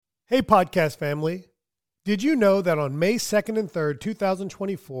Hey, podcast family. Did you know that on May 2nd and 3rd,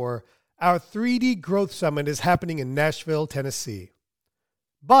 2024, our 3D Growth Summit is happening in Nashville, Tennessee?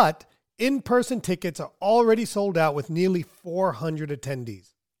 But in-person tickets are already sold out with nearly 400 attendees.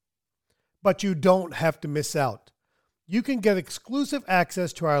 But you don't have to miss out. You can get exclusive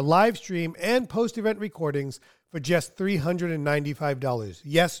access to our live stream and post-event recordings for just $395.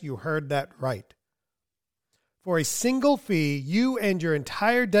 Yes, you heard that right. For a single fee, you and your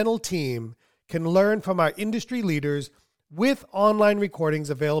entire dental team can learn from our industry leaders with online recordings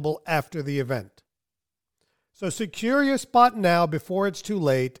available after the event. So secure your spot now before it's too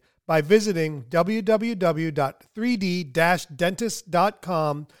late by visiting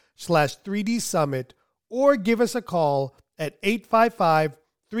www.3d-dentist.com/3D Summit or give us a call at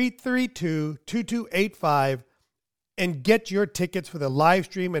 855-332-2285 and get your tickets for the live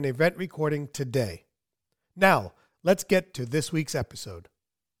stream and event recording today. Now, let's get to this week's episode.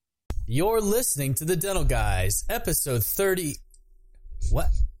 You're listening to The Dental Guys, episode 30. What?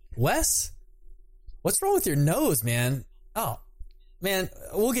 Wes? What's wrong with your nose, man? Oh, man,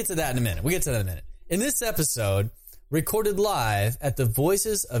 we'll get to that in a minute. In this episode, recorded live at the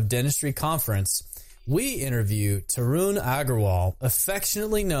Voices of Dentistry Conference, we interview Tarun Agarwal,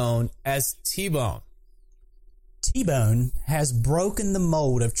 affectionately known as T-Bone. T-Bone has broken the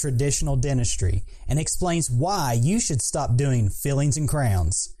mold of traditional dentistry and explains why you should stop doing fillings and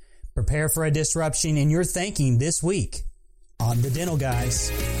crowns. Prepare for a disruption in your thinking this week on The Dental Guys.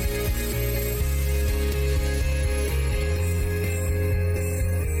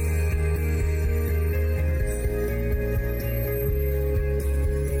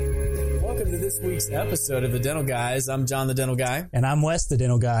 Welcome to this week's episode of The Dental Guys. I'm John the Dental Guy. And I'm Wes the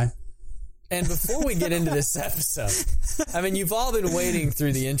Dental Guy. And before we get into this episode, I mean, you've all been waiting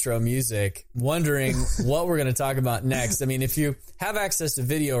through the intro music, wondering what we're going to talk about next. I mean, if you have access to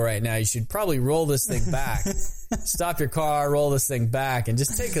video right now, you should probably roll this thing back, stop your car, roll this thing back, and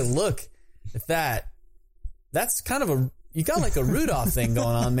just take a look at that. That's kind of you got like a Rudolph thing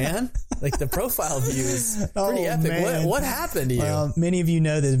going on, man. Like the profile view is pretty epic. What happened to you? Well, many of you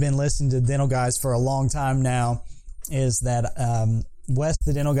know that have been listening to Dental Guys for a long time now is that Wes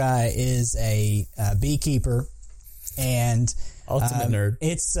the Dental Guy is a beekeeper, and ultimate nerd.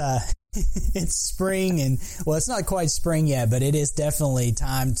 It's spring, and well, it's not quite spring yet, but it is definitely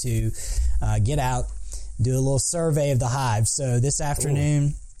time to get out, do a little survey of the hives. So this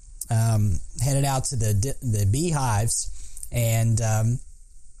afternoon, headed out to the beehives, and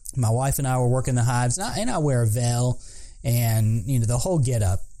my wife and I were working the hives, and I wear a veil, and the whole get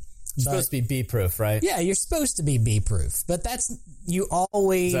up. You're supposed to be bee-proof, right? Yeah, you're supposed to be bee-proof, but you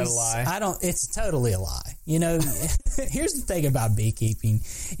always... Is that a lie? It's totally a lie. Here's the thing about beekeeping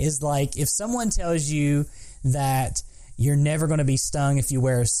is like if someone tells you that you're never going to be stung if you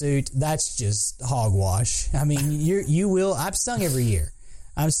wear a suit, that's just hogwash. I mean, you will... I'm stung every year.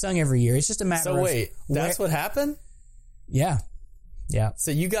 It's just a matter of... So wait, that's what happened? Yeah. Yeah.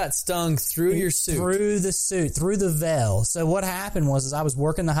 So you got stung through your suit. Through the suit, through the veil. So what happened was I was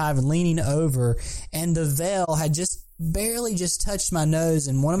working the hive and leaning over, and the veil had just barely just touched my nose,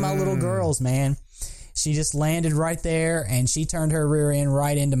 and one of my little girls, man, she just landed right there, and she turned her rear end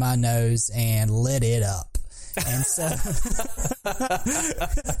right into my nose and lit it up. And so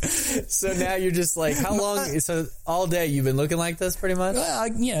so now you're just like, how long? So all day you've been looking like this pretty much? Well,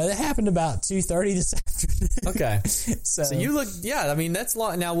 it happened about 2:30 this afternoon. Okay. So you look, I mean, that's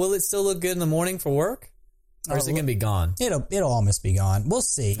long. Now, will it still look good in the morning for work? Or is it going to be gone? It'll almost be gone. We'll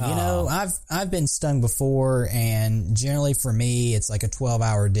see. I've been stung before, and generally for me, it's like a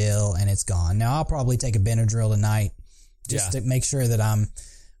 12-hour deal, and it's gone. Now, I'll probably take a Benadryl tonight just to make sure that I'm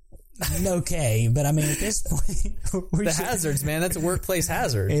okay, but I mean, at this point, hazards, man. That's a workplace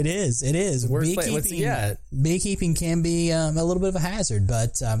hazard. It is. Beekeeping can be a little bit of a hazard,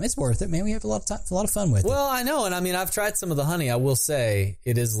 but it's worth it, man. We have a lot of fun with it. Well, I know, and I mean, I've tried some of the honey. I will say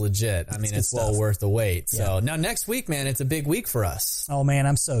it is legit. I mean, it's well worth the wait. So now next week, man, it's a big week for us. Oh man,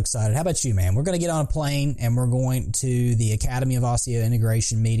 I'm so excited. How about you, man? We're going to get on a plane and we're going to the Academy of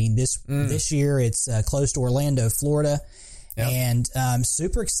Osseointegration meeting this year. It's close to Orlando, Florida. Yep. And I'm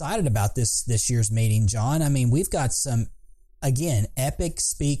super excited about this year's meeting, John. I mean, we've got some, again, epic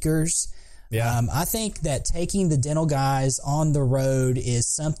speakers. Yeah. I think that taking the Dental Guys on the road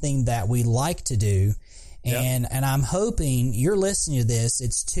is something that we like to do. And I'm hoping you're listening to this.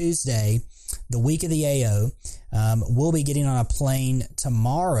 It's Tuesday, the week of the AO. We'll be getting on a plane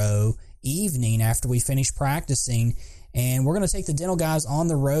tomorrow evening after we finish practicing. And we're going to take the Dental Guys on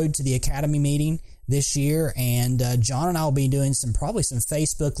the road to the Academy meeting this year, and John and I will be doing probably some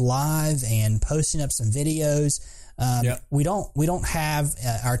Facebook Live and posting up some videos We don't have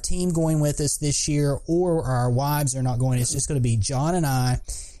our team going with us this year, or our wives are not going. It's just going to be John and I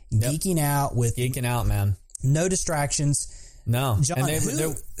geeking out, man. No distractions. No, John,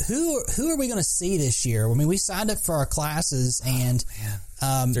 who are we going to see this year? I mean, we signed up for our classes, and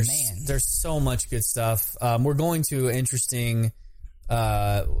there's so much good stuff. We're going to an interesting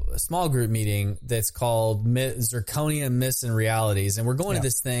small group meeting that's called Zirconia Myths and Realities, and we're going to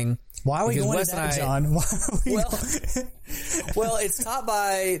this thing. Why are we going to that, John? Well, it's taught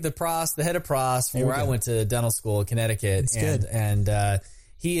by the head of pros, where I went to dental school in Connecticut. It's good. And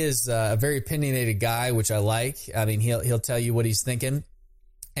he is a very opinionated guy, which I like. I mean, he'll tell you what he's thinking.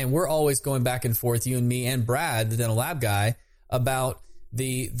 And we're always going back and forth, you and me and Brad, the dental lab guy, about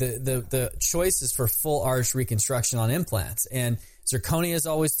the choices for full arch reconstruction on implants. And zirconia is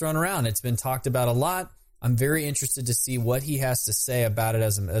always thrown around. It's been talked about a lot. I'm very interested to see what he has to say about it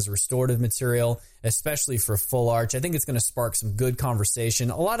as a restorative material, especially for full arch. I think it's going to spark some good conversation.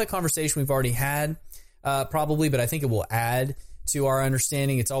 A lot of conversation we've already had, probably, but I think it will add to our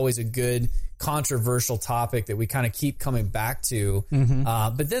understanding. It's always a good controversial topic that we kind of keep coming back to.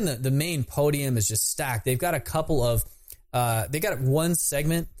 But then the main podium is just stacked. They've got a couple of, they got one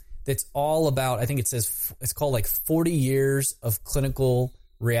segment that's all about, I think it says, it's called like 40 years of clinical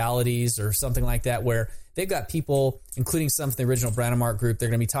realities or something like that, where they've got people, including some from the original Brandemark group. They're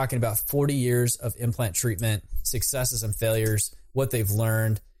going to be talking about 40 years of implant treatment, successes and failures, what they've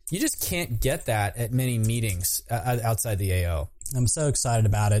learned. You just can't get that at many meetings outside the AO. I'm so excited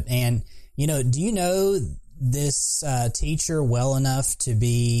about it. And, do you know this teacher well enough to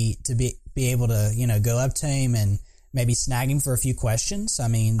be able to, go up to him and maybe snag him for a few questions? I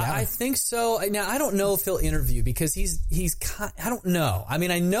mean, I think so. Now, I don't know if he'll interview because he's I don't know. I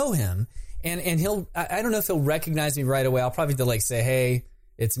mean, I know him and I don't know if he'll recognize me right away. I'll probably have to say, hey,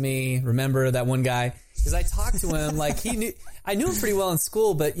 it's me. Remember that one guy? Because I talked to him I knew him pretty well in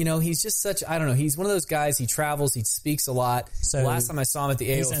school, but he's just I don't know. He's one of those guys. He travels, he speaks a lot. So the last time I saw him at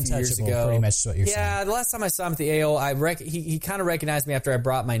the AO a few years ago, pretty much what you're saying. Yeah, the last time I saw him at the AO, he kind of recognized me after I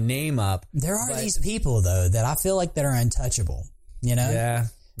brought my name up. There are these people though that I feel like that are untouchable. Yeah.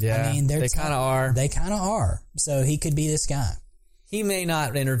 I mean, they kind of are. They kind of are. So he could be this guy. He may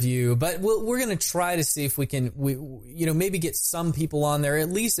not interview, but we're going to try to see if we can, maybe get some people on there. At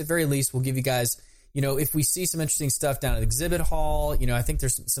very least, we'll give you guys, if we see some interesting stuff down at Exhibit Hall, I think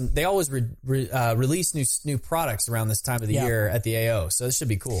there's they always release new products around this time of the year at the AO. So this should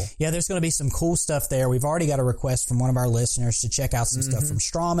be cool. Yeah, there's going to be some cool stuff there. We've already got a request from one of our listeners to check out some stuff from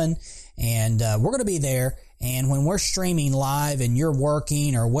Straumann, and we're going to be there. And when we're streaming live and you're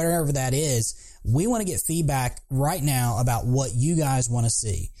working or whatever that is, we want to get feedback right now about what you guys want to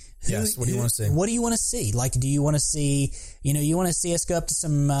see. Yes, what do you want to see? What do you want to see? Like, do you want to see, you want to see us go up to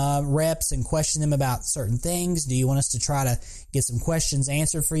some reps and question them about certain things? Do you want us to try to get some questions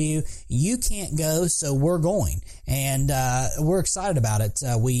answered for you? You can't go, so we're going. And we're excited about it.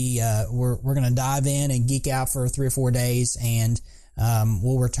 We're going to dive in and geek out for 3 or 4 days, and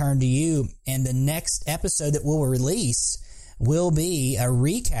we'll return to you. And the next episode that we'll release will be a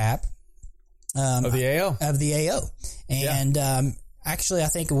recap of the AO. And actually, I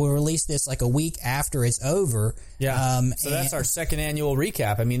think we'll release this like a week after it's over. Yeah. So that's our second annual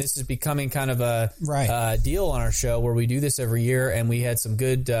recap. I mean, this is becoming kind of a deal on our show where we do this every year, and we had some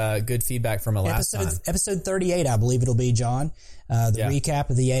good feedback from it last time. Episode 38, I believe it'll be, John. Recap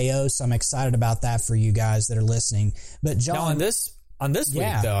of the AO. So I'm excited about that for you guys that are listening. But John, now on this week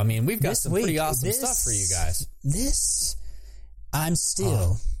though, I mean, we've got some pretty awesome stuff for you guys. I'm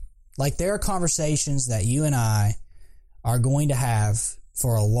still like, there are conversations that you and I are going to have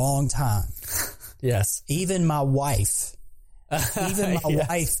for a long time. Yes. Even my wife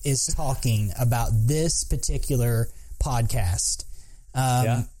is talking about this particular podcast.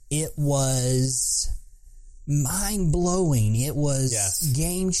 It was mind blowing. It was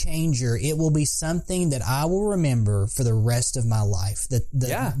game changer. It will be something that I will remember for the rest of my life.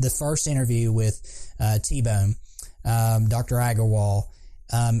 The first interview with T-Bone, Dr. Agarwal.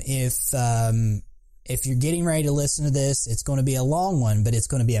 If you're getting ready to listen to this, it's going to be a long one, but it's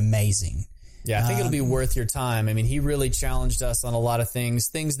going to be amazing. Yeah, I think it'll be worth your time. I mean, he really challenged us on a lot of things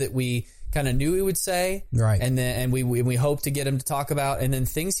that we kind of knew he would say, right? And we hope to get him to talk about, and then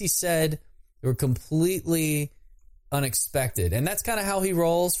things he said were completely unexpected, and that's kind of how he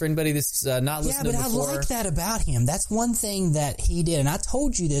rolls. For anybody that's not listened to him before. I like that about him. That's one thing that he did, and I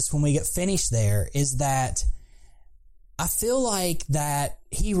told you this when we get finished. There is that. I feel like that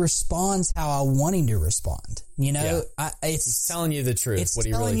he responds how I want him to respond. He's telling you the truth. It's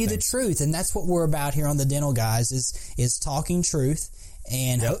telling you the truth, and that's what we're about here on the Dental Guys is talking truth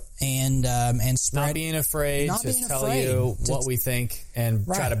and spread. Not being afraid, just tell you what we think and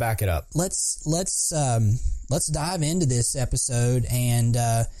try to back it up. Let's dive into this episode, and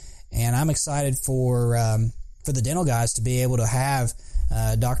I'm excited for the dental guys to be able to have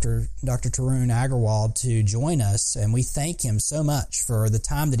Dr. Tarun Agarwal to join us, and we thank him so much for the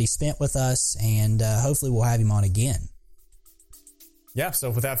time that he spent with us, and hopefully we'll have him on again. Yeah, so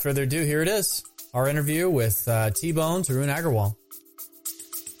without further ado, here it is, our interview with T-Bone Tarun Agarwal.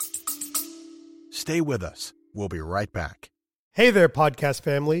 Stay with us. We'll be right back. Hey there, podcast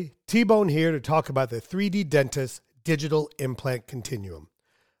family. T-Bone here to talk about the 3D Dentist Digital Implant Continuum.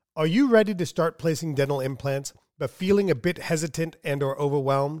 Are you ready to start placing dental implants, but feeling a bit hesitant and or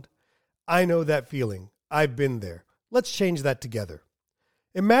overwhelmed? I know that feeling. I've been there. Let's change that together.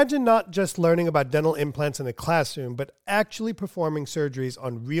 Imagine not just learning about dental implants in a classroom, but actually performing surgeries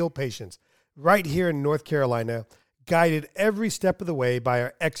on real patients right here in North Carolina, guided every step of the way by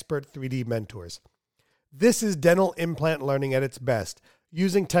our expert 3D mentors. This is dental implant learning at its best,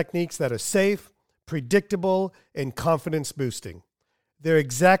 using techniques that are safe, predictable, and confidence boosting. They're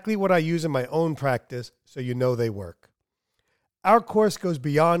exactly what I use in my own practice, so you know they work. Our course goes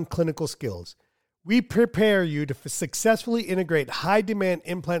beyond clinical skills. We prepare you to successfully integrate high-demand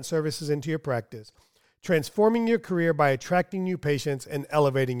implant services into your practice, transforming your career by attracting new patients and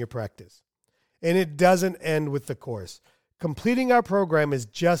elevating your practice. And it doesn't end with the course. Completing our program is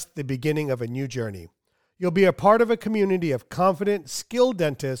just the beginning of a new journey. You'll be a part of a community of confident, skilled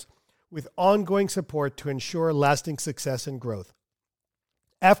dentists with ongoing support to ensure lasting success and growth.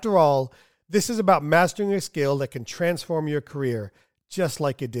 After all, this is about mastering a skill that can transform your career, just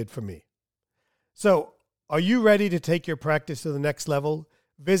like it did for me. So, are you ready to take your practice to the next level?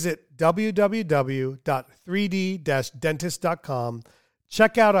 Visit www.3d-dentist.com,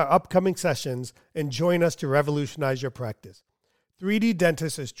 check out our upcoming sessions, and join us to revolutionize your practice. 3D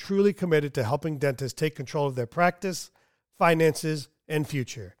Dentist is truly committed to helping dentists take control of their practice, finances, and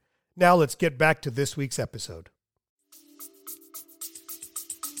future. Now let's get back to this week's episode.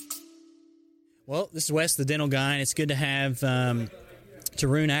 Well, this is Wes, the dental guy, and it's good to have Tarun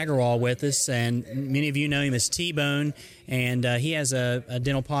Agarwal with us. And many of you know him as T-Bone, and he has a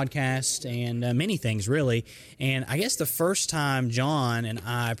dental podcast and many things, really. And I guess the first time John and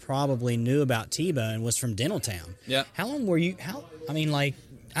I probably knew about T-Bone was from Dentaltown. Yeah. How long were you? I joined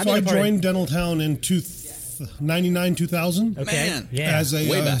Dentaltown in 99, 2000. Okay. Man. Yeah. As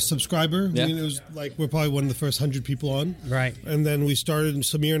a subscriber. Yeah. I mean, it was like we're probably one of the first 100 people on. Right. And then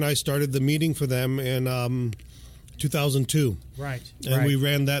Samir and I started the meeting for them in 2002. Right. And we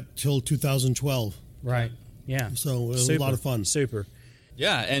ran that till 2012. Right. Yeah. So it was a lot of fun. Super.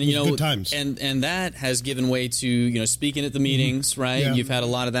 Yeah, and good times. and that has given way to speaking at the meetings, right? Yeah. You've had a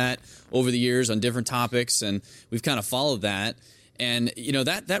lot of that over the years on different topics, and we've kind of followed that. And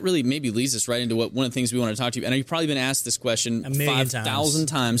that really maybe leads us right into one of the things we want to talk to you. And you've probably been asked this question 5,000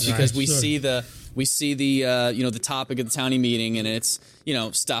 times because we see the the topic of the Townie meeting, and it's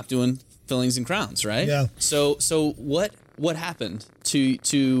stop doing fillings and crowns, right? Yeah. So what happened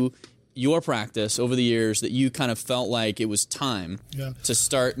to your practice over the years that you kind of felt like it was time to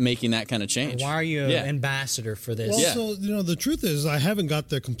start making that kind of change? Why are you an ambassador for this? Well, so, the truth is I haven't got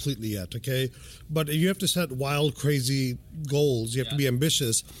there completely yet, okay? But you have to set wild, crazy goals. You have to be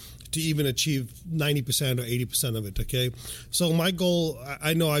ambitious to even achieve 90% or 80% of it, okay? So my goal,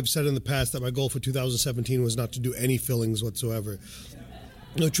 I know I've said in the past that my goal for 2017 was not to do any fillings whatsoever.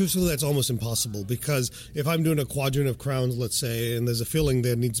 No, truthfully, that's almost impossible because if I'm doing a quadrant of crowns, let's say, and there's a filling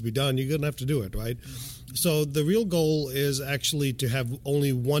that needs to be done, you're going to have to do it, right? So the real goal is actually to have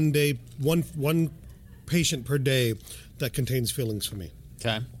only one patient per day that contains fillings for me.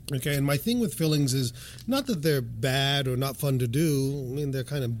 Okay, and my thing with fillings is not that they're bad or not fun to do. I mean, they're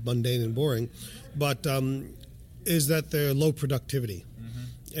kind of mundane and boring, but is that they're low productivity.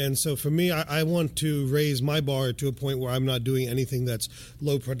 And so for me, I want to raise my bar to a point where I'm not doing anything that's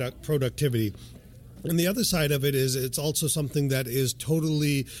low productivity. And the other side of it is it's also something that is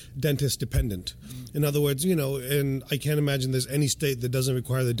totally dentist dependent. In other words, and I can't imagine there's any state that doesn't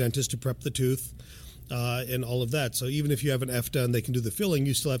require the dentist to prep the tooth and all of that. So even if you have an EFTA and they can do the filling,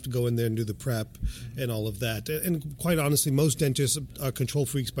 you still have to go in there and do the prep and all of that. And quite honestly, most dentists are control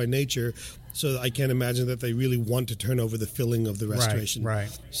freaks by nature. So I can't imagine that they really want to turn over the filling of the restoration. Right.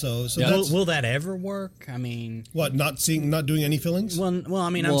 So will that ever work? I mean, what? Not doing any fillings? Well, I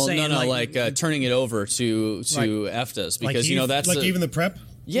mean, I'm saying turning it over to EFTAs because that's like even the prep.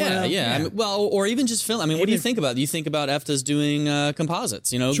 Yeah, yeah. I mean, or even just fill. I mean, what do you think about? Do you think about EFTAs doing composites?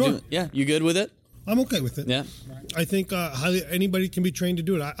 Sure. You good with it? I'm okay with it. Yeah. I think anybody can be trained to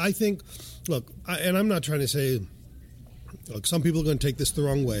do it. I think, look, and I'm not trying to say Look, some people are going to take this the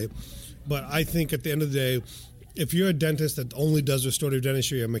wrong way, but I think at the end of the day, if you're a dentist that only does restorative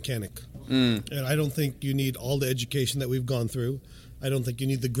dentistry, you're a mechanic. And I don't think you need all the education that we've gone through. I don't think you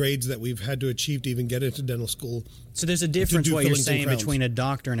need the grades that we've had to achieve to even get into dental school. So there's a difference what you're saying between a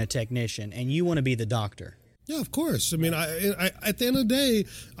doctor and a technician, and you want to be the doctor. Yeah, of course. I mean, I at the end of the day,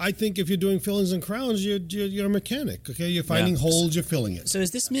 I think if you're doing fillings and crowns, you're a mechanic. Okay, you're finding holes, you're filling it. So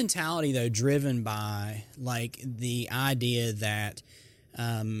is this mentality though driven by like the idea that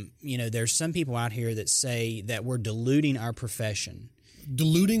there's some people out here that say that we're diluting our profession?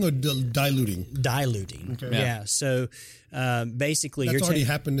 Diluting or diluting? Diluting. Okay. Yeah. So basically, that's already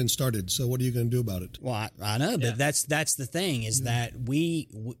happened and started. So what are you going to do about it? Well, I know, but that's the thing is that we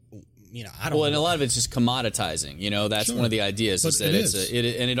I don't. Well, and a lot of it's just commoditizing. That's one of the ideas. Is that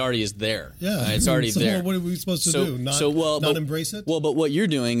it already is there. Yeah, it's already there. Well, what are we supposed to do? Not embrace it? Well, but what you're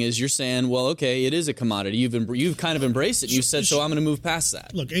doing is you're saying, well, okay, it is a commodity. You've kind of embraced it. And you said, so I'm going to move past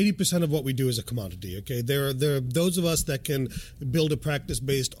that. Look, 80% of what we do is a commodity. Okay, there are those of us that can build a practice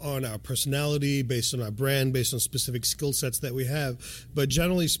based on our personality, based on our brand, based on specific skill sets that we have. But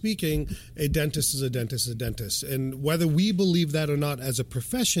generally speaking, a dentist is a dentist is a dentist, and whether we believe that or not as a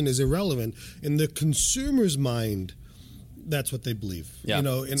profession is irrelevant. In the consumer's mind, that's what they believe. Yeah, and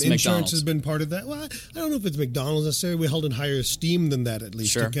insurance McDonald's has been part of that. Well, I don't know if it's McDonald's necessarily. We held in higher esteem than that, at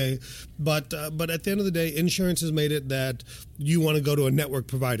least. Sure. Okay, but at the end of the day, insurance has made it that you want to go to a network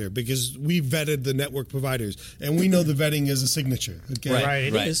provider because we vetted the network providers, and we know the vetting is a signature. Okay, right.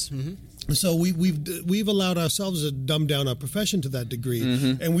 It is. Mm-hmm. So we've allowed ourselves to dumb down our profession to that degree,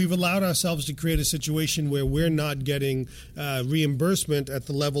 and we've allowed ourselves to create a situation where we're not getting reimbursement at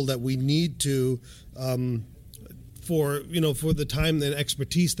the level that we need to for the time and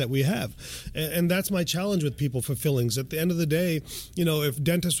expertise that we have, and that's my challenge with people for fillings. At the end of the day, if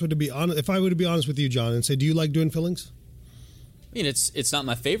dentists were to be honest, if I were to be honest with you, John, and say, do you like doing fillings? I mean, it's not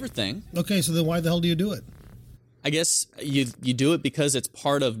my favorite thing. Okay, so then why the hell do you do it? I guess you do it because it's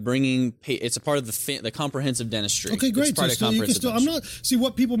part of it's a part of the comprehensive dentistry. Okay, great. It's part of you can still. I'm not. See,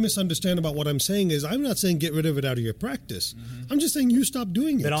 what people misunderstand about what I'm saying is I'm not saying get rid of it out of your practice. I'm just saying you stop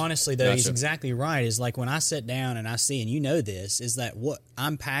doing it. But honestly, though, he's exactly right. Is like when I sit down and I see, and you know this, is that what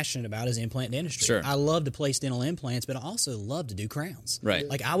I'm passionate about is implant dentistry. Sure. I love to place dental implants, but I also love to do crowns. Right.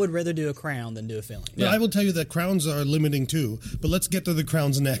 Like I would rather do a crown than do a filling. But I will tell you that crowns are limiting too. But let's get to the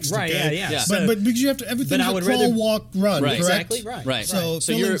crowns next. Right. Okay? Yeah. But because you have to everything. But crawl, walk, run. Right. Exactly right. Right. So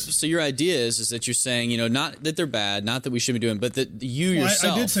your idea is that you're saying, not that they're bad, not that we shouldn't be doing, but that you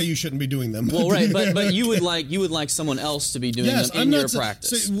yourself. I did say you shouldn't be doing them. Well, right, but you would like someone else to be doing them in your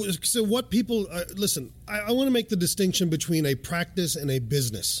practice. So what people listen, I want to make the distinction between a practice and a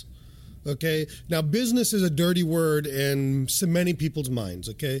business. Okay. Now, business is a dirty word in so many people's minds.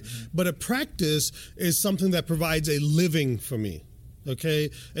 Okay, but a practice is something that provides a living for me. Okay.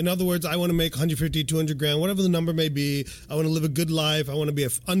 In other words, I want to make 150, 200 grand, whatever the number may be. I want to live a good life. I want to be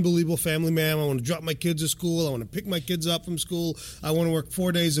an unbelievable family man. I want to drop my kids to school. I want to pick my kids up from school. I want to work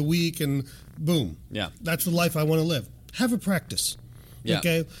 4 days a week and boom. Yeah. That's the life I want to live. Have a practice. Yeah.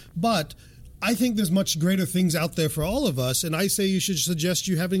 Okay. But I think there's much greater things out there for all of us, and I say you should suggest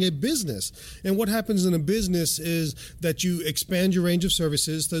you having a business. And what happens in a business is that you expand your range of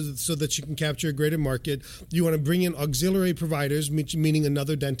services so that you can capture a greater market. You want to bring in auxiliary providers, meaning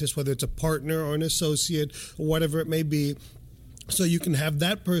another dentist, whether it's a partner or an associate or whatever it may be. So you can have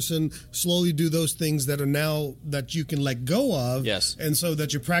that person slowly do those things that are now that you can let go of. Yes. And so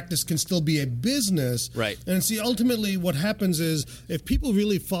that your practice can still be a business. Right. And see, ultimately what happens is if people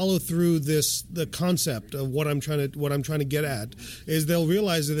really follow through the concept of what I'm trying to get at is they'll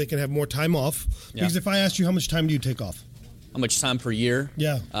realize that they can have more time off. Yeah. Because if I asked you how much time do you take off? How much time per year?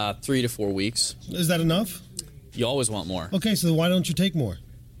 Yeah. 3 to 4 weeks. Is that enough? You always want more. Okay, so why don't you take more?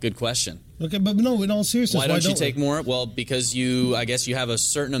 Good question. Okay, but no, in all seriousness, why don't you take more? Well, because I guess you have a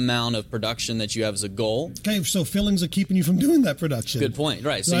certain amount of production that you have as a goal. Okay, so fillings are keeping you from doing that production. Good point.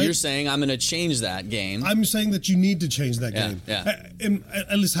 Right. So you're saying I'm going to change that game. I'm saying that you need to change that game. Yeah. And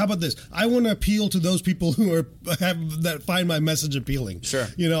at least, how about this? I want to appeal to those people who that find my message appealing. Sure.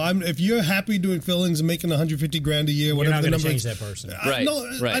 If you're happy doing fillings and making 150 grand a year, whatever the number is, change that person. Right.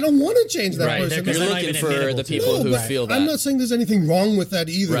 I don't want to change that person. You're looking for the people who feel that. I'm not saying there's anything wrong with that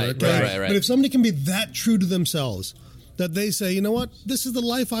either. Right. Okay? Right. But if somebody can be that true to themselves that they say, you know what, this is the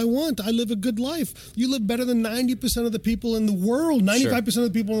life I want. I live a good life. You live better than 90% of the people in the world, 95% of the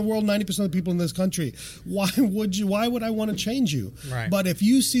people in the world, 90% of the people in this country. Why would I want to change you? Right. But if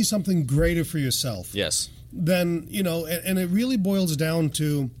you see something greater for yourself, yes, then, and it really boils down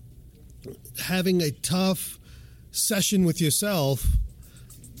to having a tough session with yourself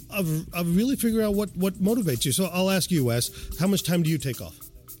of really figuring out what motivates you. So I'll ask you, Wes, how much time do you take off?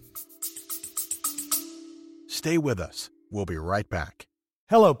 Stay with us. We'll be right back.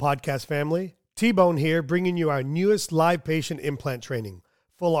 Hello, podcast family. T-Bone here, bringing you our newest live patient implant training,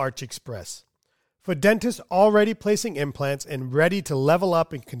 Full Arch Express. For dentists already placing implants and ready to level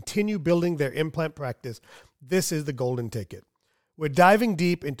up and continue building their implant practice, this is the golden ticket. We're diving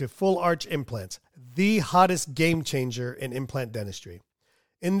deep into full arch implants, the hottest game changer in implant dentistry.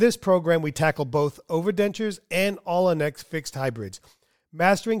 In this program, we tackle both overdentures and all-on-X fixed hybrids,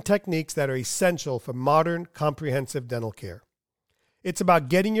 mastering techniques that are essential for modern, comprehensive dental care. It's about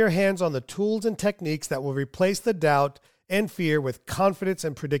getting your hands on the tools and techniques that will replace the doubt and fear with confidence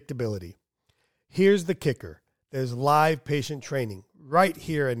and predictability. Here's the kicker. There's live patient training right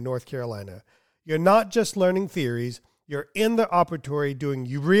here in North Carolina. You're not just learning theories, you're in the operatory doing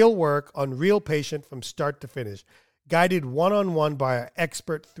real work on real patient from start to finish, guided one-on-one by our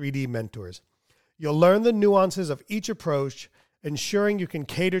expert 3D mentors. You'll learn the nuances of each approach, ensuring you can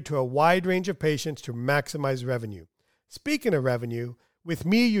cater to a wide range of patients to maximize revenue. Speaking of revenue, with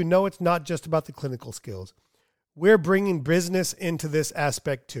me, you know it's not just about the clinical skills. We're bringing business into this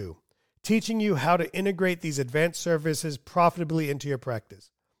aspect too, teaching you how to integrate these advanced services profitably into your practice.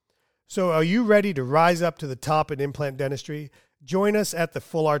 So are you ready to rise up to the top in implant dentistry? Join us at the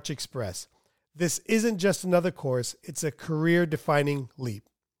Full Arch Express. This isn't just another course, it's a career-defining leap.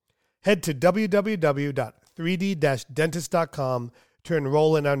 Head to www.3d-dentist.com to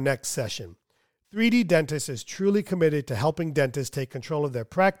enroll in our next session. 3D Dentist is truly committed to helping dentists take control of their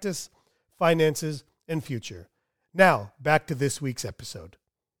practice, finances, and future. Now, back to this week's episode.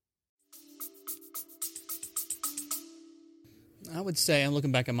 I would say, I'm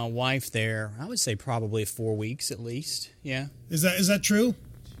looking back at my wife there, I would say probably 4 weeks at least. Yeah. Is that true?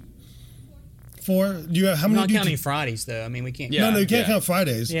 4? Do you have how many? Not counting Fridays though. I mean, we can't. No, you can't count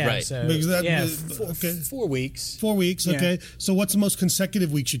Fridays. Yeah, right. So, Because that, yeah, okay. 4 weeks. 4 weeks. Yeah. Okay. So what's the most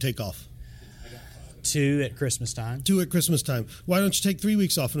consecutive weeks you take off? 2 at Christmas time. 2 at Christmas time. Why don't you take 3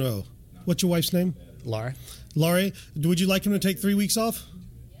 weeks off in a row? What's your wife's name? Laura. Laurie, would you like him to take 3 weeks off?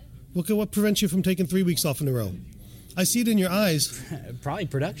 What prevents you from taking 3 weeks off in a row? I see it in your eyes. Probably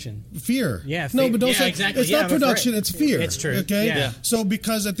production. Fear. Yeah. No, but don't yeah, say exactly. it's Yeah, not I'm production. afraid. It's fear. It's true. Okay. Yeah. So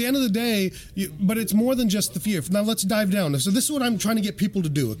because at the end of the day, but it's more than just the fear. Now let's dive down. So this is what I'm trying to get people to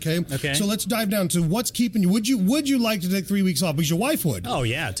do. Okay. Okay. So let's dive down to what's keeping you. Would you like to take 3 weeks off? Because your wife would. Oh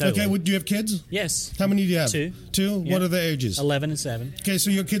yeah, totally. Okay. Do you have kids? Yes. How many do you have? 2. 2. Yeah. What are the ages? 11 and 7. Okay. So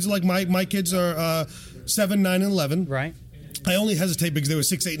your kids are like my kids are 7, 9, and 11. Right. I only hesitate because they were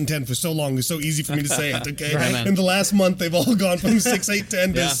 6, 8, and 10 for so long. It's so easy for me to say it, okay? Right. In the last month, they've all gone from 6, 8,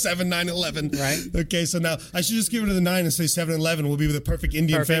 10 to Yeah. 7, 9, 11. Right. Okay, so now I should just give it to the 9 and say 7 and 11 will be the perfect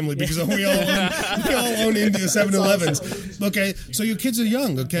Indian Perfect. family because we all own India 7-Elevens. Okay, so your kids are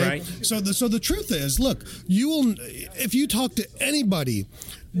young, okay? Right. So the truth is, look, if you talk to anybody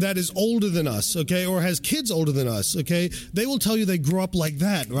that is older than us, okay, or has kids older than us, okay, they will tell you they grew up like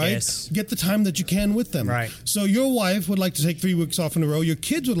that, right? Yes. Get the time that you can with them. Right. So your wife would like to take 3 weeks off in a row. Your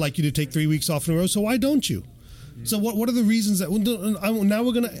kids would like you to take 3 weeks off in a row. So why don't you? So what are the reasons that... Now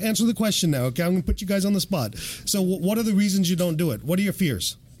we're going to answer the question now, okay? I'm going to put you guys on the spot. So what are the reasons you don't do it? What are your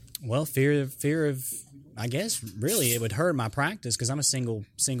fears? Well, fear of, I guess, really, it would hurt my practice because I'm a single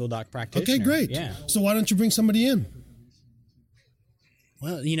doc practitioner. Okay, great. Yeah. So why don't you bring somebody in?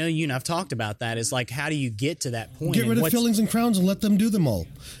 Well, you and I've talked about that. It's like, how do you get to that point? Get rid of fillings and crowns and let them do them all.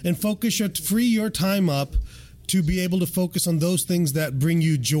 And free your time up to be able to focus on those things that bring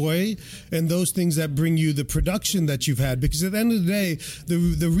you joy and those things that bring you the production that you've had. Because at the end of the day,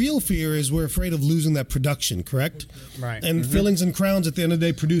 the real fear is we're afraid of losing that production, correct? Right. And fillings and crowns at the end of the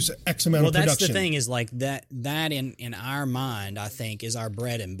day produce X amount of production. Well, that's the thing is like that in our mind, I think, is our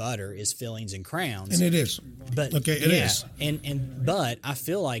bread and butter is fillings and crowns. And it is. But okay, it is. But I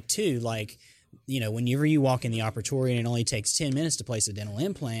feel like too, like, whenever you walk in the operatory and it only takes 10 minutes to place a dental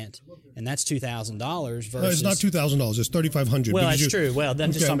implant, and that's $2,000 versus... No, it's not $2,000. It's $3,500. Well, that's true. Well,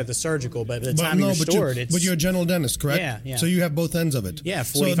 I'm just talking about the surgical, but by the time you restore it, it's... But you're a general dentist, correct? Yeah. So you have both ends of it. Yeah,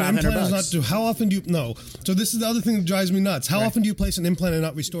 $4,500. So how often do you... No. So this is the other thing that drives me nuts. How often do you place an implant and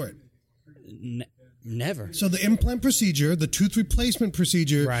not restore it? Never. So the implant procedure, the tooth replacement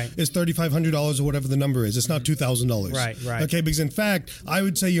procedure, is $3,500 or whatever the number is. It's not $2,000. Right. Okay, because in fact, I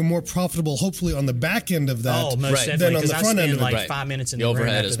would say you're more profitable, hopefully, on the back end of that than on the front end of it. Like 5 minutes in the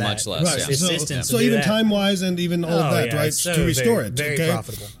overhead is much less. Right. Yeah. So even time wise and even all of that, right? So to restore it, very okay.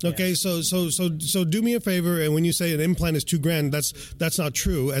 Profitable. Okay, Yeah. so do me a favor, and when you say an implant is $2,000, that's not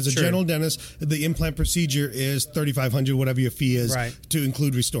true. As a general dentist, the implant procedure is $3,500, whatever your fee is, to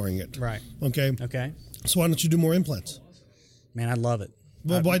include restoring it. Right. Okay. Okay. So why don't you do more implants? Man, I love it.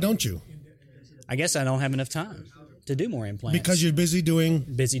 Well, why don't you? I guess I don't have enough time to do more implants. Because you're busy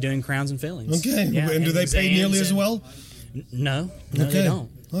doing crowns and fillings. Okay. Yeah, and do they pay nearly as well? No, they don't.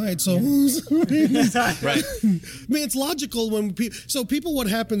 All right, so Right. I mean, it's logical when people. What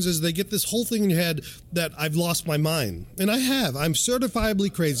happens is they get this whole thing in your head that I've lost my mind, and I have. I'm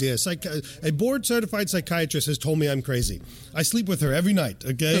certifiably crazy. A board certified psychiatrist has told me I'm crazy. I sleep with her every night.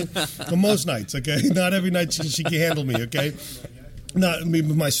 Okay, well, most nights. Okay, not every night she can handle me. Okay, not me.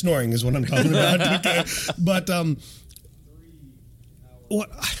 My snoring is what I'm talking about. Okay, but what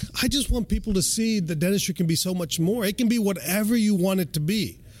I just want people to see that dentistry can be so much more. It can be whatever you want it to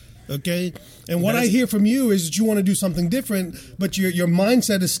be. Okay, and what I hear from you is that you want to do something different, but your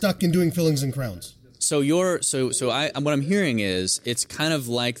mindset is stuck in doing fillings and crowns. So what I'm hearing is it's kind of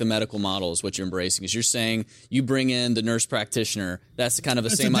like the medical model is what you're embracing. Is you're saying you bring in the nurse practitioner. That's kind of the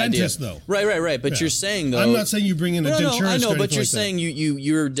same idea. It's a dentist, though. Right. But you're saying, though, I'm not saying you bring in a denturist. I know, but you're like saying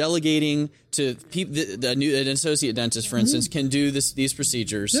you're delegating to people. An associate dentist, for instance, can do these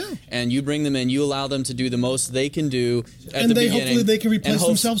procedures, and you bring them in. You allow them to do the most they can do at the beginning. Hopefully they can replace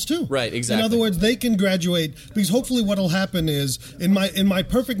themselves too. Right, exactly. In other words, they can graduate because hopefully what will happen is in my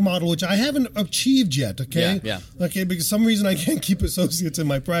perfect model, which I haven't achieved yet. Okay. Yeah. Okay, because some reason I can't keep associates in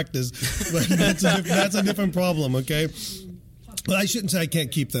my practice, but that's a different problem. Okay. Well, I shouldn't say I can't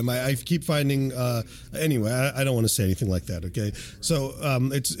keep them. I keep finding. Anyway, I don't want to say anything like that. Okay, so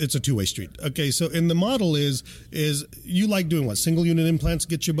it's a two-way street. Okay, so in the model is you like doing what? Single unit implants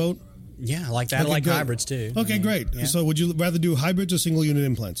get your boat? Yeah, I like that. I like hybrids too. Okay, great. Yeah. So would you rather do hybrids or single unit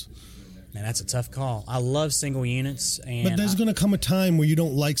implants? Man, that's a tough call. I love single units, but there's going to come a time where you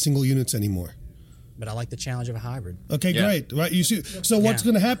don't like single units anymore. But I like the challenge of a hybrid. Okay, great. Right. You see, so what's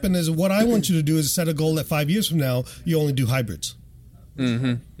going to happen is what I want you to do is set a goal that 5 years from now you only do hybrids.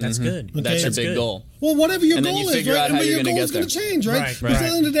 Mm-hmm. That's good. Okay? That's your big goal. Well, whatever your and goal then you is, figure right? out how you're your goal is going to change, right? Because at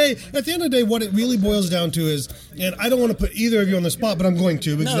the end of the day, what it really boils down to is, and I don't want to put either of you on the spot, but I'm going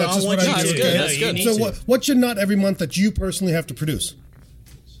to because that's just what I do. That's good. So what's your nut every month that you personally have to produce?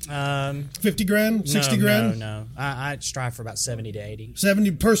 50 grand, 60 grand? No. I strive for about 70 to 80.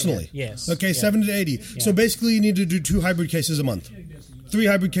 70 personally? Yes. Okay, 70 to 80. Yeah. So basically, you need to do 2 hybrid cases a month. 3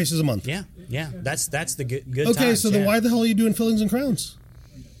 hybrid cases a month. Yeah. That's the good. Okay, times, so then why the hell are you doing fillings and crowns?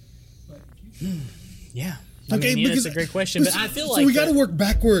 Yeah. Okay, because that's a great question, but I feel like we got to work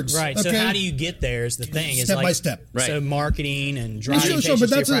backwards, right? Okay? So how do you get there? Is the thing step by step, right? So marketing and driving patients but to your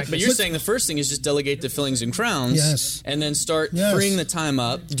that's practice. But you're saying the first thing is just delegate the fillings and crowns, and then start freeing the time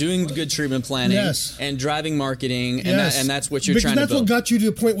up, doing good treatment planning, and driving marketing, and that's what you're trying to build. That's what got you to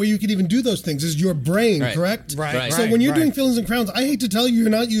the point where you could even do those things is your brain, correct? Right. So when you're doing fillings and crowns, I hate to tell you, you're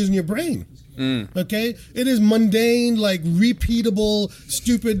not using your brain. Okay, it is mundane, like repeatable,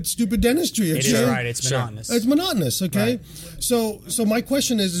 stupid dentistry. It is right. It's monotonous. It's monotonous. Okay, right. So my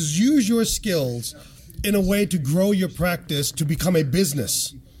question is use your skills in a way to grow your practice to become a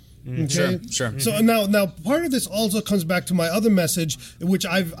business. Okay? Sure. So now part of this also comes back to my other message, which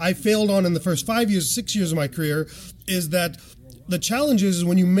I failed on in the first 6 years of my career, is that the challenge is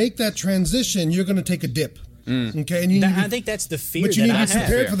when you make that transition, you're going to take a dip. Okay, and I think that's the fear. But you need to be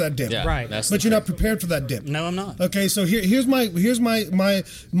prepared for that dip, right? But you're not prepared for that dip. No, I'm not. Okay, so here's my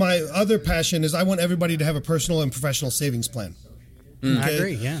other passion is I want everybody to have a personal and professional savings plan. Okay? I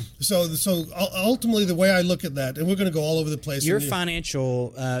agree. Yeah. So ultimately, the way I look at that, and we're going to go all over the place. Your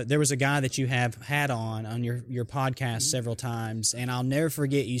financial. There was a guy that you have had on your podcast several times, and I'll never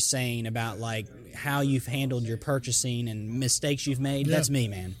forget you saying about like how you've handled your purchasing and mistakes you've made. That's me,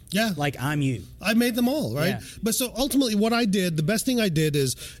 man. Yeah. Like I'm you. I made them all, right? Yeah. But so ultimately what I did, the best thing I did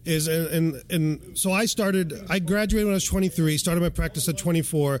is so I graduated when I was 23, started my practice at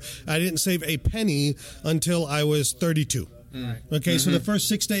 24. I didn't save a penny until I was 32. Okay, so the first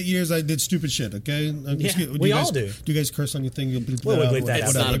 6 to 8 years I did stupid shit. Okay, we all do. Do you guys curse on your thing? You'll bleep that out.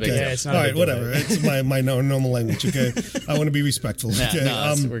 It's not a big deal. It's not all right, whatever. It's my normal language. Okay, I want to be respectful.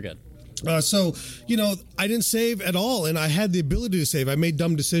 Okay, we're good. So, I didn't save at all, and I had the ability to save. I made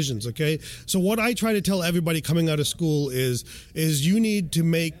dumb decisions, okay? So what I try to tell everybody coming out of school is you need to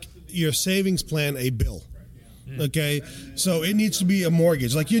make your savings plan a bill. Okay, so it needs to be a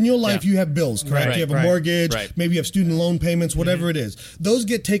mortgage. Like in your life, you have bills, correct? Right, you have a mortgage, maybe you have student loan payments, whatever it is. Those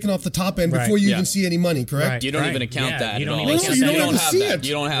get taken off the top end before you even see any money, correct? Right. You don't even account that. You don't even account you don't You even see that. it.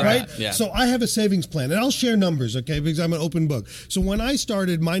 You don't have right? that. Yeah. So I have a savings plan, and I'll share numbers, okay? Because I'm an open book. So when I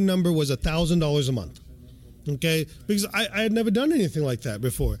started, my number was $1,000 a month. Okay, because I had never done anything like that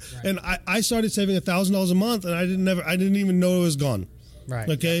before, and I started saving $1,000 a month, and I didn't even know it was gone. Right.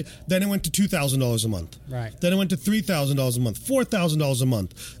 Okay. Then it went to $2,000 a month. Right. Then it went to $3,000 a month, $4,000 a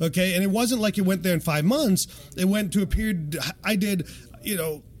month. Okay. And it wasn't like it went there in 5 months. It went to a period. I did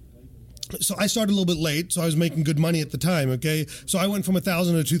So I started a little bit late, so I was making good money at the time, okay? So I went from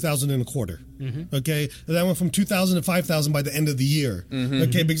 1,000 to 2,000 in a quarter, okay? And I went from 2,000 to 5,000 by the end of the year,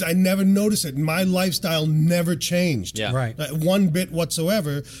 okay? Because I never noticed it. My lifestyle never changed, Right. one bit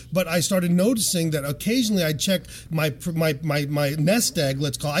whatsoever. But I started noticing that occasionally I'd check my nest egg,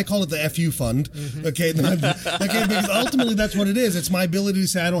 I call it the FU fund, okay? Because ultimately that's what it is. It's my ability to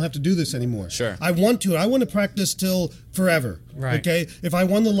say I don't have to do this anymore. Sure. I want to practice till forever, okay? If I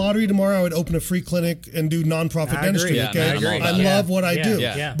won the lottery tomorrow, I would open a free clinic and do nonprofit dentistry. Yeah, okay, man, I love what I do, but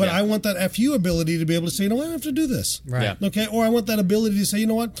Yeah. I want that FU ability to be able to say, I don't have to do this, Right. Yeah. okay? Or I want that ability to say, you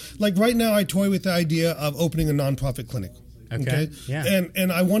know what? Like right now, I toy with the idea of opening a nonprofit clinic. Okay. Yeah.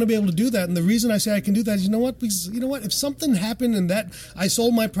 And I want to be able to do that. And the reason I say I can do that is, because if something happened and that I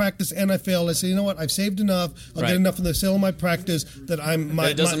sold my practice and I failed, I say, you know what, I've saved enough. I'll get enough from the sale of my practice that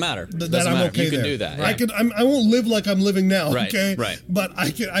it doesn't matter. That I'm okay. You can there. do that. Right. I won't live like I'm living now. Right. Okay. Right. But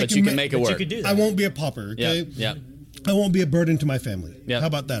I can. But you can make it work. You could do that. I won't be a pauper. Okay. Yeah. I won't be a burden to my family. Yep. How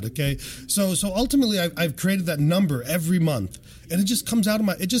about that? Okay. So ultimately, I've created that number every month, and it just comes out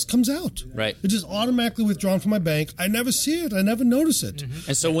It just comes out. Right. It's just automatically withdrawn from my bank. I never see it. I never notice it.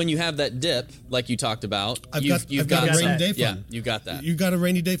 And so when you have that dip, like you talked about, I've you've got a rainy day fund. Yeah, you got that. You got a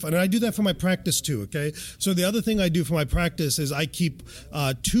rainy day fund, and I do that for my practice too. Okay. So the other thing I do for my practice is I keep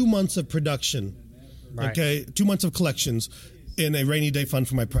 2 months of production. Right. Okay. 2 months of collections in a rainy day fund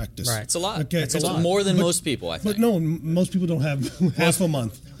for my practice. Right. It's a lot. Okay. It's a lot. More than most people, I think. But no, most people don't have half a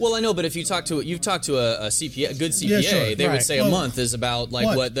month. Well, I know, but if you've talked to a CPA, a good CPA, Yeah, sure. they would Right. say a Well, month is about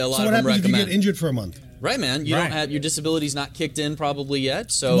like what a lot so of what them happens if you recommend. get injured for a month? Right, man. You don't have your disability's not kicked in probably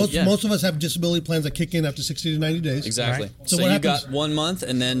yet. So Most of us have disability plans that kick in after 60 to 90 days. Exactly. Right. So what you happens? got 1 month,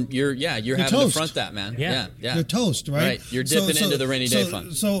 and then you're having toast. to front that, man. Yeah. You're toast, right? Right. You're dipping into the rainy day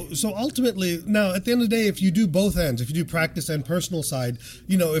fund. So ultimately, now at the end of the day, if you do both ends, if you do practice and personal side,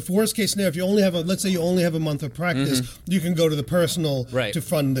 if worst case scenario, if you only have let's say you only have a month of practice, you can go to the personal Right. to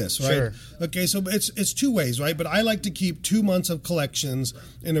fund this, right? Sure. Okay, so it's two ways, right? But I like to keep 2 months of collections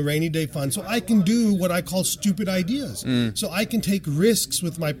in a rainy day fund, so I can do what I call stupid ideas. So I can take risks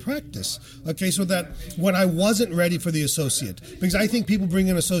with my practice. Okay, so that when I wasn't ready for the associate, because I think people bring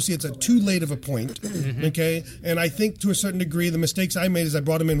in associates at too late of a point. Okay, and I think to a certain degree the mistakes I made is I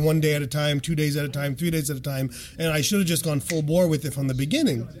brought them in 1 day at a time, 2 days at a time, 3 days at a time, and I should have just gone full bore with it from the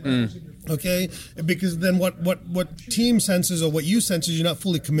beginning. Okay, because then what team senses or what you sense is you're not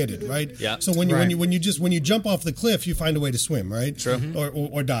fully committed, right? Yeah. So when you jump off the cliff, you find a way to swim, right? True.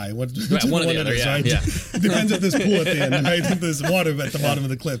 Or die. One or the other. Yeah. Right? Yeah. Depends if there's pool at the end, right? If there's water at the bottom of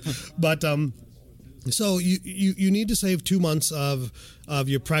the cliff. But so you need to save 2 months of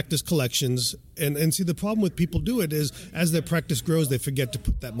your practice collections, and see the problem with people do it is as their practice grows, they forget to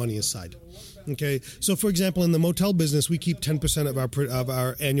put that money aside. Okay, so for example, in the motel business, we keep 10% of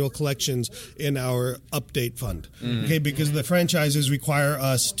our annual collections in our update fund. Okay, because the franchises require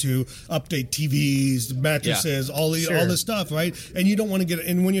us to update TVs, mattresses, all this stuff, right? And you don't want to get.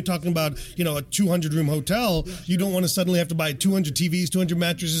 And when you're talking about a 200-room hotel, you don't want to suddenly have to buy 200 TVs, 200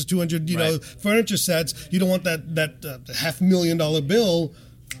 mattresses, 200 furniture sets. You don't want that $500,000 bill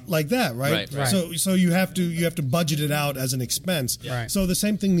like that, right? Right. So you have to budget it out as an expense. Right. So the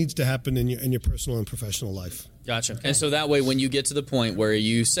same thing needs to happen in your personal and professional life. Gotcha. And so that way, when you get to the point where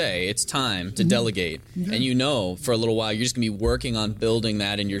you say it's time to delegate, and for a little while you're just going to be working on building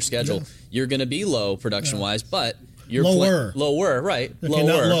that in your schedule, you're going to be low production-wise, but you're lower, right? Okay, lower,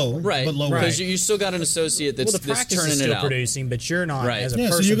 not low, right? but lower. Because you still got an associate that's, Well, the practice turning is still it out. producing, but you're not as a Yeah,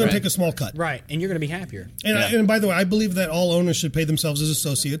 person. so you're going Right. to take a small cut. Right, and you're going to be happier. And by the way, I believe that all owners should pay themselves as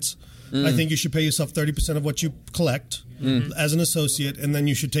associates. I think you should pay yourself 30% of what you collect as an associate, and then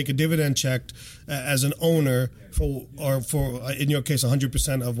you should take a dividend check as an owner for in your case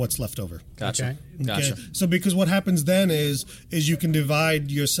 100% of what's left over. Gotcha. Gotcha. Okay. So because what happens then is you can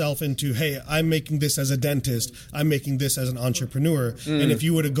divide yourself into, hey, I'm making this as a dentist, I'm making this as an entrepreneur, and if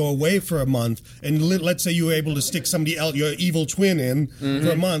you were to go away for a month, and let's say you were able to stick somebody else, your evil twin in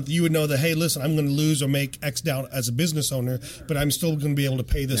for a month, you would know that, hey, listen, I'm going to lose or make X down as a business owner, but I'm still going to be able to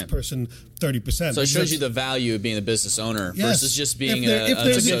pay this person 30%. So it shows you the value of being a business owner versus just being an good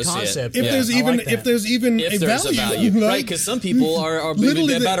associate. concept. If there's even If a there's value, a value, right? Because some people are maybe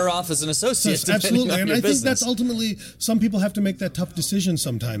they're better off as an associate. Absolutely, and your I think business. that's ultimately some people have to make that tough decision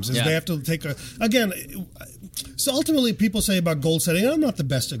sometimes. Is they have to take So ultimately, people say about goal setting, I'm not the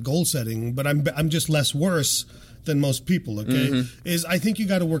best at goal setting, but I'm just less worse than most people. Okay, is I think you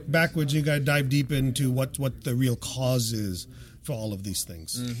got to work backwards. You got to dive deep into what the real cause is. for all of these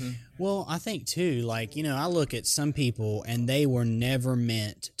things. Well, I think too, like, I look at some people and they were never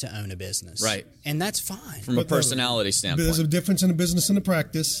meant to own a business. Right. And that's fine. From a personality standpoint. There's a difference in a business and a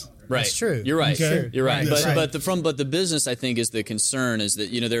practice. Right. That's true. You're right. Okay. You're right. Yes. But the business, I think, is the concern is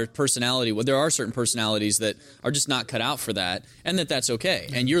that their personality. Well, there are certain personalities that are just not cut out for that, and that's okay.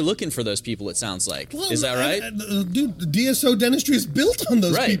 And you're looking for those people. It sounds like. Well, is that right? Dude, DSO dentistry is built on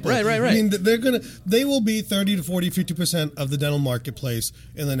those people. Right. I mean, they will be 30 to 40, 50% of the dental marketplace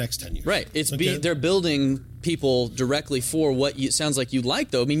in the next 10 years. Right. They're building people directly for what it sounds like you like,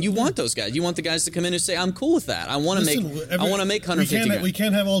 though. I mean, you want those guys. You want the guys to come in and say, "I'm cool with that. I want to make 150." We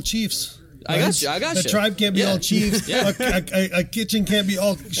can't have all chiefs. I got you. The tribe can't be all chiefs. A kitchen can't be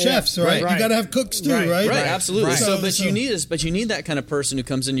all chefs, right? You got to have cooks too, right? Right, absolutely. Right. You need that kind of person who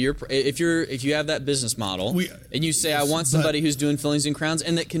comes into your. If you have that business model and you say, I want somebody who's doing fillings and crowns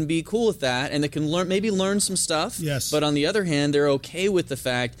and that can be cool with that and that can learn some stuff. Yes. But on the other hand, they're okay with the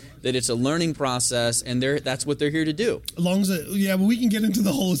fact that it's a learning process and that's what they're here to do. As long as we can get into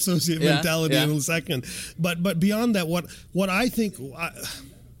the whole associate mentality in a second. But beyond that, what I think.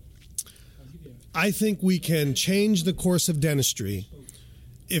 I think we can change the course of dentistry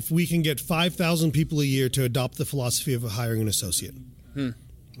if we can get 5,000 people a year to adopt the philosophy of hiring an associate. Wow.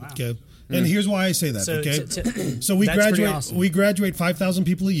 Okay, and here's why I say that. So we graduate 5,000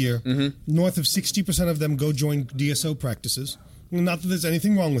 people a year. North of 60% of them go join DSO practices. Not that there's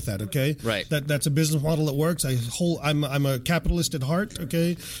anything wrong with that, okay? Right. That's a business model that works. I'm a capitalist at heart,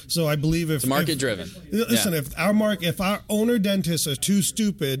 okay? So I believe if market driven. Listen, if our owner dentists are too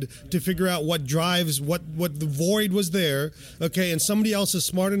stupid to figure out what drives what the void was there, okay, and somebody else is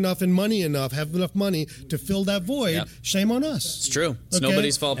smart enough and have enough money to fill that void, shame on us. It's true. It's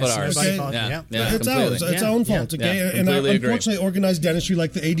nobody's fault but ours. Okay? It's ours. It's our own fault, okay? And unfortunately, organized dentistry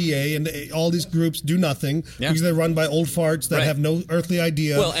like the ADA and all these groups do nothing because they're run by old farts that have no earthly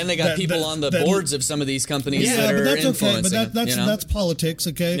idea. Well, and they got people on the boards of some of these companies that are influencing. Okay. But that's politics,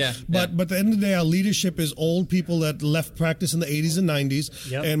 okay? Yeah. But at the end of the day, our leadership is old people that left practice in the 80s and 90s.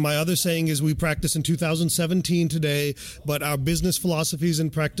 Yep. And my other saying is we practice in 2017 today, but our business philosophies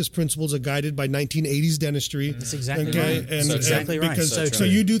and practice principles are guided by 1980s dentistry. That's exactly okay? right. And, exactly right. Because so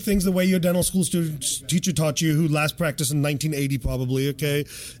you do things the way your dental school teacher taught you, who last practiced in 1980 probably, okay?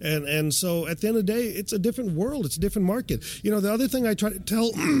 And so at the end of the day, it's a different world. It's a different market. The other thing I try to tell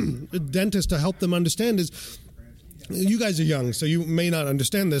dentists to help them understand is, you guys are young, so you may not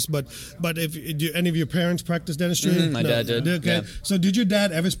understand this, but if any of your parents practice dentistry? My dad did. Okay. Yeah. So did your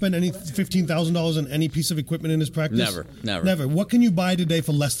dad ever spend any $15,000 on any piece of equipment in his practice? Never. What can you buy today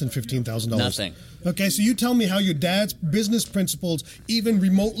for less than $15,000? Nothing. Okay, so you tell me how your dad's business principles even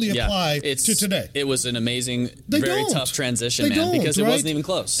remotely apply to today. It was an amazing, very tough transition, because it wasn't even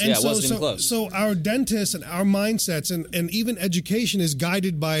close. And it wasn't even close. So our dentists and our mindsets and even education is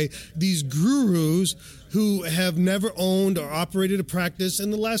guided by these gurus who have never owned or operated a practice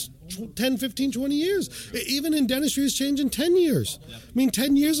in the last 10, 15, 20 years. Even in dentistry, it's changed in 10 years. I mean,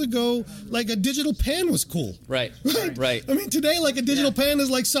 10 years ago, like a digital pan was cool. Right. I mean, today, like a digital pan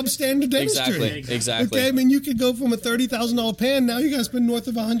is like substandard dentistry. Exactly. Okay, I mean, you could go from a $30,000 pan, now you got to spend north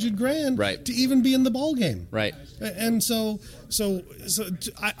of $100,000 to even be in the ball game. Right. And so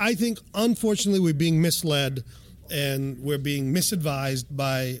I think, unfortunately, we're being misled and we're being misadvised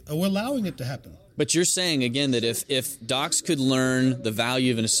we're allowing it to happen. But you're saying, again, that if docs could learn the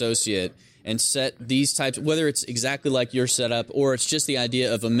value of an associate and set these types, whether it's exactly like your setup or it's just the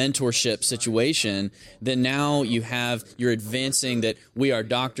idea of a mentorship situation, then now you're advancing that we are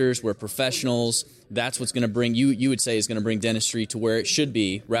doctors, we're professionals. That's what's going to bring you would say is going to bring dentistry to where it should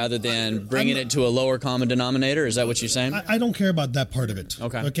be rather than bringing it to a lower common denominator. Is that what you're saying? I don't care about that part of it.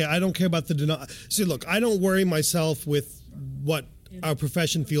 Okay. I don't care about the See, look, I don't worry myself with what our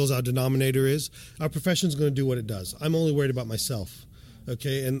profession feels our denominator is. Our profession is going to do what it does. I'm only worried about myself.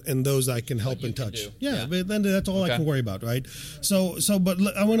 Okay, and those I can help and touch. Yeah, but then that's all I can worry about, right?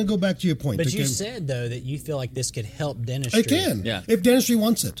 But I want to go back to your point. But you said, though, that you feel like this could help dentistry. It can, if dentistry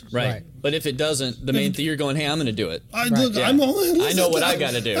wants it. Right. But if it doesn't, the main thing you're going, hey, I'm going to do it. I know what I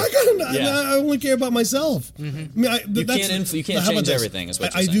got to do. I only care about myself. Mm-hmm. I mean, you can't change everything, is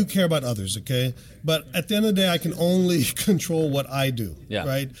what you're saying. I do care about others, okay? But at the end of the day, I can only control what I do,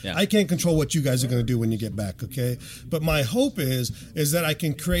 right? Yeah. I can't control what you guys are going to do when you get back, okay? But my hope is that I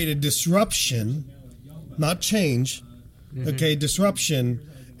can create a disruption, not change, okay? Disruption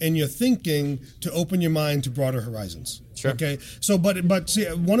in your thinking to open your mind to broader horizons. Sure. Okay. So, but see,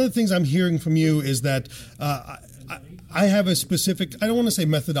 one of the things I'm hearing from you is that I have a specific, I don't want to say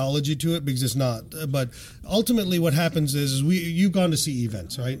methodology to it because it's not, but ultimately what happens is you've gone to CE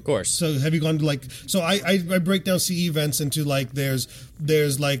events, right? Of course. So have you gone to I break down CE events into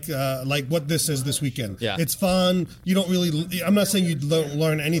there's like what this is this weekend. Yeah. It's fun. You don't really, I'm not saying you don't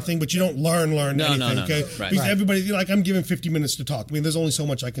learn anything, but you don't learn anything, okay? Right. Because everybody, I'm given 50 minutes to talk. I mean, there's only so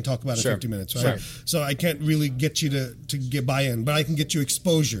much I can talk about in 50 minutes, right? Sure. So I can't really get you to get buy-in, but I can get you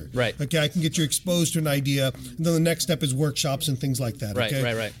exposure. Right. Okay, I can get you exposed to an idea, and then the next step is workshops and things like that. Right,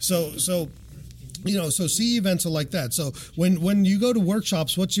 okay? right. So CE events are like that. So when you go to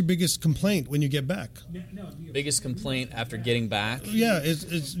workshops, what's your biggest complaint when you get back? Biggest complaint after getting back? Yeah,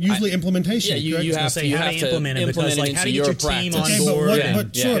 it's usually implementation. Yeah, you have to implement it because it how to into get your your team practice. on board. Go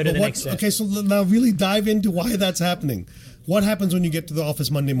to the next step. Okay, so now really dive into why that's happening. What happens when you get to the office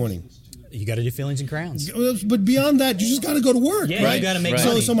Monday morning? You got to do feelings and crowns. But beyond that, you just got to go to work, right? You got to make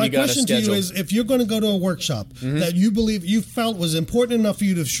money. So my question to you is, if you're going to go to a workshop that you felt was important enough for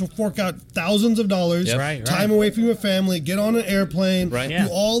you to fork out thousands of dollars, time away from your family, get on an airplane, do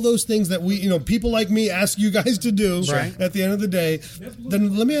all those things that people like me ask you guys to do at the end of the day,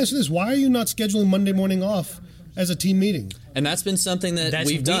 then let me ask you this: why are you not scheduling Monday morning off as a team meeting? And that's been something that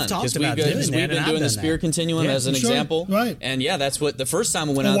we've done. Talked about doing that, we've been doing the Spear Continuum as an example. Right. And that's what the first time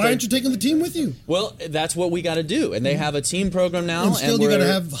we went out why there. aren't you taking the team with you? Well, that's what we got to do. And they have a team program now. And still you got to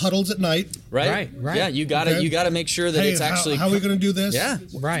have huddles at night. Right. Yeah, you got to make sure that it's actually. How are we going to do this? Yeah.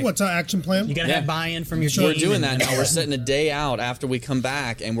 Right. What's our action plan? You got to have buy-in from your team. We're doing that now. We're setting a day out after we come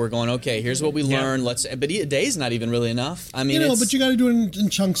back, and we're going, okay, here's what we learned. But a day's not even really enough. I mean, but you got to do it in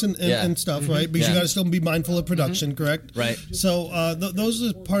chunks and stuff, right? Because you got to still be mindful of production, correct? Right. So those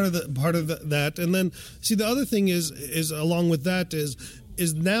are part of that, and then see the other thing is along with that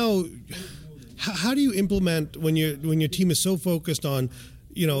is now how do you implement when your team is so focused on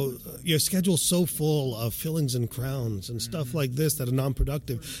your schedule's so full of fillings and crowns and stuff like this that are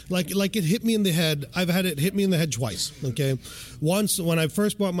non-productive. Like it hit me in the head. I've had it hit me in the head twice. Okay, once when I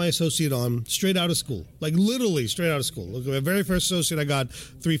first brought my associate on, straight out of school, like literally straight out of school. Okay, the very first associate I got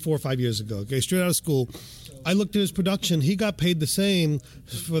 3, 4, 5 years ago. Okay, straight out of school. I looked at his production. He got paid the same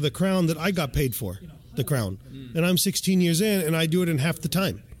for the crown that I got paid for the crown, and I'm 16 years in, and I do it in half the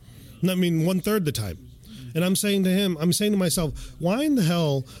time. I mean, 1/3 the time. And I'm saying to myself, why in the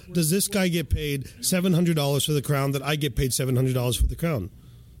hell does this guy get paid $700 for the crown that I get paid $700 for the crown?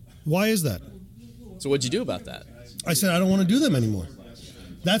 Why is that? So what'd you do about that? I said, I don't want to do them anymore.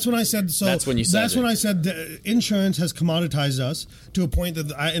 That's when I said, that's when you said That's when I said insurance has commoditized us to a point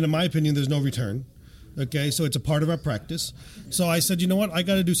that, in my opinion, there's no return. Okay, so it's a part of our practice. So I said, you know what? I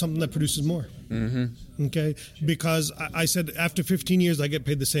got to do something that produces more. Mm-hmm. Okay, because I said after 15 years, I get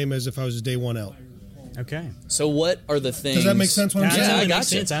paid the same as if I was day one out. Okay. So what are the things? Does that make sense? What I'm saying? I got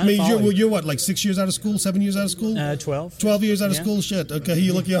you. I mean, you're what, like 6 years out of school, 7 years out of school? 12. 12 years out of school? Shit. Okay,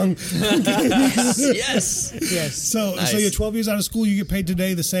 you look young. Yes. So you're 12 years out of school, you get paid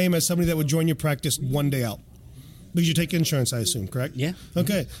today the same as somebody that would join your practice one day out. Because you take insurance, I assume, correct? Yeah.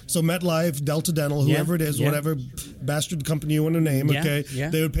 Okay. So MetLife, Delta Dental, whoever it is, whatever bastard company you want to name, okay,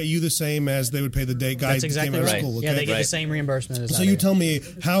 they would pay you the same as they would pay the day guy That's exactly came out right. of school. Okay? Yeah, they get the same reimbursement as So you tell me,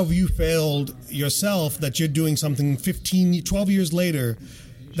 how have you failed yourself that you're doing something 12 years later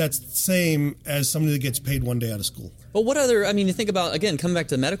that's the same as somebody that gets paid one day out of school? But what other, I mean, you think about, again, coming back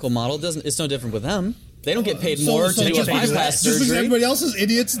to the medical model, it's no different with them. They don't get paid more to do a bypass surgery. Just because everybody else is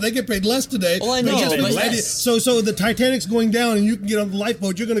idiots, they get paid less today. Well, I know. So the Titanic's going down, and you can get on the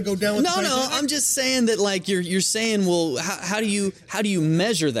lifeboat. You're going to go down with the Titanic? No. I'm just saying that, like, you're saying, well, how do you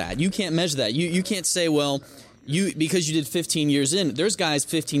measure that? You can't measure that. You can't say, well, because you did 15 years in. There's guys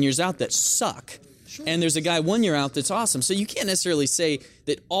 15 years out that suck. Sure. And there's a guy 1 year out that's awesome. So you can't necessarily say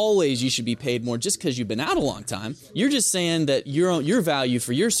that always you should be paid more just because you've been out a long time. You're just saying that your value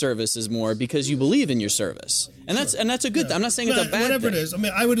for your service is more because you believe in your service. And that's a good thing. I'm not saying it's a bad whatever thing. It is. I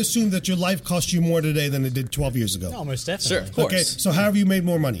mean, I would assume that your life costs you more today than it did 12 years ago. Oh, most definitely. Sure, of course. Okay, so how have you made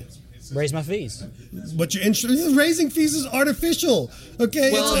more money? Raise my fees. But your insurance raising fees is artificial. Okay.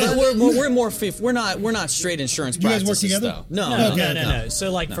 Well, we're more we're not straight insurance practices. You guys work together? Though. No.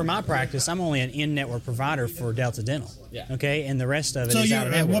 So like for my practice, I'm only an in-network provider for Delta Dental. Yeah. Okay, and the rest of it so is out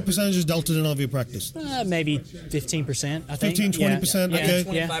of network. What percentage is Delta Dental of your practice? Maybe 15%. I think 15-20%.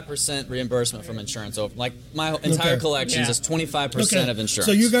 Okay. 25% reimbursement from insurance. Over like my entire collections is 25% of insurance.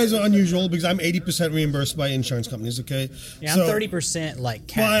 So you guys are unusual because I'm 80% reimbursed by insurance companies. Okay. Yeah, I'm 30% like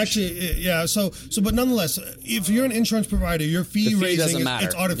cash. Well, actually, yeah. So, but nonetheless, if you're an insurance provider, your fee raising doesn't matter.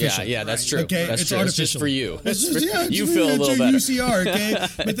 It's artificial. Yeah, that's true. Okay, that's it's true. artificial. It's just for you. You feel a little better. UCR. Okay.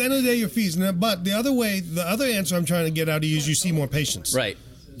 But at the end of the day, your fees. But the other answer I'm trying to get out of you is you see more patients. Right.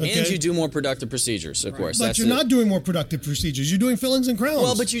 Okay? And you do more productive procedures, of course. But you're not doing more productive procedures. You're doing fillings and crowns.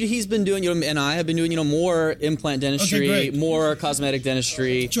 Well, but he's been doing, and I have been doing, more implant dentistry, more cosmetic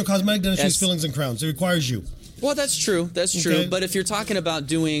dentistry. Sure, cosmetic dentistry is fillings and crowns. It requires you. Well, that's true. That's true. Okay. But if you're talking about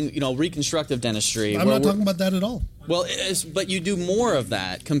doing, reconstructive dentistry, I'm not talking about that at all. Well, but you do more of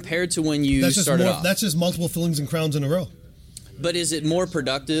that compared to when you started off. That's just multiple fillings and crowns in a row. But is it more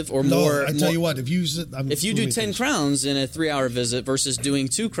productive or more? I tell you what, if you do 10 crowns in a 3-hour visit versus doing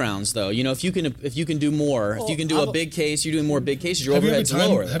 2 crowns, though, if you can do more, if you can do a big case, you're doing more big cases. Your overhead's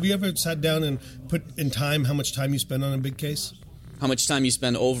lower. Have you ever sat down and put in time how much time you spend on a big case? How much time you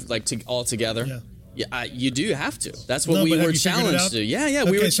spend all together? Yeah. Yeah, you do have to. That's what we were challenged to. Yeah,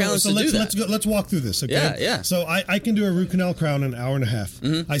 we were challenged to do that. Let's walk through this, okay? Yeah. So I can do a root canal crown in an hour and a half.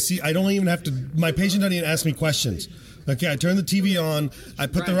 Mm-hmm. I don't even have to, my patient doesn't even ask me questions. Okay, I turn the TV on, I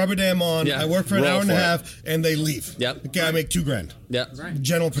put the rubber dam on, I work for an hour and a half, and they leave. Yep. Okay, I make $2,000. Yep.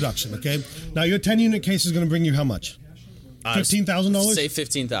 General production, okay? Now your 10-unit case is going to bring you how much? $15,000? Say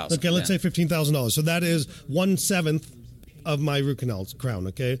 $15,000. Okay, let's say $15,000. So that is 1/7 of my root canal crown,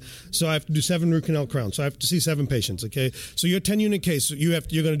 okay? So I have to do 7 root canal crowns. So I have to see 7 patients, okay? So your 10-unit case, you're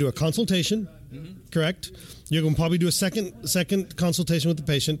going to do a consultation, correct? You're going to probably do a second consultation with the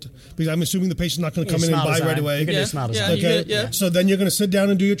patient because I'm assuming the patient's not going to come in and buy right away. You can do smile design. Okay, so then you're going to sit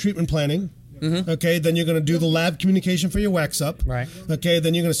down and do your treatment planning. Okay, then you're going to do the lab communication for your wax up. Right. Okay,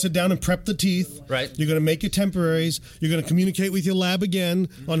 then you're going to sit down and prep the teeth. Right. You're going to make your temporaries. You're going to communicate with your lab again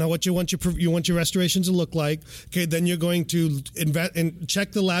on what you want your restorations to look like. Okay, then you're going to invest and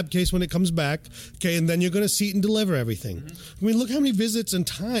check the lab case when it comes back. Okay, and then you're going to seat and deliver everything. I mean, look how many visits and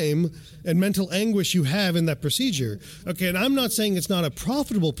time and mental anguish you have in that procedure. Okay, and I'm not saying it's not a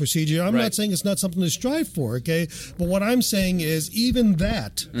profitable procedure. I'm not saying it's not something to strive for. Okay, but what I'm saying is even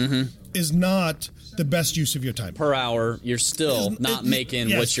that is not the best use of your time. Per hour, you're still not making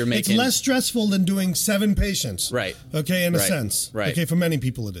what you're making. It's less stressful than doing 7 patients. Right. Okay, in a sense. Right. Okay, for many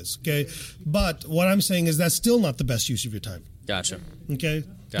people it is. Okay, but what I'm saying is that's still not the best use of your time. Gotcha. Okay.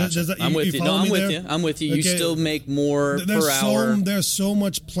 Gotcha. I'm with you. No, I'm with you. I'm with you. You still make more per hour. There's so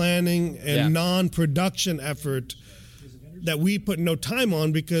much planning and non-production effort that we put no time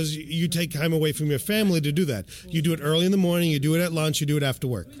on because you take time away from your family to do that. You do it early in the morning, you do it at lunch, you do it after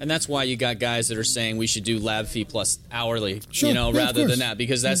work. And that's why you got guys that are saying we should do lab fee plus hourly, sure. Rather than that,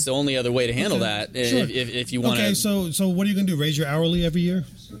 because that's the only other way to handle that if you want to. Okay, so what are you going to do, raise your hourly every year?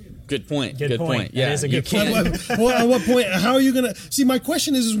 Good point. Good point. Yeah, that is a good point. At what point? How are you going to see? My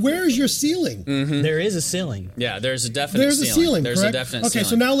question is where is your ceiling? Mm-hmm. There is a ceiling. Yeah, there's a definite ceiling. There's correct? a definite ceiling. Okay,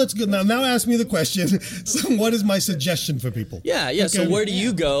 so now let's go. Now ask me the question. So, what is my suggestion for people? Yeah. Okay. So where do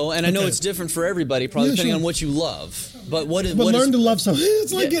you go? And I know it's different for everybody, probably depending on what you love. But learn to love something.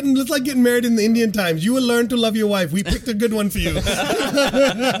 It's like getting married in the Indian times. You will learn to love your wife. We picked a good one for you.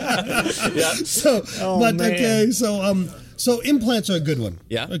 So implants are a good one.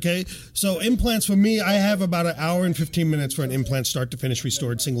 Yeah. Okay. So implants for me, I have about an hour and 15 minutes for an implant start to finish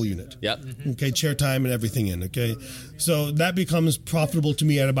restored single unit. Yep. Okay. Chair time and everything in. Okay. So that becomes profitable to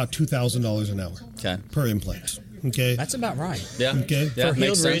me at about $2,000 an hour. Okay. Per implant. Okay. That's about right. Yeah. Okay. For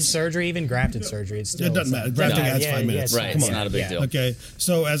healed ridge surgery, even grafted surgery, it doesn't matter. Grafting adds 5 minutes. Right. Come It's on. not a big deal. Okay.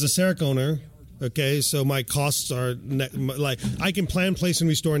 So as a CEREC owner. Okay, so my costs are like I can plan, place, and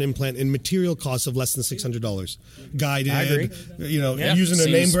restore an implant in material costs of less than $600. Guided, I agree. Using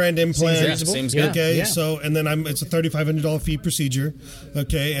a name brand implant. Seems good. Okay, so and then it's a $3,500 fee procedure.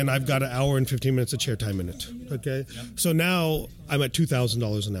 Okay, and I've got an hour and 15 minutes of chair time in it. Okay, so now I'm at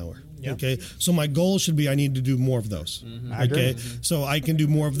 $2,000 an hour. Yep. Okay, so my goal should be I need to do more of those. Mm-hmm. Okay, so I can do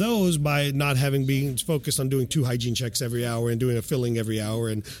more of those by not being focused on doing 2 hygiene checks every hour and doing a filling every hour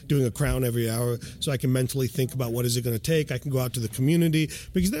and doing a crown every hour. So I can mentally think about what is it going to take. I can go out to the community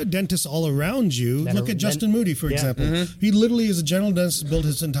because there are dentists all around you. Look at Justin Moody, for example. Mm-hmm. He literally is a general dentist, built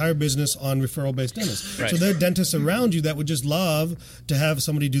his entire business on referral-based dentists. Right. So there are dentists around you that would just love to have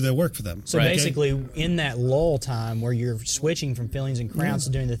somebody do their work for them. So basically, in that lull time where you're switching from fillings and crowns to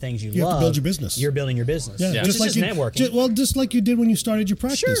doing the things you love, have to build your business. You're building your business. Yeah. Just like networking. Just like you did when you started your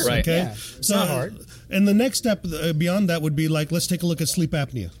practice. Sure. Right. Okay. Yeah. It's not hard. And the next step beyond that would be like, let's take a look at sleep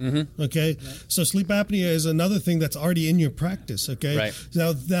apnea. Mm-hmm. Okay. So sleep apnea is another thing that's already in your practice. Okay. Right.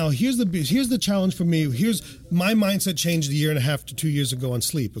 Now here's the challenge for me. Here's my mindset changed a year and a half to 2 years ago on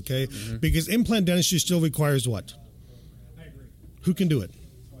sleep. Okay. Mm-hmm. Because implant dentistry still requires what? I agree. Who can do it?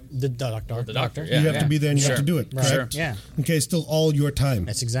 The doctor. Yeah. You have to be there and you have to do it. Right. Correct? Yeah. Okay, it's still all your time.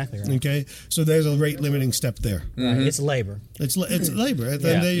 That's exactly right. Okay, so there's a rate limiting step there. Right. It's labor. It's labor. At the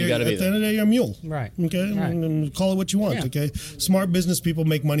end of the day, at the end of the day, you're a mule. Right. Okay, Right. and call it what you want. Yeah. Okay, smart business people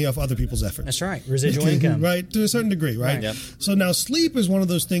make money off other people's effort. That's right. Residual income. Right, to a certain degree. Right. Right. Yep. So now sleep is one of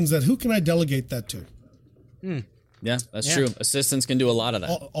those things that who can I delegate that to? Yeah, that's true. Assistants can do a lot of that.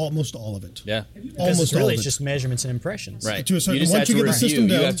 Almost all of it. Yeah. Almost all Really, of it's it. just measurements and impressions. Right. To a certain, you just once have you to get the review. system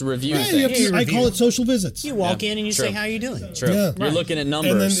down, You have to review Yeah, things. you have to, Yeah, you I review. call it social visits. You walk in and you say, "How are you doing?" True. Yeah. You're looking at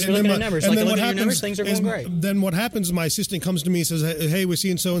numbers. You're looking at numbers. Like, look at your numbers, things are going great. Then what happens? My assistant comes to me and says, "Hey, we're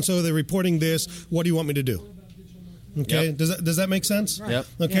seeing so and so. They're reporting this. What do you want me to do?" Okay, Yep. does that make sense? Yep.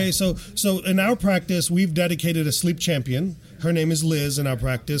 Okay, so in our practice, we've dedicated a sleep champion. Her name is Liz in our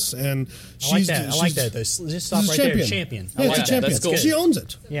practice, and I like that. I like that. Just stop right there. Champion. I Yeah, like it's a that. champion. That's cool. She owns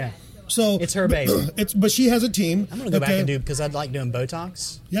it. Yeah. So It's her baby. But she has a team. I'm gonna go back and do because I'd like doing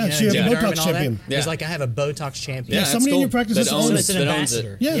Botox. Yeah, she has a derm Botox and all that. champion. It's Yeah. like I have a Botox champion. Yeah, that's somebody in cool. your practice That that owns owns it's it. an That owns it.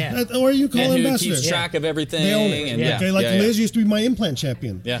 ambassador. Yeah, or you call And who ambassador. keeps track of everything. They own it. And Yeah. Okay, like yeah, Liz used to be my implant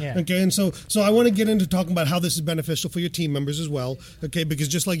champion. Yeah. Yeah. Okay, and so I want to get into talking about how this is beneficial for your team members as well. Okay, because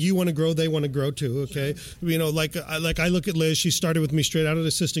just like you want to grow, they want to grow too. Okay, you know, like I look at Liz. She started with me straight out of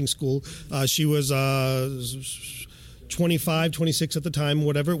assisting school. She was 25, 26 at the time,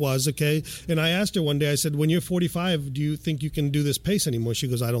 whatever it was, okay? And I asked her one day, I said, when you're 45, do you think you can do this pace anymore? She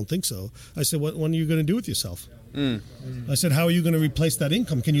goes, I don't think so. I said, what are you going to do with yourself? I said, how are you going to replace that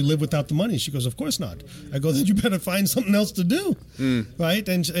income? Can you live without the money? She goes, of course not. I go, then you better find something else to do, right?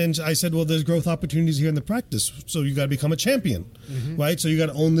 And I said, well, there's growth opportunities here in the practice, so you got to become a champion, right? So you got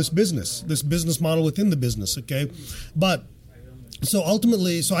to own this business model within the business, okay? But so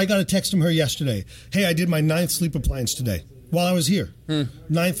ultimately, I got a text from her yesterday. Hey, I did my 9th sleep appliance today while I was here.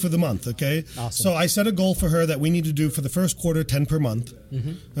 9th for the month, okay? Awesome. So I set a goal for her that we need to do for the first quarter 10 per month,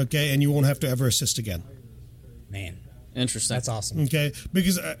 okay? And you won't have to ever assist again. Man, Interesting. that's awesome. Okay,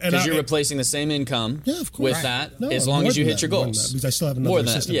 because you're replacing the same income Yeah, of course. with Right. that No, as long more as you than hit that, your more than goals. that, because I still have another More than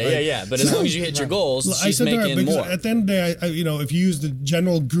that. assistant, Yeah, right? yeah, yeah. But as long as you hit your goals, I she's said to her, making because more. at the end of the day, if you use the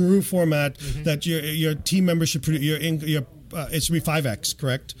general guru format, that your team member should produce it should be 5x,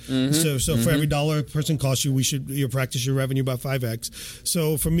 correct? So for every dollar a person costs you, your practice your revenue about 5x.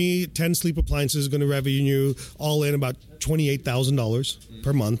 So for me, 10 sleep appliances is going to revenue all in about $28,000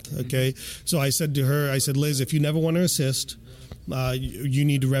 per month. Okay, so I said to her, Liz, if you never want to assist, you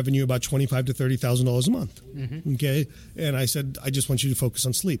need to revenue about $25,000 to $30,000 a month. Okay, and I said, I just want you to focus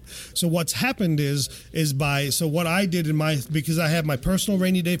on sleep. So what's happened is what I did because I have my personal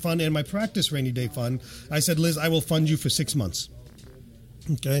rainy day fund and my practice rainy day fund, I said, Liz, I will fund you for 6 months.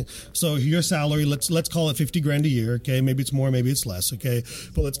 Okay, so your salary, let's call it $50,000 a year. Okay, maybe it's more, maybe it's less. Okay,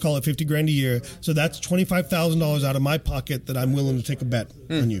 but let's call it $50,000 a year. So that's $25,000 out of my pocket that I'm willing to take a bet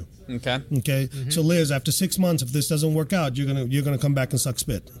on you. Okay. So Liz, after 6 months, if this doesn't work out, you're gonna come back and suck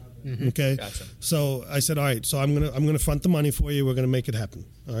spit. Okay. Gotcha. So I said, all right. So I'm gonna front the money for you. We're gonna make it happen.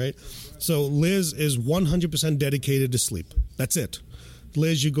 All right. So Liz is 100% dedicated to sleep. That's it.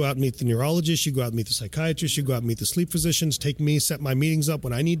 Liz, you go out and meet the neurologist, you go out and meet the psychiatrist, you go out and meet the sleep physicians, take me, set my meetings up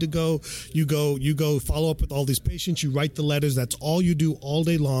when I need to go. You go follow up with all these patients, you write the letters. That's all you do all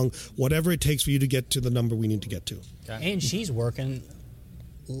day long, whatever it takes for you to get to the number we need to get to. And she's working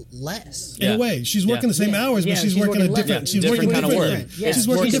less. In a way, she's working the same hours, Yeah, but she's she's working a working different. less. She's Different working kind of work. differently. Yeah. She's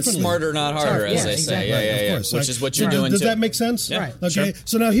working Working differently. smarter, not harder, as Yeah, they say. exactly. Yeah, yeah, Of yeah. course. Which is what you're doing Does too. that make sense? Yeah. Right. Okay. Sure.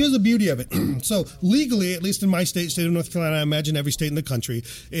 So now here's the beauty of it. So legally, at least in my state of North Carolina, I imagine every state in the country,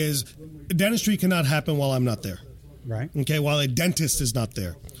 is dentistry cannot happen while I'm not there. Right. Okay, while a dentist is not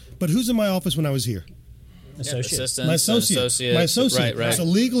there. But who's in my office when I was here? Associate. Assistants, My associate. associates. My associate. Right. So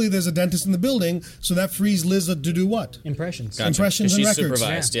legally, there's a dentist in the building, so that frees Liz to do what? Impressions. Gotcha. Impressions 'Cause and she's records.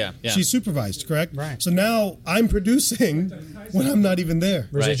 supervised. Yeah. Yeah. She's supervised, correct? Right. So now I'm producing when I'm not even there.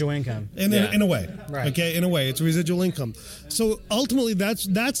 Residual income. In a way, Right. Okay, in a way, it's residual income. So ultimately, that's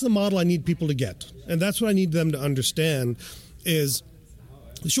the model I need people to get, and that's what I need them to understand. Is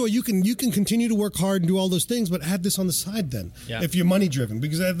sure you can continue to work hard and do all those things, but add this on the side then. Yeah. If you're money driven,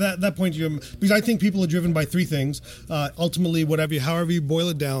 because at that point because I think people are driven by three things. Ultimately, however you boil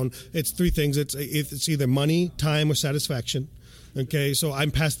it down, it's three things. It's either money, time, or satisfaction. Okay, so I'm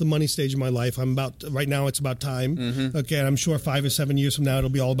past the money stage of my life. Right now it's about time. Okay, and I'm sure 5 or 7 years from now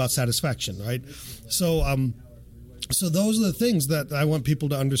it'll be all about satisfaction, right? So those are the things that I want people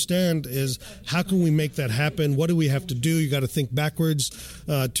to understand is how can we make that happen? What do we have to do? You got to think backwards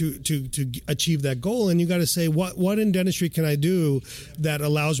to achieve that goal, and you got to say what in dentistry can I do that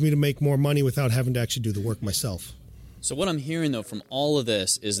allows me to make more money without having to actually do the work myself. So what I'm hearing, though, from all of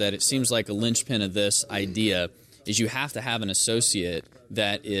this is that it seems like a linchpin of this idea is you have to have an associate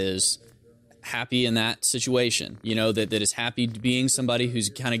that is happy in that situation, that is happy being somebody who's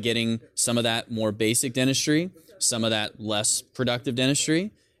kind of getting some of that more basic dentistry, some of that less productive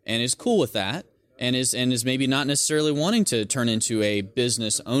dentistry, and is cool with that, and is maybe not necessarily wanting to turn into a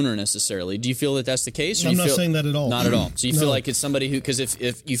business owner necessarily. Do you feel that that's the case? Or I'm not saying that at all. Not at all. So you feel like it's somebody who, because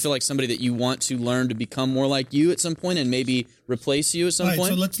if you feel like somebody that you want to learn to become more like you at some point and maybe replace you at some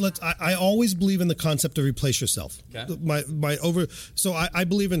point? So I always believe in the concept of replace yourself. Okay. So I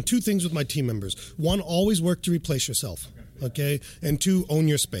believe in two things with my team members. One, always work to replace yourself. Okay, and two, own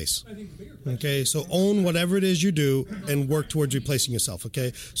your space. Okay, so own whatever it is you do and work towards replacing yourself.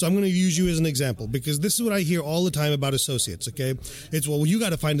 Okay, so I'm going to use you as an example because this is what I hear all the time about associates. Okay, it's well you got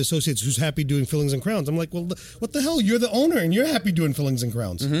to find associates who's happy doing fillings and crowns. I'm like, well, what the hell? You're the owner and you're happy doing fillings and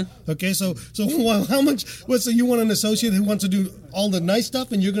crowns. Mm-hmm. Okay, so how much? So you want an associate who wants to do all the nice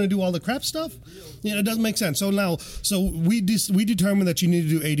stuff and you're going to do all the crap stuff? It doesn't make sense. So we determined that you need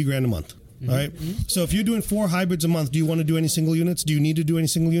to do $80,000 a month. All right. So if you're doing 4 hybrids a month, do you want to do any single units? Do you need to do any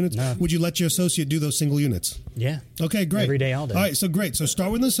single units? No. Would you let your associate do those single units? Yeah. Okay, great. Every day, all day. All right, so great. So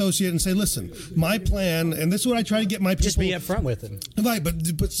start with an associate and say, listen, my plan, and this is what I try to get my people. Just be upfront with them. Right, but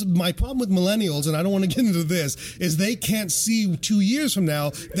my problem with millennials, and I don't want to get into this, is they can't see 2 years from now.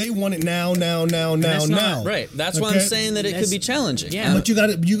 They want it now. Right. That's why I'm saying that it could be challenging. Yeah. But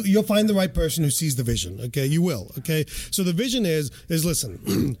you'll find the right person who sees the vision. Okay, you will. Okay, so the vision is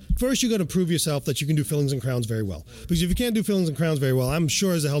listen. First, you got to prove yourself that you can do fillings and crowns very well. Because if you can't do fillings and crowns very well, I'm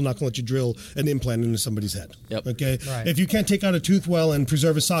sure as the hell not going to let you drill an implant into somebody's head. Yep. Okay. Right. If you can't take out a tooth well and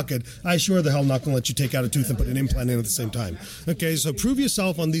preserve a socket, I sure the hell not going to let you take out a tooth and put an implant in at the same time. Okay. So prove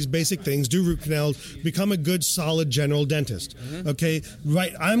yourself on these basic things. Do root canals. Become a good, solid general dentist. Mm-hmm. Okay.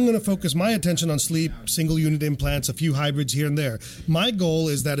 Right. I'm going to focus my attention on sleep, single unit implants, a few hybrids here and there. My goal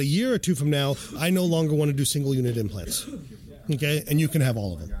is that a year or two from now, I no longer want to do single unit implants. Okay, and you can have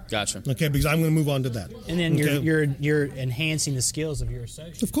all of them. Gotcha. Okay, because I'm going to move on to that. And then you're enhancing the skills of your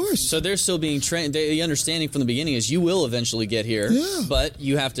associates. Of course. So they're still being trained. The understanding from the beginning is you will eventually get here, but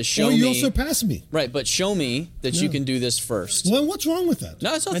you have to show or me. You'll surpass me. Right, but show me that you can do this first. Well, what's wrong with that? No,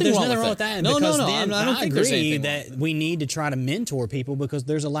 there's There's nothing wrong with that. No. Then I don't think there's agree anything that we need to try to mentor people because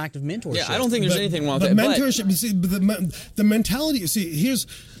there's a lack of mentorship. Yeah, I don't think there's anything wrong with but that. Mentorship, you see, the mentality, you see, here's...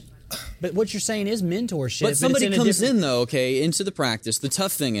 But what you're saying is mentorship. But somebody comes in though, okay, into the practice. The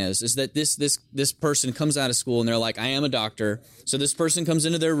tough thing is that this person comes out of school and they're like, I am a doctor. So this person comes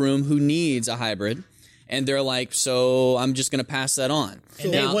into their room who needs a hybrid, and they're like, so I'm just going to pass that on.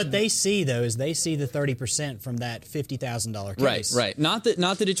 And what they see though is they see the 30% from that $50,000 case. Right. Not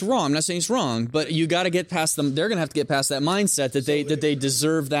that it's wrong. I'm not saying it's wrong, but you got to get past them. They're going to have to get past that mindset that they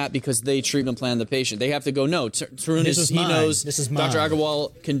deserve that because they treatment plan the patient. They have to go, no, Tarun knows this is mine. Dr.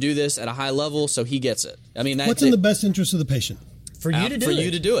 Agarwal can do this at a high level, so he gets it. I mean, what's in the best interest of the patient? For you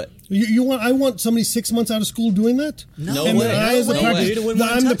to do it. I want somebody 6 months out of school doing that? No and way. I'm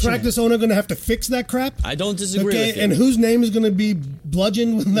the practice owner going to have to fix that crap? I don't disagree with you. And whose name is going to be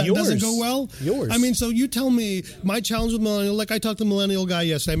bludgeoned when that Yours. doesn't go well? Yours. I mean, so you tell me, my challenge with millennial, like I talked to the millennial guy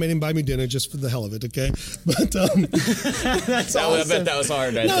yesterday, I made him buy me dinner just for the hell of it, okay? But That's awesome. I bet that was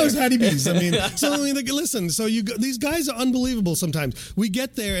hard right no, there. it was Hattie B's. I mean, listen, so these guys are unbelievable sometimes. We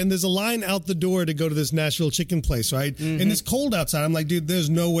get there and there's a line out the door to go to this Nashville chicken place, right? Mm-hmm. And it's cold outside. I'm like, dude, there's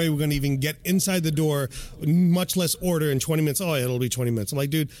no way we're going to even get inside the door, much less order in 20 minutes. Oh, yeah, it'll be 20 minutes. I'm like,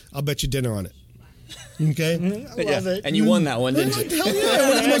 dude, I'll bet you dinner on it. Okay? I love it. And you won that one, didn't you? Hell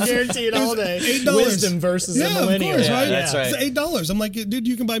yeah. I guarantee it all day. $8. Wisdom versus a millennial. Of course, right? That's right. It's $8. I'm like, dude,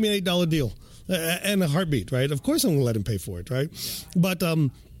 you can buy me an $8 deal. And a heartbeat, right? Of course I'm going to let him pay for it, right? But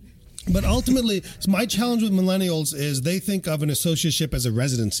ultimately, my challenge with millennials is they think of an associateship as a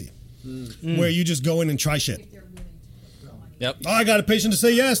residency, where you just go in and try shit. Yep. Oh, I got a patient to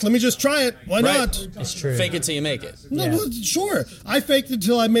say yes. Let me just try it. Why not? It's true. Fake it till you make it. No, well, sure. I faked it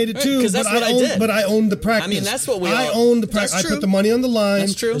till I made it too. Because that's what I did. But I owned the practice. I mean, that's what I owned the practice. I put the money on the line.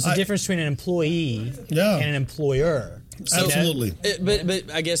 That's true. There's a difference between an employee and an employer. Absolutely.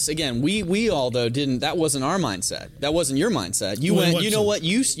 But I guess again, we all though didn't. That wasn't our mindset. That wasn't your mindset. You went. You know what?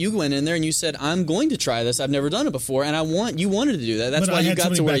 You went in there and you said, "I'm going to try this. I've never done it before, and you wanted to do that. That's why you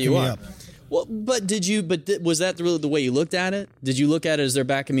got to where you are." Well, but was that really the way you looked at it? Did you look at it as they're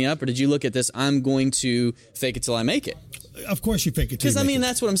backing me up, or did you look at this, I'm going to fake it till I make it? Of course you fake it till you make it. Because, I mean,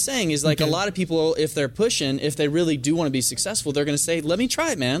 that's what I'm saying is like a lot of people, if they're pushing, if they really do want to be successful, they're going to say, let me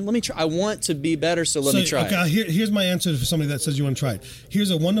try it, man. Let me try. I want to be better, so let me try it. Here's my answer for somebody that says you want to try it.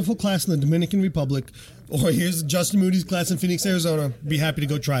 Here's a wonderful class in the Dominican Republic. or here's Justin Moody's class in Phoenix, Arizona. Be happy to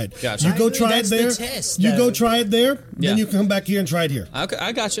go try it. Gotcha. You go try it That's there. the test, you though. go try it there, Yeah. then you come back here and try it here. Okay,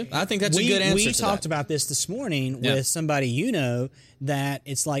 I got you. I think that's a good answer. We to talked that. about this morning Yeah. with somebody that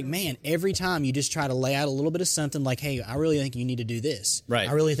it's like, man, every time you just try to lay out a little bit of something like, hey, I really think you need to do this. Right.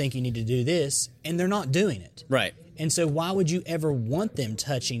 I really think you need to do this. And they're not doing it. Right. And so why would you ever want them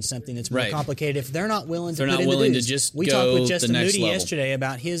touching something that's more Right. complicated if they're not willing to They're put not in the willing to dues? just We go talked with the Justin next Moody level. yesterday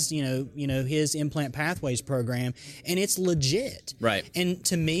about his, his implant pathways program, and it's legit. Right. And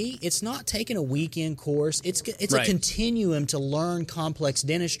to me, it's not taking a weekend course. It's Right. a continuum to learn complex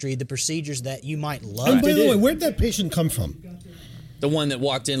dentistry, the procedures that you might love And to by do. the way, where'd that patient come from? The one that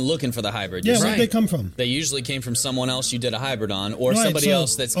walked in looking for the hybrid. Yeah, you where'd said. they come from? They usually came from someone else you did a hybrid on, or Right, somebody so-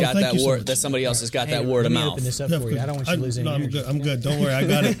 else that's got thank that you so word. much. That somebody else has got Hey, that word of let me mouth. open this up Yeah, for you. I don't want you to lose any no, I'm ears. good. I'm good. Don't worry, I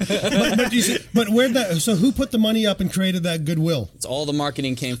got it. but you see, but where'd that? So who put the money up and created that goodwill? It's all the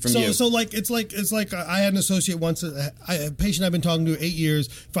marketing came from So, you. so it's like I had an associate once, a patient I've been talking to 8 years,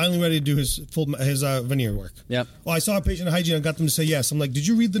 finally ready to do his veneer work. Yep. Well, I saw a patient in hygiene and got them to say yes. I'm like, did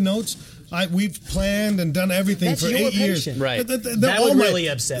you read the notes? We've planned and done everything That's for your 8 years. patient. Right. They're That all would mine. really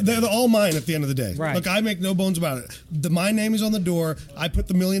upset me. They're all mine at the end of the day. Right. Look, I make no bones about it. My name is on the door. I put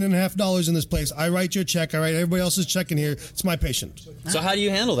the $1.5 million in this place. I write your check. I write everybody else's check in here. It's my patient. So how do you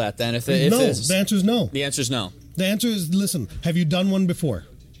handle that then? If No, it's, the answer is no. the answer is no. The answer is listen. Have you done one before?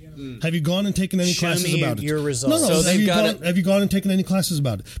 Have you gone and taken any Show classes me about it? your No, results. no. So have, they've you got gone, have you gone and taken any classes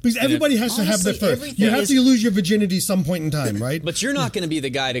about it? Because everybody has to have their Honestly, first. everything You have is- to lose your virginity some point in time, right? But you're not going to be the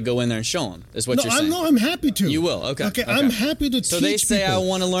guy to go in there and show them. Is what no, you're saying. I'm happy to. You will. Okay. Okay. I'm happy to So teach they say people. I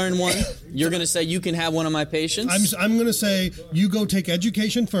want to learn one. You're going to say you can have one of my patients. I'm going to say you go take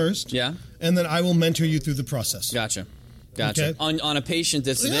education first. Yeah. And then I will mentor you through the process. Gotcha. Okay. On a patient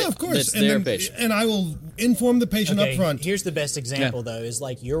that's Yeah, of course. that's and their then, patient. and I will inform the patient up front. Here's the best example, though, is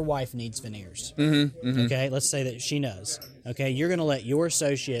like your wife needs veneers. Mm-hmm. Okay, let's say that she does. Okay, you're going to let your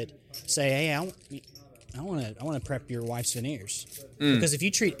associate say, hey, I want to prep your wife's veneers. Because if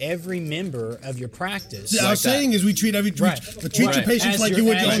you treat every member of your practice... Yeah, I was saying is we treat Right. your Right. patients As like you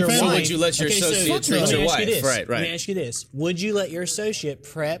would your as own your family. wife. Would you let your associate treat let me your ask you wife? this. Right, Let me right. ask you this. Would you let your associate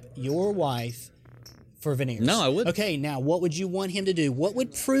prep your wife for veneers? No, I wouldn't. Okay, now what would you want him to do? What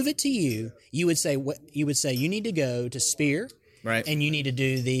would prove it to you? You would say you need to go to Spear, Right. and you need to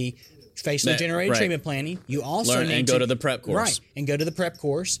do the facially That- generated right. treatment planning. You also Learn need and go to the prep course. right, and go to the prep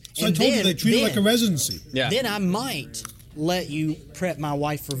course. So and I told you then- they treat it like a then- residency. Yeah. Then I might let you prep my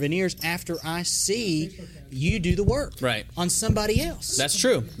wife for veneers after I see you do the work Right. on somebody else. That's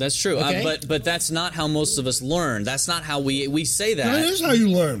true. That's true. Okay. But that's not how most of us learn. That's not how we say that. That is how you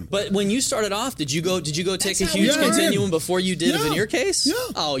learn. But when you started off, did you go take That's a how huge we learn. continuum before you did a Yeah. veneer case? Yeah.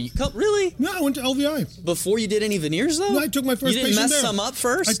 Oh, really? Yeah, I went to LVI. Before you did any veneers though? No, I took my first You didn't patient mess there. some up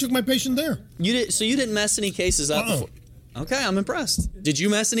first? I took my patient there. You did. So you didn't mess any cases up. Uh-uh. Before. Okay, I'm impressed. Did you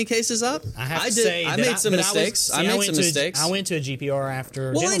mess any cases up? I have to did. say I that made some but I was- mistakes. see, I made some mistakes. I went to a GPR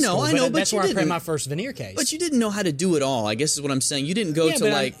after Well, I dental know, school, I know, but that's you where I prepped didn't. my first veneer case. But you didn't know how to do it all. I guess is what I'm saying. You didn't go Yeah, to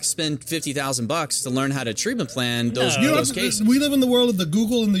but like spend $50,000 to learn how to treatment plan those, No. You don't those have to, cases. we live in the world of the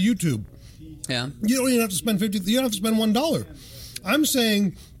Google and the YouTube. Yeah. You don't even have to spend $50. You don't have to spend $1. I'm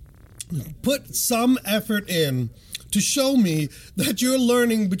saying, put some effort in to show me that you're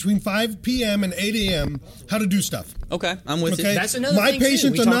learning between 5 p.m. and 8 a.m. how to do stuff. Okay, I'm with Okay, you. That's another my thing, too.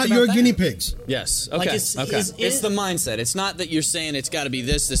 patients We are talked not about your that. guinea pigs. Yes. Okay. Like, it's- okay. is- It's the mindset. It's not that you're saying it's got to be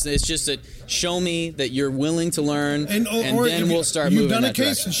this. It's just that show me that you're willing to learn, and or then if we'll start you've moving done in a that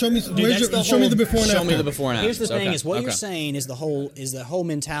case. direction. Show me. that's Show me the before and Show after. me the before and after. Here's the thing: Okay, is what okay. you're saying is the whole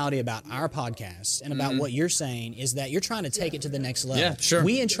mentality about our podcast and about what you're saying is that you're trying to take it to the next level. Yeah, sure.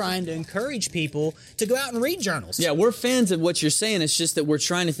 We are trying to encourage people to go out and read journals. Yeah, we're fans of what you're saying. It's just that we're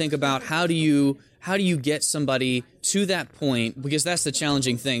trying to think about how do you get somebody to that point, because that's the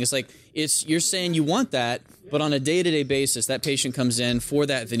challenging thing. It's like you're saying you want that, but on a day-to-day basis, that patient comes in for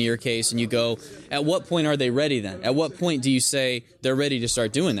that veneer case, and you go, at what point are they ready then? At what point do you say they're ready to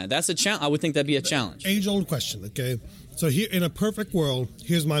start doing that? That's a challenge. I would think that'd be a challenge. Age-old question. Okay, so here in a perfect world,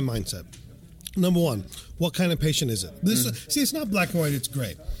 here's my mindset. Number one, what kind of patient is it? See, it's not black and white; it's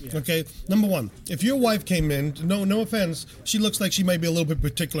gray. Okay. Number one, if your wife came in, no offense, she looks like she might be a little bit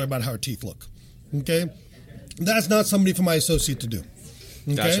particular about how her teeth look. Okay, that's not somebody for my associate to do.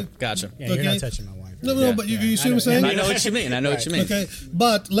 Okay. Gotcha. Yeah, you're Okay. not touching my wife. No, but you see what I'm saying? I know what you mean. Okay,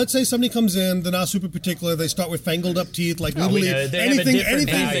 but let's say somebody comes in, they're not super particular. They start with fangled up teeth, like Oh, we literally know. They have a different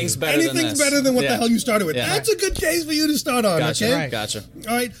value. Anything's better than this. better than what Yeah. the hell you started with. Yeah. That's a good case for you to start on. Gotcha. Okay, Right. Gotcha.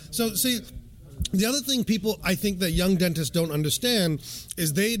 All right. So see, the other thing I think that young dentists don't understand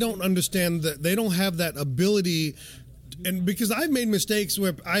is they don't understand that they don't have that ability And because I've made mistakes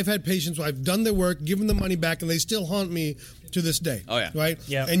where I've had patients where I've done their work, given them money back, and they still haunt me to this day. Oh, yeah. Right?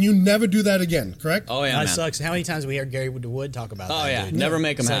 Yeah. And you never do that again, correct? Oh, yeah, That man. sucks. How many times have we heard Gary Wood talk about that? Oh, yeah. Dude? Never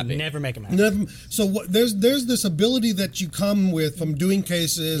make them So happy. Never make them happy. So there's this ability that you come with from doing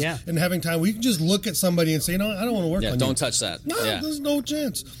cases and having time where you can just look at somebody and say, I don't want to work on you. Don't touch that. No, yeah. there's no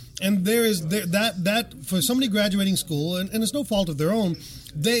chance. And that for somebody graduating school, and it's no fault of their own,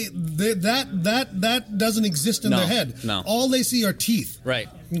 that doesn't exist in their head. No. All they see are teeth. Right.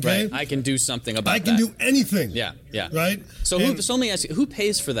 Okay? Right. I can do something about that. I can do anything. Yeah. Yeah. Right? So let me ask you, who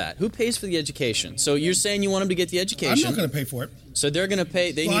pays for that? Who pays for the education? So you're saying you want them to get the education. I'm not going to pay for it. So they're going to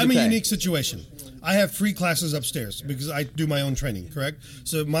pay. I'm a unique situation. I have free classes upstairs because I do my own training, correct?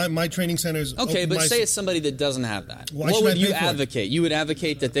 So my training center is... Okay, but say it's somebody that doesn't have that. Why what would you I pay for advocate? You would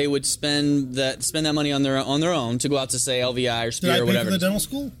advocate that they would spend that money on their own to go out to, say, LVI or Spear or whatever. Did I pay for the dental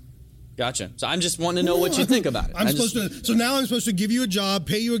school? Gotcha. So I'm just wanting to know what you think about it. So now I'm supposed to give you a job,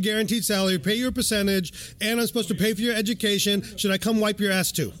 pay you a guaranteed salary, pay you a percentage, and I'm supposed to pay for your education. Should I come wipe your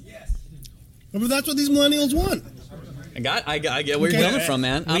ass too? But that's what these millennials want. I get where you're coming from,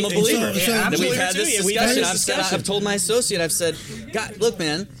 man. I'm a believer. We've had this discussion. I've told my associate, I've said, God, look,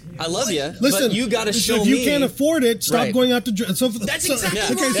 man, I love you, listen, but you got to show me. If you can't afford it, stop going out to drink. That's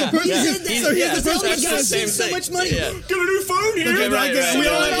exactly right. So here's the person you guys save so much money. Get a new phone here.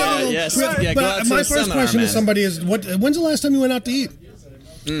 My first question to somebody is, when's the last time you went out to eat?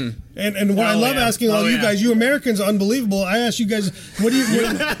 And what I love asking all you guys, you Americans are unbelievable. I ask you guys, what do you...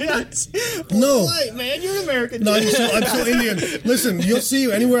 No. Polite, man, you're American. No, I'm so Indian. Listen, you'll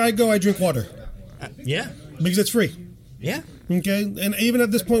see, anywhere I go, I drink water. Yeah. Because it's free. Yeah. Okay? And even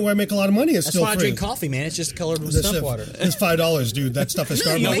at this point where I make a lot of money, it's still free. That's why I drink coffee, man. It's just colored with stump water. It's $5, dude. That stuff is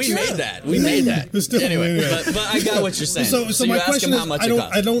Starbucks. No, we made that. We made that. Anyway, but I got what you're saying. So my question is,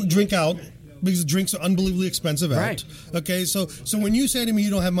 I don't drink out because drinks are unbelievably expensive out. Right. Okay, so when you say to me you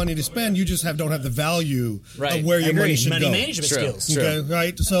don't have money to spend, you just don't have the value of where your money should go. Money management skills. Okay,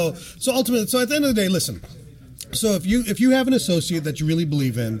 right? So ultimately, at the end of the day, listen. So if you have an associate that you really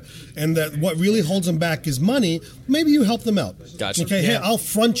believe in, and that what really holds them back is money, maybe you help them out. Gotcha. Okay, hey, I'll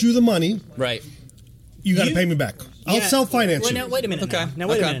front you the money. Right. You got to pay me back. I'll self-finance you. Now, wait a minute. Okay. Now,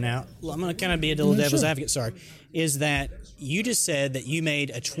 wait a minute. Now, I'm going to kind of be a little devil's advocate. Sorry, is that you just said that you made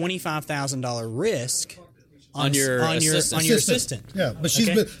a $25,000 risk on your assistant? Yeah, but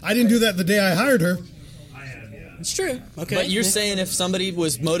I didn't do that the day I hired her. It's true. Okay. But you're saying if somebody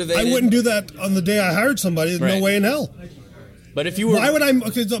was motivated, I wouldn't do that on the day I hired somebody. There's no way in hell. But if you were, why would I?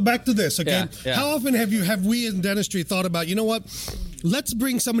 Okay, so back to this. Okay, Yeah. How often have we in dentistry thought about, you know what? Let's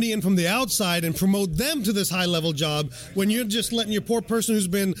bring somebody in from the outside and promote them to this high level job when you're just letting your poor person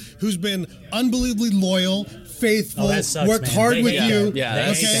who's been unbelievably loyal, faithful, worked hard with you.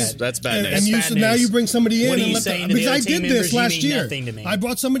 Yeah, that's bad news. And now you bring somebody in. What are you saying to the because other I team did this members? You last mean year. nothing to me. I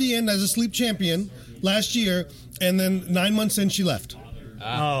brought somebody in as a sleep champion last year, and then 9 months in, she left.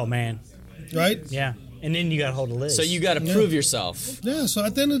 Oh man. Right? Yeah. And then you got to hold a list. So you got to prove yourself. Yeah. So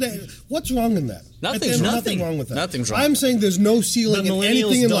at the end of the day, what's wrong in that? Nothing wrong with that. Nothing's wrong. I'm saying there's no ceiling in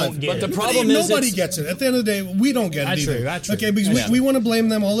anything in life. But the problem is nobody gets it. At the end of the day, we don't get it either. True. Okay, because we want to blame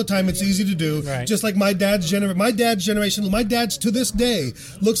them all the time. It's easy to do. Right. Just like my dad's generation. My dad's to this day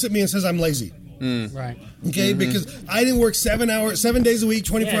looks at me and says I'm lazy. Right. Okay, because I didn't work 7 days a week,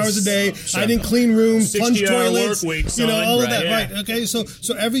 24 hours a day. Sure. I didn't clean rooms, plunge toilets, work week, all of that. Right? Okay, so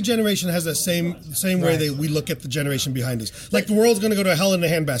every generation has that same way we look at the generation behind us. Like the world's going to go to hell in a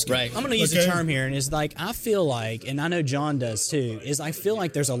handbasket. Right. I'm going to use a term here, and it's like I feel like, and I know John does too, is I feel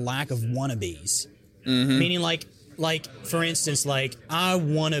like there's a lack of wannabes. Meaning like for instance, like I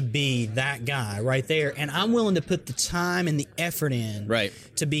want to be that guy right there, and I'm willing to put the time and the effort in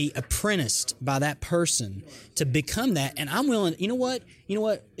to be apprenticed by that person to become that, and I'm willing. You know what?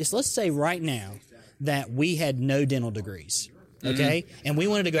 Let's say right now that we had no dental degrees, okay, and we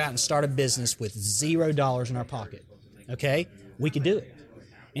wanted to go out and start a business with $0 in our pocket, okay, we could do it,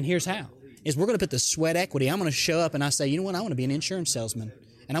 and here's how: is we're going to put the sweat equity. I'm going to show up and I say, you know what? I want to be an insurance salesman.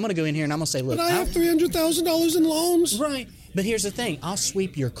 And I'm going to go in here and I'm going to say, look. But I have $300,000 in loans. Right. But here's the thing. I'll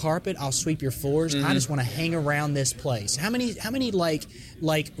sweep your carpet. I'll sweep your floors. I just want to hang around this place. How many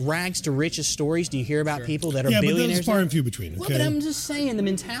like rags to riches stories do you hear about people that are billionaires? Yeah, but that's far and few between. Okay? Well, but I'm just saying the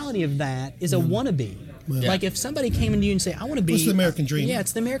mentality of that is a wannabe. Yeah. Like if somebody came into you and say, I want to be... It's the American dream. Yeah,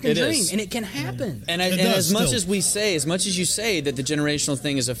 it's the American dream. And it can happen. And as much as you say that the generational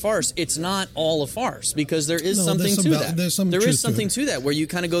thing is a farce, it's not all a farce because there is something to that. There is something to that where you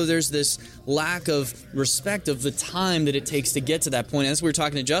kind of go, there's this lack of respect of the time that it takes to get to that point. As we were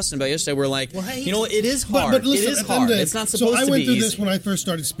talking to Justin about yesterday, we're like, you know what, it is hard. But listen, it is hard. It's not supposed to be So I went through easy. this when I first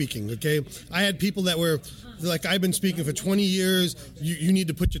started speaking, okay? I had people that were like, I've been speaking for 20 years. You need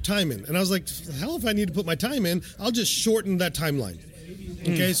to put your time in. And I was like, hell, if I need to put my time in, I'll just shorten that timeline.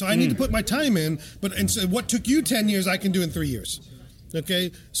 Okay, so I need to put my time in, but what took you 10 years, I can do in 3 years.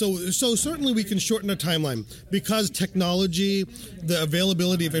 Okay, so certainly we can shorten the timeline because technology, the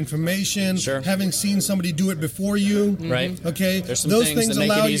availability of information, having seen somebody do it before you, right? Okay, there's some those things that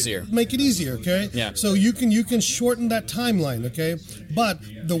allow make it easier. Make it easier. Okay, yeah. So you can shorten that timeline. Okay, but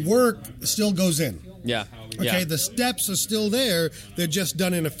the work still goes in. Yeah. Okay, the steps are still there. They're just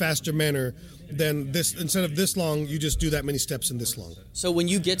done in a faster manner than this. Instead of this long, you just do that many steps in this long. So when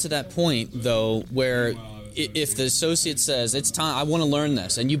you get to that point, though, where if the associate says it's time, I want to learn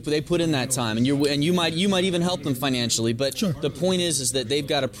this, and they put in that time, and you might even help them financially, but the point is that they've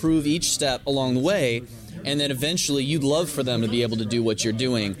got to prove each step along the way, and then eventually you'd love for them to be able to do what you're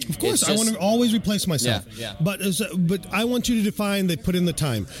doing. Of course, I want to always replace myself. Yeah. But I want you to define they put in the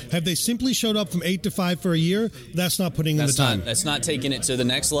time. Have they simply showed up from 8 to 5 for a year? That's not putting in the time. That's not taking it to the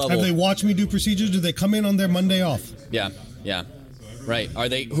next level. Have they watched me do procedures? Do they come in on their Monday off? Yeah. Right.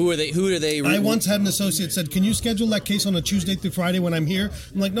 Who do they? I once had an associate said, "Can you schedule that case on a Tuesday through Friday when I'm here?"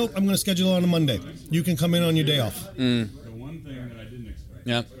 I'm like, "Nope, I'm going to schedule it on a Monday. You can come in on your day off."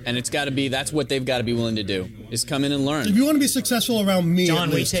 Yeah, and it's got to be, that's what they've got to be willing to do, is come in and learn. If you want to be successful around me,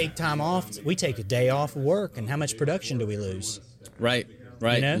 John, we take time off. We take a day off of work, and how much production do we lose? Right.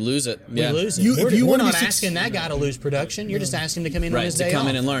 You know? Lose it. Yeah. We lose it. We're not asking that guy to lose production. You're just asking him to come in on his day off. to come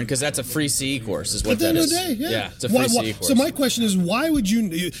in and learn, because that's a free CE course, is what that is. At the end of the day, yeah. It's a free CE course. So my question is, why would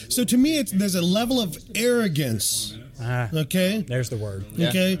you? So to me, there's a level of arrogance. Okay? There's the word.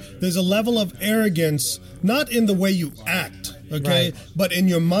 Okay? There's a level of arrogance, not in the way you act, okay, but in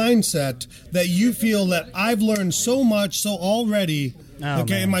your mindset that you feel that I've learned so much so already.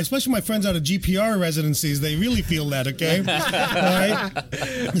 Okay, and especially my friends out of GPR residencies, they really feel that, okay? All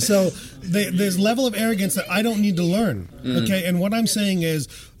right? So there's level of arrogance that I don't need to learn, okay? And what I'm saying is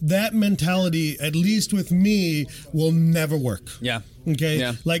that mentality, at least with me, will never work. Yeah. Okay.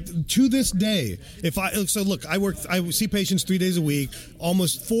 Yeah. Like to this day, I see patients 3 days a week,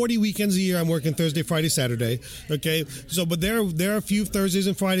 almost 40 weekends a year. I'm working Thursday, Friday, Saturday. Okay. So, but there are a few Thursdays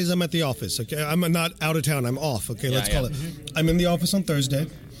and Fridays I'm at the office. Okay. I'm not out of town. I'm off. Okay. Let's call it. I'm in the office on Thursday.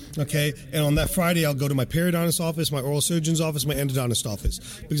 Okay. And on that Friday, I'll go to my periodontist office, my oral surgeon's office, my endodontist office,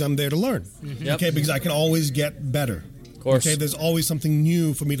 because I'm there to learn. Okay. Because I can always get better. Of course. Okay. There's always something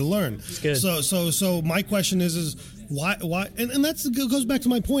new for me to learn. It's good. So my question is why and that goes back to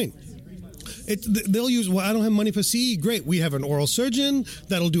my point. They'll use, well, I don't have money for CE. Great. We have an oral surgeon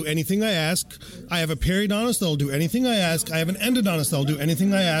that'll do anything I ask. I have a periodontist that'll do anything I ask. I have an endodontist that'll do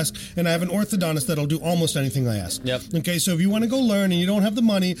anything I ask. And I have an orthodontist that'll do almost anything I ask. Yep. Okay, so if you want to go learn and you don't have the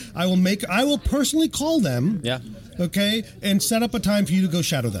money, I will personally call them. Yeah. Okay, and set up a time for you to go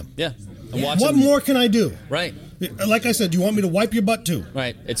shadow them. Yeah. And watch What them. more can I do? Right. Like I said, do you want me to wipe your butt too?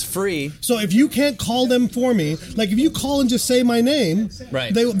 Right. It's free. So if you can't call them for me, like if you call and just say my name,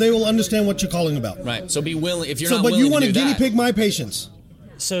 right, they will understand what you're calling about. Right. So be willing. If you're not but willing you want to to do guinea that, pig my patients.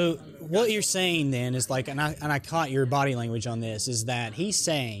 So what you're saying then is like, and I caught your body language on this, is that he's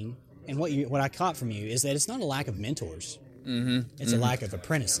saying, and what I caught from you is that it's not a lack of mentors. It's a lack of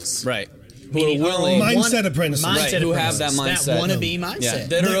apprentices. Right. Who are willing. Mindset apprentices. Right, who have that mindset. That wannabe mindset. Yeah,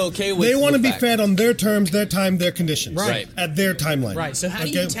 that are okay with They want to be fact. fed on their terms, their time, their conditions. Right. At their timeline. Right. So how do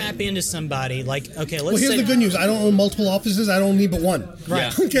you tap into somebody like, okay, let's Well, here's say... the good news. I don't own multiple offices. I don't need but one.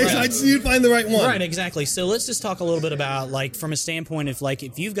 Right. Yeah. Okay, so I just need to find the right one. Right, exactly. So let's just talk a little bit about, like, from a standpoint of, like,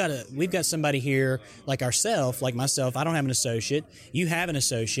 if we've got somebody here like ourselves, like myself, I don't have an associate, you have an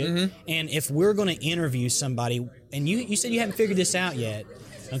associate, and if we're going to interview somebody, and you said you haven't figured this out yet,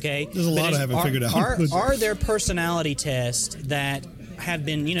 okay? There's a lot I haven't figured out. Are there personality tests that have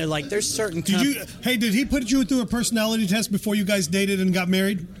been, like, there's certain... Did he put you through a personality test before you guys dated and got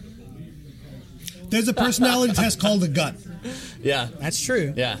married? There's a personality test called the gut. Yeah. That's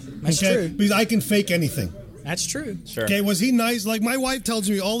true. Yeah. That's true. Because I can fake anything. That's true. Sure. Okay, was he nice? Like my wife tells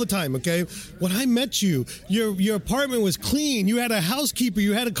me all the time, okay, when I met you, your apartment was clean. You had a housekeeper.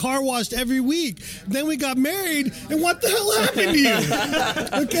 You had a car washed every week. Then we got married, and what the hell happened to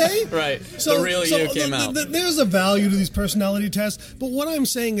you? Okay? Right. The real you came out. There's a value to these personality tests, but what I'm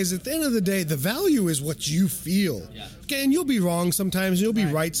saying is at the end of the day, the value is what you feel. Yeah. Okay, and you'll be wrong sometimes, you'll be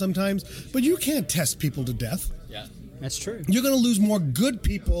right sometimes, but you can't test people to death. Yeah. That's true. You're going to lose more good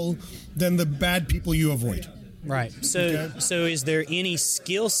people than the bad people you avoid. Right. So is there any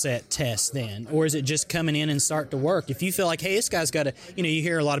skill set test then, or is it just coming in and start to work? If you feel like, hey, this guy's got to, you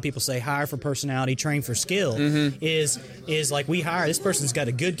hear a lot of people say hire for personality, train for skill. Is like we hire this person's got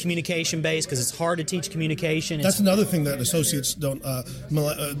a good communication base because it's hard to teach communication. That's another thing that associates don't.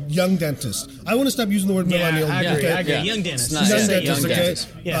 Young dentists. I want to stop using the word millennial. I agree. Okay? I agree. Young dentists. Young dentists. Young Okay. dentists.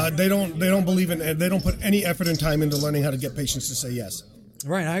 Yeah. They don't believe in. They don't put any effort and time into learning how to get patients to say yes.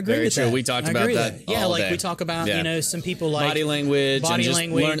 Right, I agree Very with true. that. We talked I about agree that with Yeah, all like day. we talk about, Yeah. Some people like body language, and just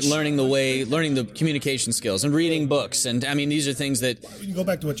learning the communication skills and reading books. And I mean, these are things that You can go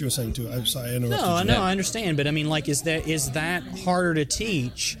back to what you were saying too. I'm sorry, I interrupted you. No, I understand, but I mean, like, is that harder to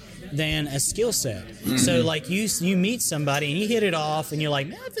teach than a skill set? So, like, you meet somebody and you hit it off, and you're like,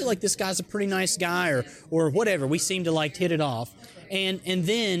 man, I feel like this guy's a pretty nice guy, or whatever. We seem to like hit it off, and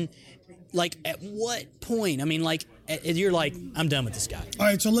then, like, at what point? I mean, like, you're like, I'm done with this guy. All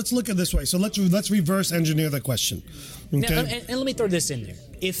right, so let's look at it this way. So let's reverse engineer the question. Okay. Now, and let me throw this in there.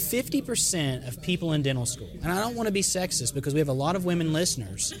 If 50% of people in dental school, and I don't want to be sexist because we have a lot of women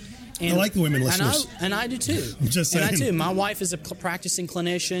listeners. And, I like the women listeners. And I do too. I'm just saying. And I do. My wife is a practicing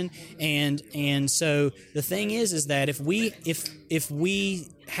clinician, and so the thing is that if we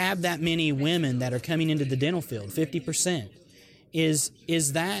have that many women that are coming into the dental field, 50%, is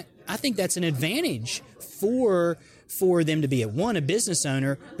that, I think that's an advantage for them to be a business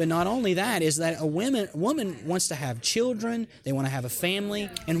owner, but not only that, is that a woman wants to have children, they want to have a family,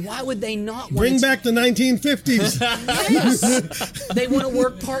 and why would they not want Bring back the 1950s. Yes. They want to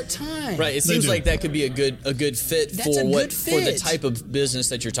work part-time. Right. It seems like that could be a good fit That's for a good for the fit. type of business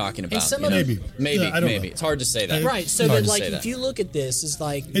that you're talking about. some you of know? Maybe. Maybe. Yeah, I don't know. It's hard to say that. Right. So, It's hard but to like, say if that. you look at this, it's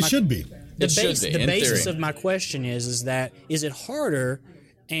like It should be. The It should be, the in basis theory. of my question is that is it harder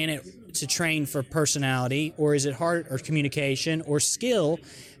to train for personality, or is it hard, or communication, or skill,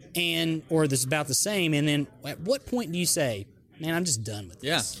 or this about the same? And then at what point do you say, man, I'm just done with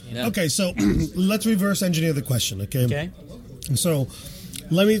this? Yeah. Okay, so let's reverse engineer the question. Okay. So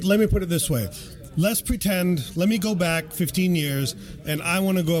let me put it this way. Let's pretend, let me go back 15 years and I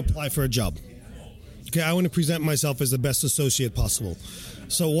want to go apply for a job. Okay, I want to present myself as the best associate possible.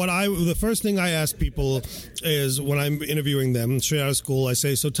 So the first thing I ask people is when I'm interviewing them straight out of school, I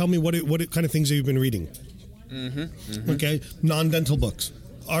say, so tell me what kind of things have you been reading? Okay, non-dental books.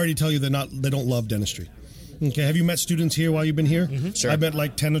 I already tell you they don't love dentistry. Okay, have you met students here while you've been here? Sure. I met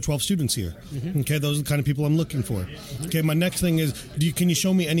like 10 or 12 students here. Okay, those are the kind of people I'm looking for. Okay, my next thing is, can you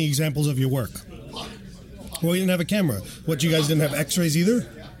show me any examples of your work? Well, you didn't have a camera. What, you guys didn't have x-rays either?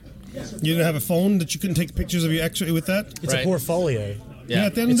 You didn't have a phone that you couldn't take pictures of your x-ray with that? It's a portfolio. Yeah,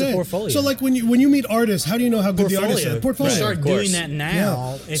 at the end of It's the a day. portfolio. So, like, when you meet artists, how do you know how good the artist is? Portfolio. Start Of course. doing that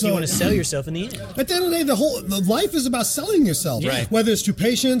now if you want to sell yourself in the end. At the end of the day, the life is about selling yourself. Right. Whether it's to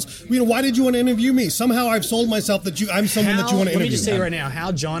patients, why did you want to interview me? Somehow I've sold myself that I'm someone that you want to interview. Let me just say right now,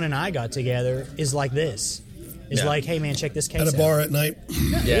 how John and I got together is like this. It's like, hey man, check this case at out. a bar at night.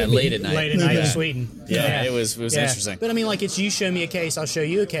 Yeah, late at night. Late at night Yeah. in Sweden. Yeah, it was interesting. But I mean, like, it's you show me a case, I'll show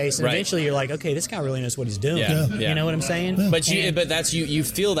you a case, and Right. eventually you're like, okay, this guy really knows what he's doing. Yeah. You know what I'm saying? But that's you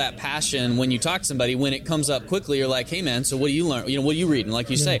feel that passion when you talk to somebody. When it comes up quickly, you're like, hey man, so what do you learn? What are you reading? Like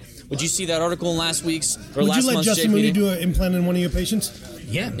you say, would you see that article in last week's or Would last you let month's Justin Mooney JPD? do an implant in one of your patients?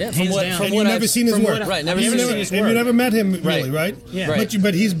 Yeah. Yeah, hands down. And you've never seen his work. Right, never You've seen his and work. you never met him really, Right. right? Yeah. Right.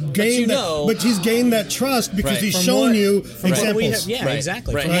 But he's gained he's gained that trust because Right. he's From shown you From what examples. we have, yeah, Right.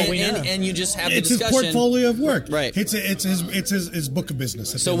 exactly. Right. From what we know. And you just have It's the his discussion. portfolio of work. Right. It's his book of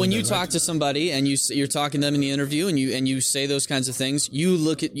business. at the So end when of the you day, talk right? to somebody and you're talking to them in the interview and you say those kinds of things, you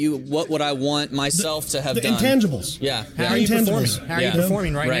look at what would I want myself to have the done? intangibles. Yeah. How are you performing? Intangibles. How are you Yeah.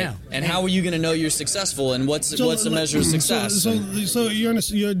 performing right now? And how are you going to know you're successful? And what's the measure of success? So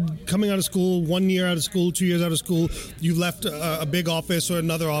you're coming out of school, 1 year out of school, 2 years out of school. You left a big office or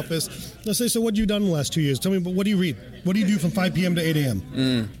another office. Let's say, so what have you done in the last 2 years? Tell me, what do you read? What do you do from 5 p.m. to 8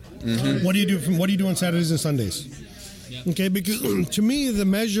 a.m.? What do you do on Saturdays and Sundays? Okay, because to me, the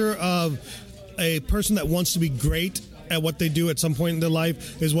measure of a person that wants to be great at what they do at some point in their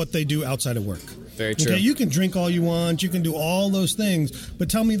life is what they do outside of work. Very true. Okay, you can drink all you want, you can do all those things, but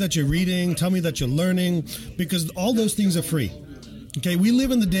tell me that you're reading, tell me that you're learning, because all those things are free. Okay, we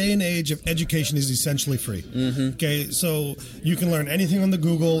live in the day and age of education is essentially free. Okay, so you can learn anything on the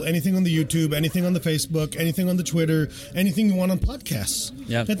Google, anything on the YouTube, anything on the Facebook, anything on the Twitter, anything you want on podcasts.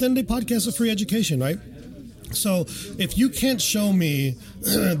 Yeah. At the end of the day, podcasts are free education, right? So if you can't show me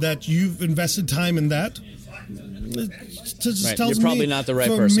that you've invested time in that, it just Right. tells You're probably me, not the right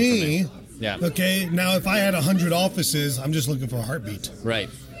for person for me. me. Yeah. Okay, now if I had 100 offices, I'm just looking for a heartbeat. Right.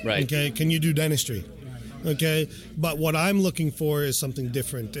 Okay, can you do dentistry? Okay, but what I'm looking for is something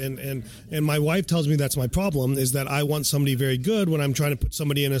different, and my wife tells me that's my problem, is that I want somebody very good when I'm trying to put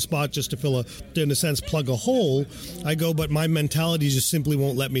somebody in a spot just to fill in a sense, plug a hole. I go, but my mentality just simply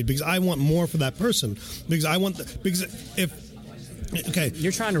won't let me, because I want more for that person, because okay,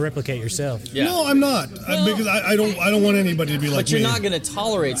 you're trying to replicate yourself. Yeah. No, I'm not, because I don't want anybody to be like me. But you're not going to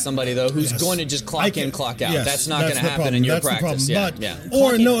tolerate somebody though who's going to just clock in, clock out. Yes, that's not going to happen in your practice. But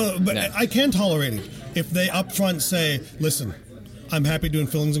I can tolerate it if they up front say, "Listen, I'm happy doing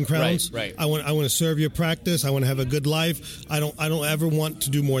fillings and crowns. Right. I want to serve your practice. I want to have a good life. I don't ever want to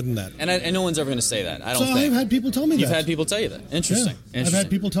do more than that." And no one's ever going to say that. I don't think. I've had people tell me that. You've had people tell you that. Interesting. I've had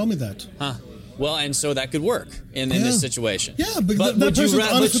people tell me that. Huh. Well, and so that could work in this situation. Yeah, but that person's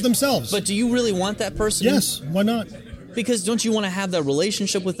honest with themselves. But do you really want that person? Yes. Why not? Because don't you want to have that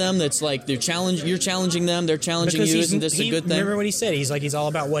relationship with them that's like you're challenging them, they're challenging you? Isn't this a good thing? Remember what he said? He's all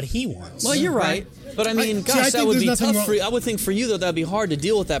about what he wants. Well, you're right. But I mean, that would be tough for you. I would think for you, though, that would be hard to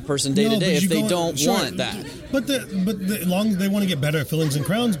deal with that person day to day if they don't want that. But as long as they want to get better at fillings and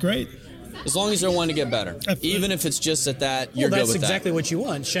crowns, great. As long as they're wanting to get better. Even if it's just at that, you're good with that. That's exactly what you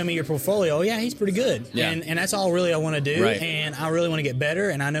want. Show me your portfolio. Oh, yeah, he's pretty good. Yeah. And that's all really I want to do. Right. And I really want to get better,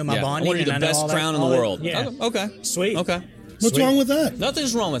 and I know my bonding. I want to do the best crown in the world. Yeah. Okay. Sweet. Okay. What's wrong with that?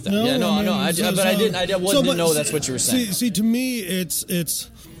 Nothing's wrong with that. I didn't know that's what you were saying. See, to me, it's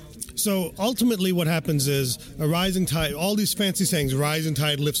so ultimately what happens is a rising tide, all these fancy sayings, rising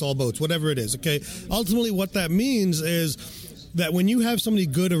tide lifts all boats, whatever it is, okay? Ultimately what that means is that when you have somebody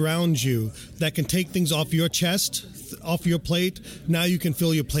good around you that can take things off your chest, off your plate, now you can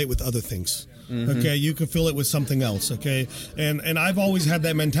fill your plate with other things. Mm-hmm. Okay, you can fill it with something else. Okay, and I've always had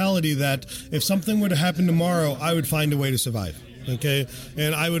that mentality that if something were to happen tomorrow, I would find a way to survive. Okay,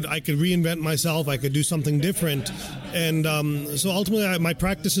 and I could reinvent myself. I could do something different, and so ultimately, my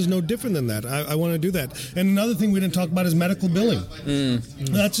practice is no different than that. I want to do that. And another thing we didn't talk about is medical billing. Mm-hmm.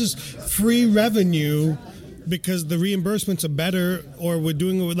 That's just free revenue. Because the reimbursements are better, or we're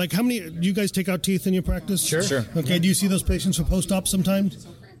doing like how many? Do you guys take out teeth in your practice? Sure. Okay. Do you see those patients for post-op sometimes?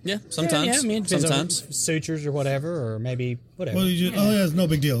 Yeah, sometimes. Yeah, I mean, sometimes sutures or whatever, or maybe whatever. Well, it's no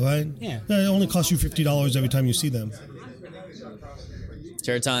big deal, right? Yeah. It only costs you $50 every time you see them.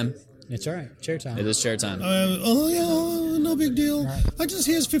 Chair time. It's all right. Chair time. It is chair time. No big deal. Right.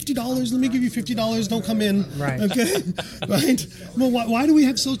 Here's $50. Let me give you $50. Don't come in. Right. Okay. Right. Well, why do we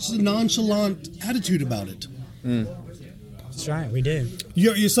have such a nonchalant attitude about it? That's right. We do.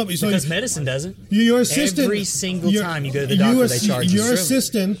 Because medicine doesn't. Your assistant. Every single time you go to the doctor, they charge you. Your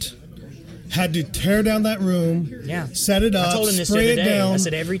assistant had to tear down that room, set it up, I told him this spray it down. I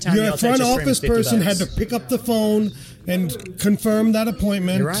said every time your front office person had to pick up the phone and confirm that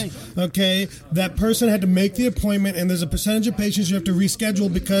appointment. You're right. Okay, that person had to make the appointment, and there's a percentage of patients you have to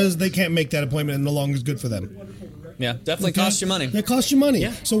reschedule because they can't make that appointment and no longer is good for them. Yeah, definitely costs you money. It costs you money.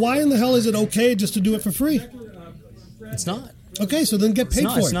 Yeah. So why in the hell is it okay just to do it for free? It's not. Okay, so then get paid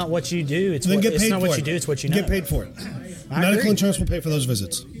for it. It's not what you do. It's not what you do. It's what you know. Get paid for it. Medical insurance will pay for those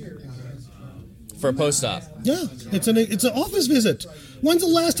visits. For a post-op. Yeah, it's an office visit. When's the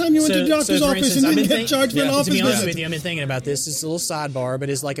last time you went to the doctor's office and didn't get charged for an office visit? To be honest with you, I've been thinking about this. It's a little sidebar, but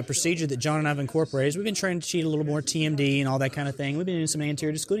it's like a procedure that John and I have incorporated. We've been trying to cheat a little more TMD and all that kind of thing. We've been doing some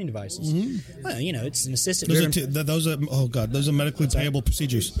anterior discluding devices. Mm-hmm. Well, it's an assistant. Those are medically payable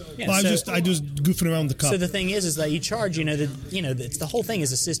procedures. Yeah, well, I just goofing around the cup. So the thing is that you charge. The whole thing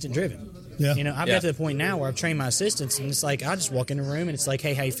is assistant driven. Yeah. I've got to the point now where I've trained my assistants, and it's like I just walk in the room and it's like,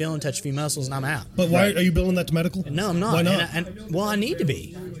 hey, how you feeling? Touch a few muscles, and I'm out. But why are you billing that to medical? No, I'm not. Why not? I need to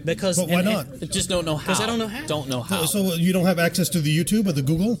be because. But why not? I just don't know how. Because I don't know how. Don't know how. So you don't have access to the YouTube or the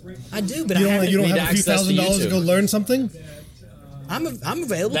Google? I do, but you I don't have a few $1,000s to go learn something? I'm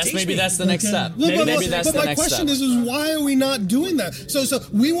available. Maybe that's the next step. But my question is why are we not doing that? So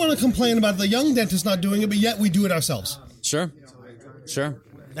we want to complain about the young dentist not doing it, but yet we do it ourselves. Sure.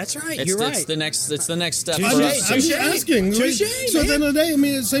 That's right. You're right. It's the next step. I'm just asking. So at the end of the day, I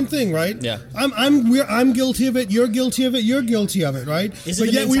mean, it's the same thing, right? Yeah. I'm guilty of it. You're guilty of it. You're guilty of it, right?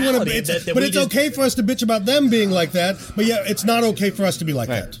 But yet we want to. But it's okay for us to bitch about them being like that. But yet it's not okay for us to be like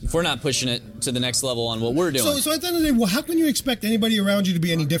that. If we're not pushing it to the next level on what we're doing. So at the end of the day, well, how can you expect anybody around you to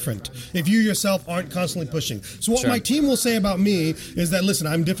be any different if you yourself aren't constantly pushing? So what my team will say about me is that, listen,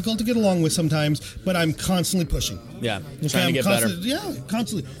 I'm difficult to get along with sometimes, but I'm constantly pushing. Yeah. Trying to get better. Yeah,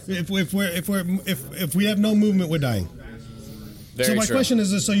 constantly. If we have no movement, we're dying. Very my question is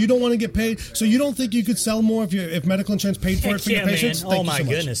this: so you don't want to get paid? So you don't think you could sell more if medical insurance paid for it for your patients? Man. Oh my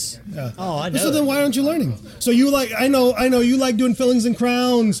goodness! Yeah. Oh, I know. So then why aren't you learning? So you I know you like doing fillings and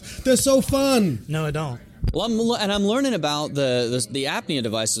crowns. They're so fun. No, I don't. Well, I'm learning about the apnea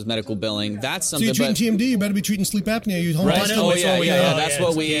device with medical billing. That's So something. you're treating TMD, you better be treating sleep apnea. You home Right. testing. Oh, yeah. That's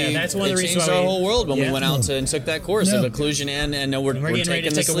what we. That's one of the it reasons changed why our we- whole world when we yeah. went out and took that course of occlusion and we're getting ready taking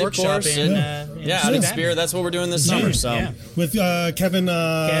to the take a sleep workshop course in, and in out sleep in apnea. Spirit. That's what we're doing this summer. So Yeah. With Kevin Kevin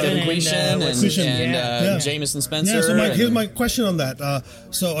and, Quishan what's his name? Yeah. Jameson Spencer. Yeah, so here's my question on that.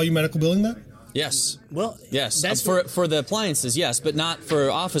 So are you medical billing that? Yes. Well, Yes, that's for the appliances, yes, but not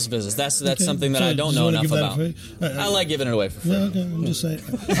for office visits. That's Okay. something that So I you don't just know wanna enough give that about. for free? I like giving it away for free. Yeah, okay, I'm just saying.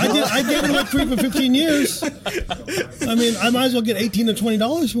 I gave it away free for 15 years. I mean, I might as well get $18 to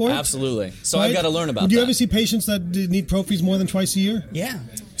 $20 for it. Absolutely. So Right? I've got to learn about Do you that. ever see patients that need prophies more than twice a year? yeah.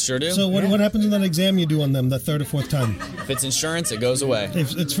 Sure do. So what happens in that exam you do on them the third or fourth time? If it's insurance, it goes away.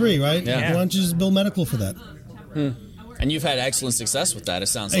 It's free, right? Yeah. Why don't you just bill medical for that? And you've had excellent success with that, it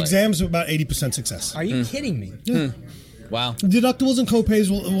sounds like. Exams are about 80% success. Are you kidding me? Wow. Deductibles and copays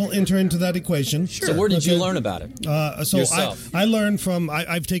will enter into that equation. So where did you learn about it? So Yourself. I learned from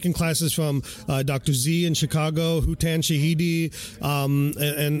I've taken classes from Dr. Z in Chicago, Hutan Shahidi,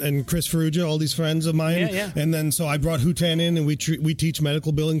 and Chris Ferrugia, all these friends of mine. Yeah. And then so I brought Hutan in, and we teach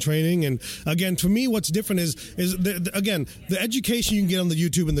medical billing training. And again, for me, what's different is the education you can get on the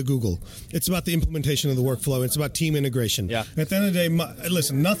YouTube and the Google. It's about the implementation of the workflow. It's about team integration. Yeah. At the end of the day,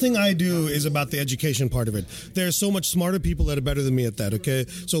 listen, nothing I do is about the education part of it. There's so much smarter people that are better than me at that, okay?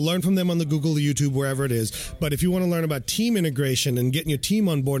 So learn from them on the Google, the YouTube, wherever it is. But if you want to learn about team integration and getting your team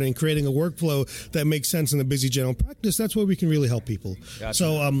on board and creating a workflow that makes sense in a busy general practice, that's where we can really help people. Gotcha.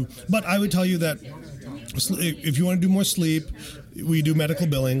 So, but I would tell you that if you want to do more sleep, we do medical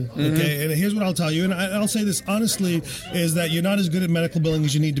billing, okay? And here's what I'll tell you, and I'll say this honestly, is that you're not as good at medical billing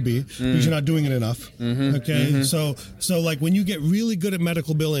as you need to be because you're not doing it enough, okay? So like when you get really good at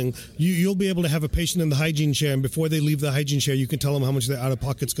medical billing, you'll be able to have a patient in the hygiene chair, and before they leave the hygiene chair, you can tell them how much their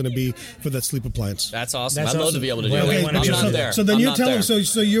out-of-pocket's going to be for that sleep appliance. That's awesome. That's I'd love awesome. to be able to do Well, that. we I'm wanna do not that. there. So then I'm you're not telling there.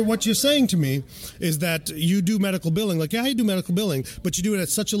 so what you're saying to me is that you do medical billing, like yeah, I do medical billing, but you do it at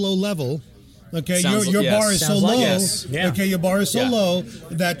such a low level. Okay, Sounds- your yes. bar is so Sounds like low. yes. Yeah. Okay, your bar is so Yeah. low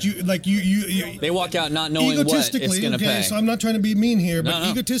that you They walk out not knowing what it's egotistically. going to Okay, pay. so I'm not trying to be mean here, but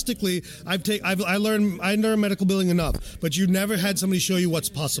No. egotistically, I learned medical billing enough, but you never had somebody show you what's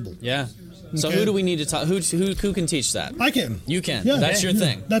possible. Yeah. So Okay. who do we need to talk? Who can teach that? I can. You can. Yeah. That's your Yeah.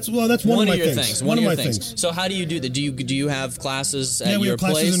 thing. That's one of my your things. One of your my things. So how do you do that? Do you have classes at Yeah, we your have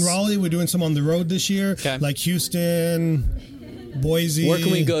classes place? in Raleigh. We're doing some on the road this year, Okay. like Houston, Boise. Where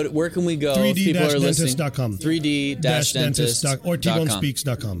can we go? Where can we go? if people are listening? 3D-dentist.com. 3D-dentist. or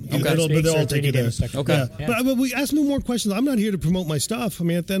tbonespeaks.com. Okay. They'll all take you there. Okay. Yeah. But we ask me more questions. I'm not here to promote my stuff. I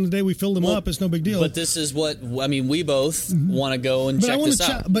mean, at the end of the day, we fill them up. It's no big deal. But this is what I mean. We both want to go and But I check want this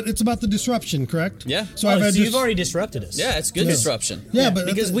to out. But it's about the disruption, correct? Yeah. So I've had you've already disrupted us. Yeah, it's good disruption. Yeah, but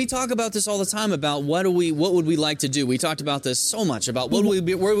because we talk about this all the time about what would we like to do. We talked about this so much about where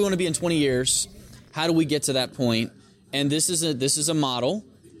we want to be in 20 years. How do we get to that point? And this is a model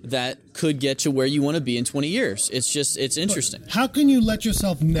that could get you where you want to be in 20 years. It's interesting. How can you let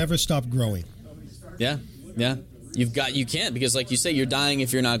yourself never stop growing? Yeah. You can't, because like you say, you're dying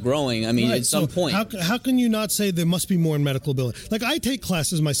if you're not growing. I mean, Right, at some so point. How can you not say there must be more in medical billing? Like I take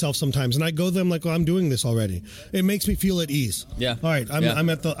classes myself sometimes, and I go to them like, oh, I'm doing this already. It makes me feel at ease. Yeah. All right. I'm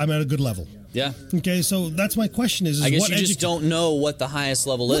at a good level. Yeah. Okay. So that's my question is I guess what you just don't know what the highest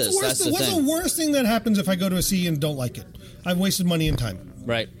level is. That's the what's thing. the worst thing that happens if I go to a CE and don't like it? I've wasted money and time.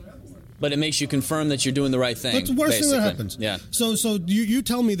 Right. But it makes you confirm that you're doing the right thing. That's the worst basically. thing that happens. Yeah. So you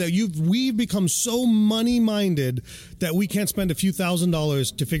tell me that we've become so money minded that we can't spend a few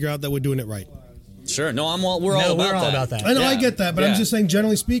 $1,000s to figure out that we're doing it right. Sure. No, we're all about that. I know, Yeah. I get that, but I'm Yeah. just saying,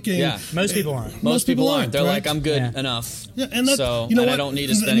 generally speaking, Yeah. Most people aren't. Most people aren't. They're right? like, I'm good Yeah. enough. Yeah, and that's, so you know and what? I don't need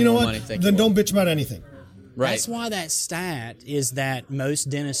to And spend you know any more what? money. Thank Then you. don't bitch about anything. Right. That's why that stat is that most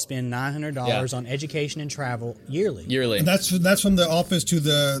dentists spend $900 Yeah. on education and travel yearly. Yearly. And that's from the office to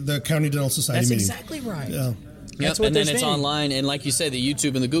the county dental society That's meeting. exactly right. Yeah. Yep, what and then they're it's spending. online, and like you say, the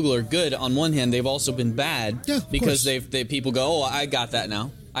YouTube and the Google are good. On one hand, they've also been bad Yeah, of because course. people go, "Oh, I got that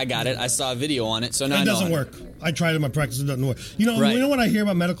now. I got it. I saw a video on it, so now I It know doesn't it." work. I tried it in my practice. It doesn't work. Right. You know what I hear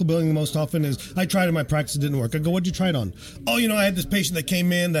about medical billing the most often is I tried it in my practice. It didn't work. I go, what'd you try it on? Oh, I had this patient that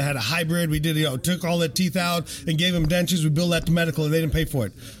came in that had a hybrid. We did, took all their teeth out and gave them dentures. We billed that to medical and they didn't pay for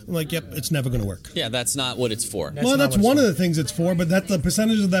it. I'm like, yep, it's never going to work. Yeah, that's not what it's for. Well, that's one of the things it's for, but that the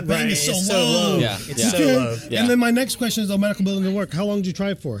percentage of that paying Right, is so it's low. Yeah, It's yeah. so low. Yeah. And then my next question is, medical billing didn't work. How long did you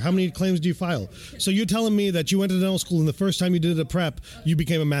try it for? How many claims do you file? So you're telling me that you went to dental school and the first time you did a prep, you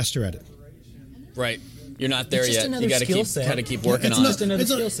became a master at it. Right. You're not there It's just yet. another You got skill to set. keep working It's on not- it. Just another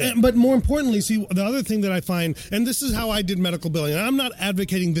it's a- skill set. But more importantly, see, the other thing that I find, and this is how I did medical billing, and I'm not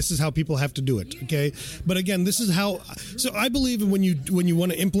advocating this is how people have to do it, okay? But again, this is how. So I believe when you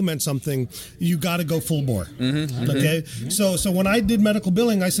want to implement something, you got to go full bore, okay? So when I did medical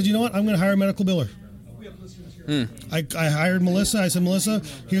billing, I said, you know what? I'm going to hire a medical biller. I hired Melissa. I said, Melissa,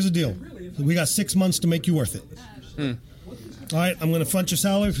 here's the deal. We got 6 months to make you worth it. All right, I'm going to front your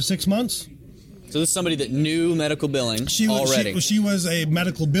salary for 6 months. So this is somebody that knew medical billing already. She was a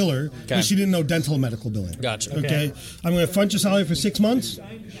medical biller, Okay. but she didn't know dental medical billing. Gotcha. Okay. I'm going to front your salary for 6 months.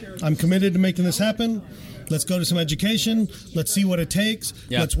 I'm committed to making this happen. Let's go to some education. Let's see what it takes.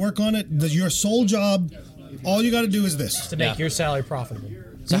 Yeah. Let's work on it. Your sole job, all you got to do is this. To make your salary profitable.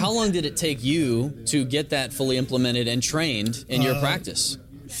 So how long did it take you to get that fully implemented and trained in your practice?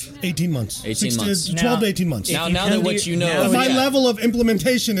 18 months. 18 months. 12 to 18 months. Now you that come what to you know, now- My yeah. level of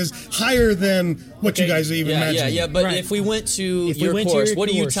implementation is higher than what you guys even imagine. Yeah. But Right. if we went to If we your went to course, your what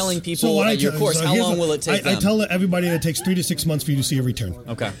are you course. telling So people what I at your tell- course? so How here's long what- will it take I them? tell everybody that it takes 3 to 6 months for you to see a return.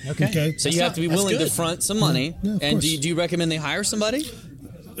 Okay. Okay. So you have to be willing to front some money. Yeah, of and course. do you recommend they hire somebody?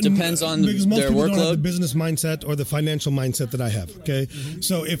 Depends on because most their people don't have the workload. business mindset or the financial mindset that I have. Okay,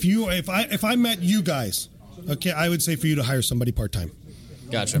 so if I met you guys, okay, I would say for you to hire somebody part time,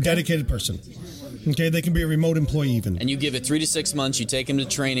 Gotcha. a dedicated person. Okay, they can be a remote employee even. And you give it 3 to 6 months. You take them to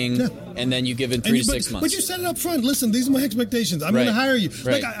training, Yeah. and then you give it And 3 you- to 6 months. But you said it up front. Listen, these are my expectations. I'm Right. going to hire you.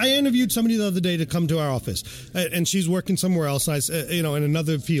 Right. Like I interviewed somebody the other day to come to our office, and she's working somewhere else. I said, in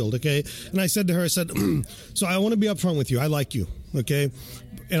another field. Okay, and I said to her, I said, so I want to be upfront with you. I like you. Okay,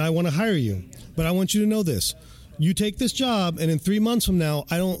 and I want to hire you, but I want you to know this. You take this job, and in 3 months from now,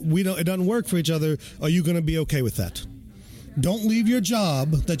 it doesn't work for each other. Are you going to be okay with that? Don't leave your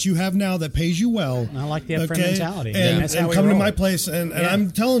job that you have now that pays you well. I like the upfront mentality. And, That's how and we come to roll. my place, and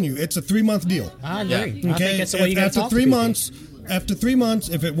I'm telling you, it's a 3-month deal. I agree. Yeah. I think that's the way you got to After talk 3 to people. months, After 3 months,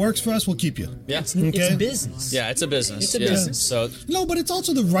 if it works for us, we'll keep you. Yeah. It's Okay. business. Yeah, it's a business. It's a Yeah. business. So No, but it's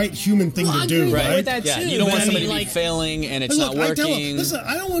also the right human thing to do, right. right? that yeah, too, you don't but want I somebody mean, to be like- failing and it's Look, not I tell them, working. listen,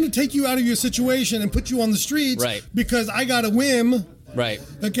 I don't want to take you out of your situation and put you on the streets Right. because I got a whim, Right.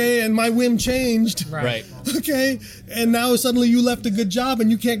 okay, and my whim changed, Right. okay, and now suddenly you left a good job and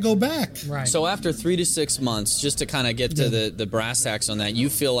you can't go back. Right. So after 3 to 6 months, just to kind of get to the brass tacks on that, you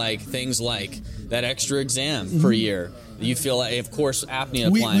feel like things like that extra exam per year. You feel like, of course, apnea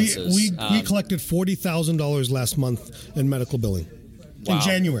appliances. We collected $40,000 last month in medical billing Wow. in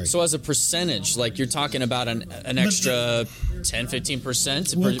January. So as a percentage, like you're talking about an extra 10,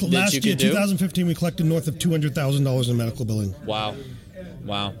 15% Well, that last you year, could do? 2015, we collected north of $200,000 in medical billing. Wow.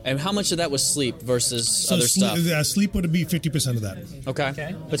 Wow. And how much of that was sleep versus So other stuff? sleep would be 50% of that. Okay.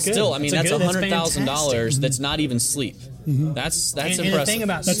 But That's good. still, I mean, That's that's a good- that's $100,000 fantastic. that's not even sleep. That's and impressive. the thing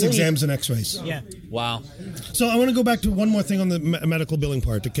about That's sleep, exams and x-rays. yeah, Wow. So I want to go back to one more thing on the medical billing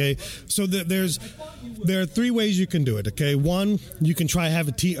part, okay? So there are 3 ways you can do it, okay? One, you can try have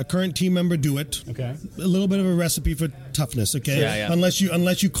a current team member do it. Okay. A little bit of a recipe for toughness, okay? Yeah, yeah.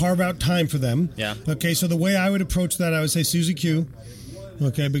 Unless you carve out time for them. Yeah. Okay, so the way I would approach that, I would say Susie Q.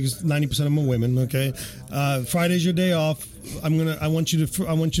 Okay, because 90% of them are women. Okay, Friday's your day off. I want you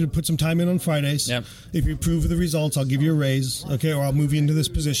to put some time in on Fridays. Yep. If you approve of the results, I'll give you a raise. Okay, or I'll move you into this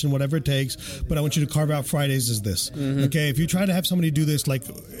position, whatever it takes. But I want you to carve out Fridays as this. Mm-hmm. Okay, if you try to have somebody do this like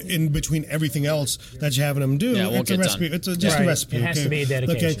in between everything else that you're having them do, Yeah, it won't it's a get recipe. done. It's just Right. a recipe. It has okay? to be a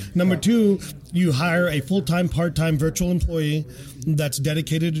dedication. Okay. Number 2, you hire a full-time, part-time virtual employee that's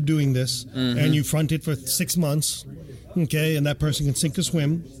dedicated to doing this, Mm-hmm. and you front it for 6 months. Okay, and that person can sink or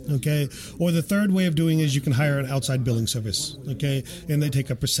swim. Okay, or the third way of doing is you can hire an outside billing service. Okay, and they take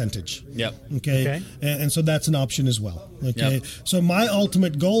a percentage. Yep. Okay, Okay. And so that's an option as well. Okay, Yep. so my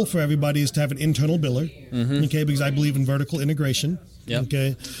ultimate goal for everybody is to have an internal biller. Okay, because I believe in vertical integration. Yep.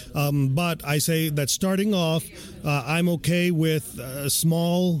 Okay, but I say that starting off, I'm okay with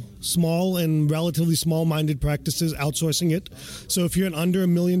small and relatively small-minded practices outsourcing it. So if you're an under $1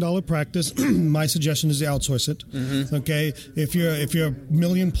 million practice, my suggestion is to outsource it. Okay, if you're a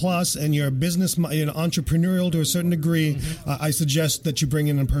million plus and you're a business, entrepreneurial to a certain degree, I suggest that you bring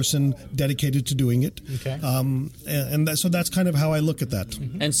in a person dedicated to doing it. Okay. So that's kind of how I look at that.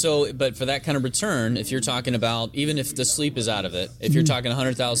 And so, but for that kind of return, if you're talking about, even if the sleep is out of it, if you're talking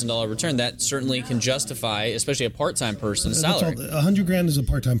 $100,000 return, that certainly can justify, especially a part-time person's salary. $100,000 is a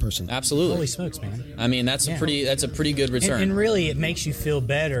part-time person. Absolutely. Holy smokes, man! I mean, that's a pretty good return. And really, it makes you feel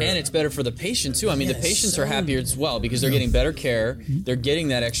better. And it's better for the patient too. I mean, the patients are happier as well because they're getting better care. They're getting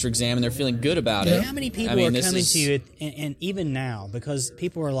that extra exam and they're feeling good about it. How many people are coming to you, and even now, because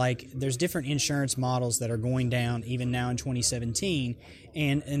people are like, there's different insurance models that are going down even now in 2017,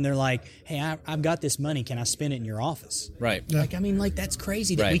 and they're like, hey, I've got this money, can I spend it in your office? Right. Like, I mean, like, that's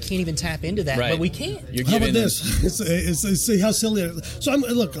crazy that we can't even tap into that, but we can. How about this? See how silly it is. So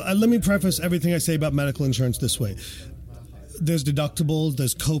look, let me preface everything I say about medical insurance this way. There's deductibles,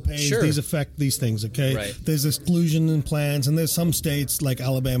 there's copays, these affect these things, okay? Right. There's exclusion in plans, and there's some states like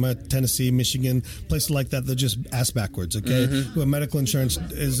Alabama, Tennessee, Michigan, places like that that just ass backwards, okay? Where medical insurance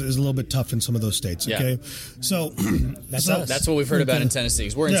is a little bit tough in some of those states, okay? So that's what we've heard about in Tennessee.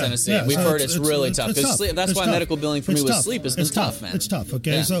 'Cause we're in Tennessee. We've heard it's really tough. That's why medical billing for me with sleep has been tough, man. It's tough,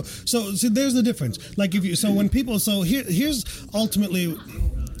 okay? Yeah. So see, there's the difference. Like here's ultimately.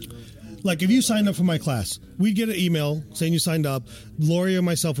 Like, if you signed up for my class, we'd get an email saying you signed up. Lori or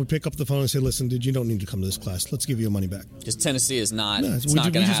myself would pick up the phone and say, listen, dude, you don't need to come to this class. Let's give you your money back. Because Tennessee is not, it's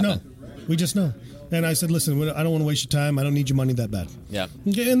not going to happen. We just know. And I said, listen, I don't want to waste your time. I don't need your money that bad. Yeah.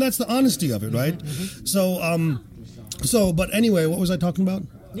 Okay, and that's the honesty of it, right? But anyway, what was I talking about?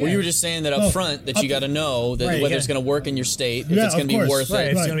 Well, you were just saying that up front that you got to know that whether it's going to work in your state, if it's going to be worth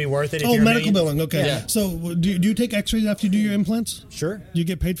it. It's going to be worth it. Oh, medical billing. Okay. Yeah. So do you take x-rays after you do your implants? Sure. Do you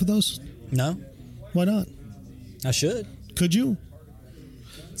get paid for those? No. Why not? I should. Could you?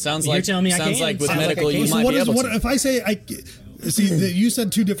 Sounds You're like telling me I sounds can. like with Sounds medical like I you can. might be able to. If I say I see, you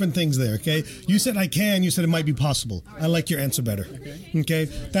said two different things there. Okay, you said I can. You said it might be possible. I like your answer better. Okay,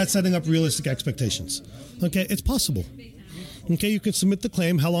 that's setting up realistic expectations. Okay, it's possible. Okay, you can submit the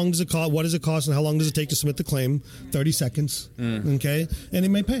claim. How long does it cost? What does it cost? And how long does it take to submit the claim? 30 seconds. Okay, and it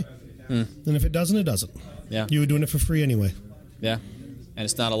may pay. And if it doesn't, it doesn't. Yeah, you were doing it for free anyway. Yeah. And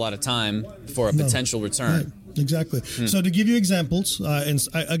it's not a lot of time for a potential return. Right. Exactly. So to give you examples, I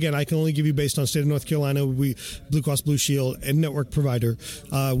can only give you based on state of North Carolina. We Blue Cross Blue Shield and network provider.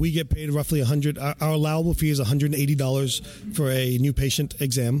 We get paid roughly $100. Our allowable fee is $180 for a new patient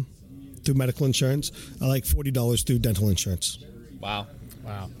exam through medical insurance. Like $40 through dental insurance. Wow.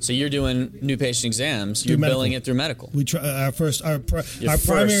 So you're doing new patient exams. You're billing it through medical. We our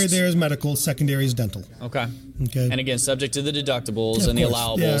primary there is medical. Secondary is dental. Okay. And again, subject to the deductibles and the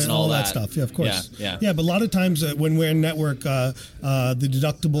allowables and all that stuff. Yeah, of course. Yeah. But a lot of times when we're in network, the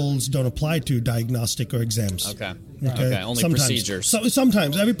deductibles don't apply to diagnostic or exams. Okay. Only sometimes. Procedures.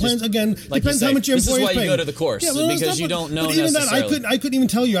 Sometimes every plan's again like depends how much your employer's paying. This is why you go to the course because you don't know. But even necessarily. that, I couldn't even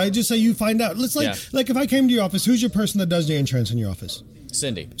tell you. I just say you find out. It's like if I came to your office, who's your person that does your insurance in your office?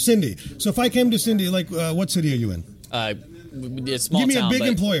 Cindy. So if I came to Cindy, what city are you in? It's small. Give me town, a big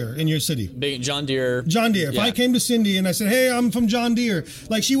employer in your city. Big John Deere. If I came to Cindy and I said, hey, I'm from John Deere,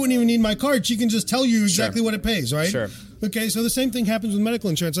 like she wouldn't even need my card. She can just tell you exactly what it pays, right? Sure. Okay, so the same thing happens with medical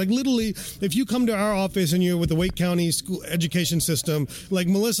insurance. Like literally, if you come to our office and you're with the Wake County school education system, like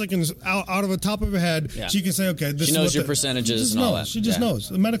Melissa can out of the top of her head, she can say, okay, this she knows your percentages and all that. She just knows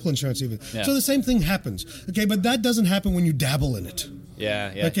the medical insurance even. So the same thing happens. Okay, but that doesn't happen when you dabble in it.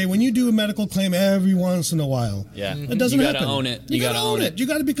 Yeah. Okay, when you do a medical claim every once in a while, it doesn't happen. You got to own it. You got to own it. You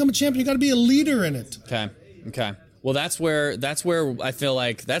got to become a champion. You got to be a leader in it. Okay. Well, that's where I feel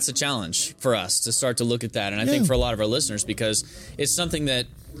like that's a challenge for us to start to look at that, and I think for a lot of our listeners because it's something that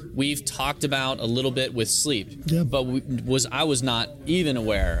we've talked about a little bit with sleep, but I was not even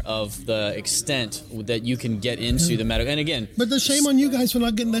aware of the extent that you can get into the medical. And again, but the shame on you guys for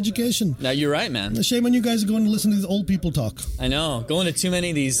not getting education. Now you're right, man. The shame on you guys going to listen to these old people talk. I know, going to too many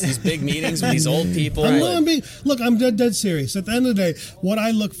of these big meetings with these old people. I'm dead serious. At the end of the day, what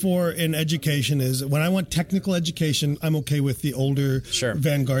I look for in education is when I want technical education, I'm okay with the older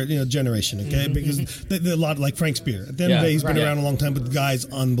vanguard generation. Okay, because they're a lot like Frank Spear. At the end of the day, he's been around a long time, but the guy's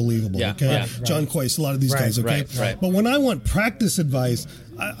unbelievable. John Coyce, a lot of these guys. Okay, but when I want practice advice,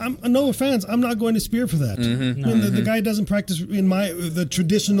 I'm no offense, I'm not going to Spear for that. The guy doesn't practice in the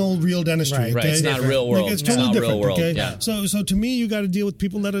traditional real dentistry. Right. It's not real world. Like, it's totally different. Real world. Okay, yeah. So to me, you got to deal with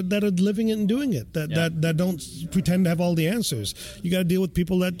people that are living it and doing it. That don't pretend to have all the answers. You got to deal with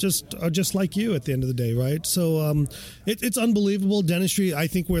people that just are just like you at the end of the day, right? So it's unbelievable dentistry. I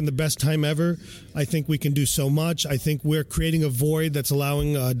think we're in the best time ever. I think we can do so much. I think we're creating a void that's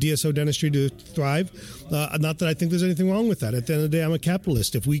allowing DSO dentistry to thrive. Not that I think there's anything wrong with that. At the end of the day, I'm a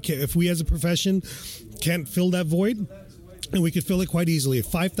capitalist. If we as a profession can't fill that void, and we could fill it quite easily. If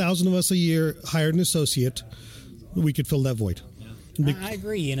 5,000 of us a year hired an associate, we could fill that void. I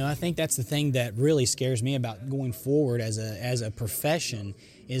agree. I think that's the thing that really scares me about going forward as a profession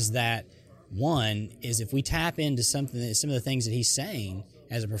is that One is if we tap into some of the things that he's saying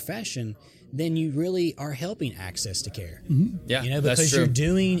as a profession, then you really are helping access to care. Yeah, because that's true.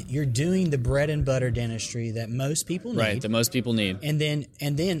 you're doing the bread and butter dentistry that most people need. Right, that most people need. And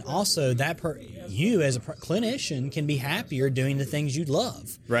then also you as a clinician can be happier doing the things you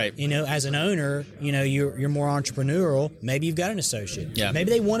love. Right. As an owner, you're more entrepreneurial. Maybe you've got an associate. Yeah.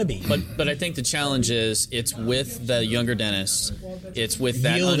 Maybe they want to be. But I think the challenge is it's with the younger dentists. It's with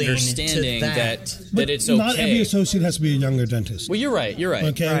that Yielding understanding to that. that it's okay. Not every associate has to be a younger dentist. Well, you're right.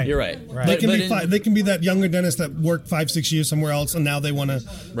 Okay. Right. You're right. Right. They can be that younger dentist that worked 5-6 years somewhere else, and now they want to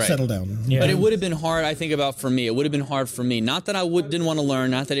settle down. Yeah. But it would have been hard, I think, for me. It would have been hard for me. Not that I didn't want to learn,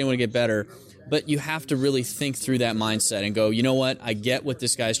 not that I didn't want to get better, but you have to really think through that mindset and go, you know what? I get what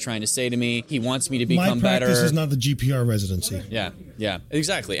this guy's trying to say to me. He wants me to become better. My practice is not the GPR residency. Yeah,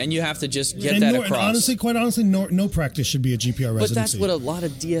 exactly. And you have to just get that across. Quite honestly, no practice should be a GPR residency. But that's what a lot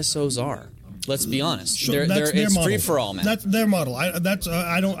of DSOs are. Let's be honest. Sure, it's free for all, man. That's their model.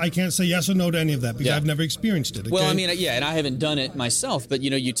 I can't say yes or no to any of that because I've never experienced it. Okay? Well, I mean, and I haven't done it myself, but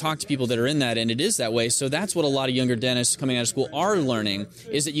you talk to people that are in that, and it is that way. So that's what a lot of younger dentists coming out of school are learning: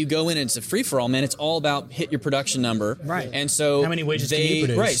 is that you go in and it's a free for all, man. It's all about hit your production number, right? And so how many widgets can you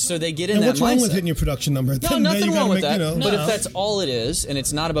produce? Right. So they get in and that what's mindset. wrong with hitting your production number? No, nothing wrong with that. But if that's all it is, and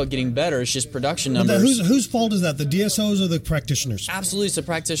it's not about getting better, it's just production numbers. Whose fault is that? The DSOs or the practitioners? Absolutely, it's the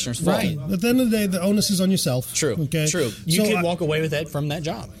practitioner's fault. Right. At the end of the day, the onus is on yourself. True. Okay. True. You could walk away with that from that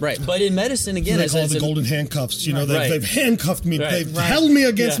job. Right. But in medicine, again, they call the golden handcuffs. They've handcuffed me. Right. They've held me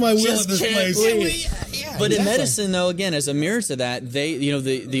against my will Just at this can't place. But in medicine, though, again, as a mirror to that,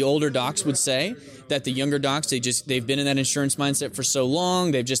 the older docs would say that the younger docs, they've been in that insurance mindset for so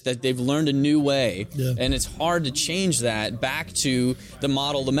long, they've learned a new way, and it's hard to change that back to the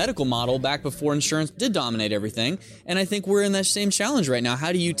medical model back before insurance did dominate everything. And I think we're in that same challenge right now.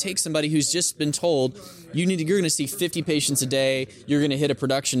 How do you take somebody who's just been told you're going to see 50 patients a day, you're going to hit a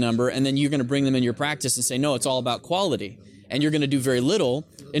production number, and then you're going to bring them in your practice and say, no, it's all about quality, and you're going to do very little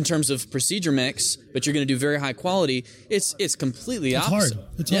in terms of procedure mix, but you're going to do very high quality. It's completely opposite.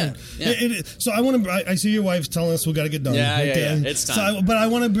 It's hard. Yeah. So I see your wife's telling us we got to get done. Yeah. It's time. But I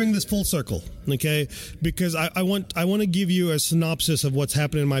want to bring this full circle, okay? Because I want to give you a synopsis of what's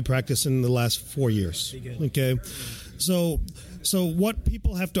happened in my practice in the last 4 years. Okay, so what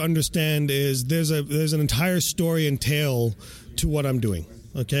people have to understand is there's an entire story and tale to what I'm doing.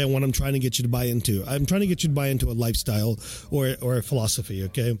 Okay, and what I'm trying to get you to buy into. I'm trying to get you to buy into a lifestyle or a philosophy,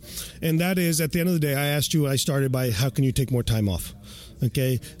 okay? And that is, at the end of the day, I asked you, I started by, how can you take more time off?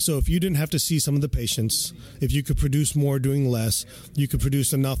 Okay, so if you didn't have to see some of the patients, if you could produce more doing less, you could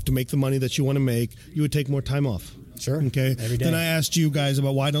produce enough to make the money that you want to make, you would take more time off. Sure. Okay. Every day. Then I asked you guys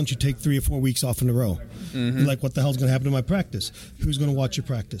about why don't you take 3 or 4 weeks off in a row? Mm-hmm. Like, what the hell's going to happen to my practice? Who's going to watch your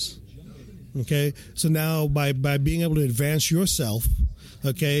practice? Okay. So now by being able to advance yourself,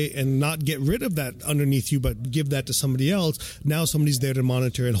 okay, and not get rid of that underneath you, but give that to somebody else, now somebody's there to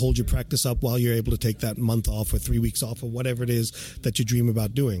monitor and hold your practice up while you're able to take that month off or 3 weeks off or whatever it is that you dream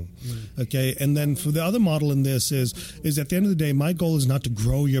about doing. Okay. And then for the other model in this is at the end of the day, my goal is not to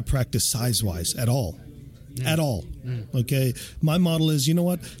grow your practice size-wise at all. At all. Okay. My model is, you know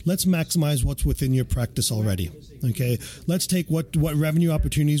what? Let's maximize what's within your practice already. Okay. Let's take what revenue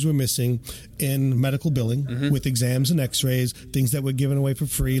opportunities we're missing in medical billing with exams and x-rays, things that we're giving away for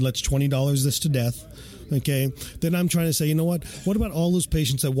free. Let's $20 this to death. Okay. Then I'm trying to say, you know what? What about all those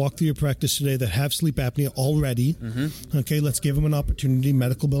patients that walk through your practice today that have sleep apnea already? Okay. Let's give them an opportunity.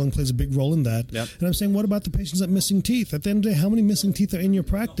 Medical billing plays a big role in that. Yep. And I'm saying, what about the patients that have missing teeth? At the end of the day, how many missing teeth are in your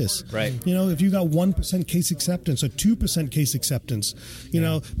practice? Right. You know, if you got 1% case acceptance or 2% case acceptance, you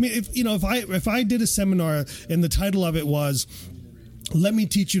know, I mean, if I did a seminar and the title of it was, let me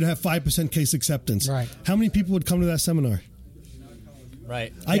teach you to have 5% case acceptance. Right. How many people would come to that seminar?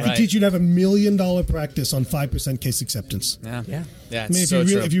 Right. I could teach you to have $1 million practice on 5% case acceptance. Yeah. Yeah. Yeah. I mean, It's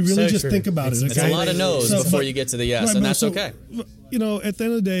if you really So just true. think about it, It's okay? a lot of no's before you get to the yes, Right, and but that's okay. You know, at the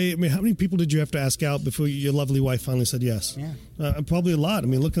end of the day, I mean, how many people did you have to ask out before your lovely wife finally said yes? Yeah. Probably a lot. I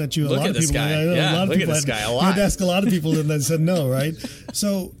mean, looking at you, Look a lot at of this people. guy. I know Yeah, a lot of look at people this guy, a You lot. had to ask a lot of people and then said no, right?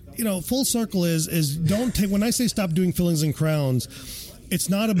 So, you know, full circle is don't take. When I say stop doing fillings and crowns, it's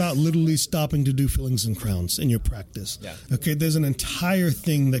not about literally stopping to do fillings and crowns in your practice. Yeah. Okay. There's an entire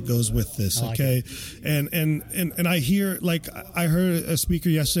thing that goes with this. like Okay. And I hear, like, I heard a speaker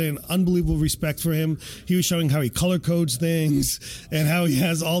yesterday, an unbelievable respect for him. He was showing how he color codes things and how he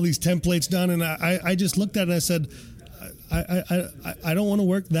has all these templates done. And I just looked at it and I said, I don't want to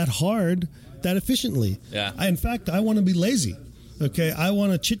work that hard, that efficiently. Yeah. In fact, I want to be lazy. Okay, I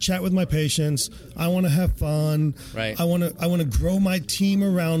want to chit chat with my patients. I want to have fun. Right. I want to grow my team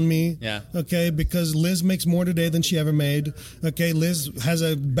around me. Yeah. Okay, because Liz makes more today than she ever made. Okay, Liz has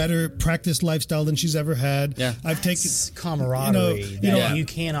a better practice lifestyle than she's ever had. Yeah. I've taken camaraderie that you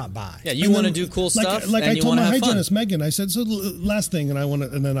cannot buy. Yeah, you want to do cool stuff. Like and I you told want my to have hygienist fun. Megan, I said, so last thing,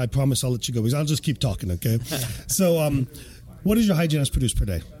 and then I promise I'll let you go because I'll just keep talking. Okay. So, what does your hygienist produce per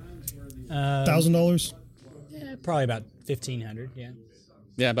day? $1,000. Yeah, probably about 1,500. Yeah.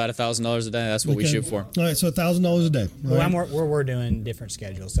 Yeah, about $1,000 a day. That's what we shoot for. All right, so $1,000 a day. Well, we're doing different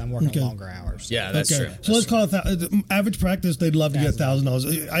schedules. So I'm working longer hours. Yeah, that's true. So let's call it average practice. They'd love to get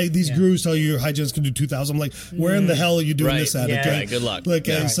 $1,000. These gurus tell you your hygienist can do $2,000. I'm like, where in the hell are you doing this at? Yeah. Okay, Right, good luck.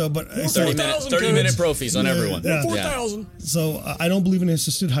 Okay, Yeah. so but 30-minute profis on everyone. Yeah. 4,000. So I don't believe in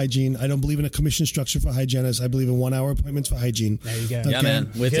assisted hygiene. I don't believe in a commission structure for hygienists. I believe in 1 hour appointments for hygiene. There you go. Okay? Yeah,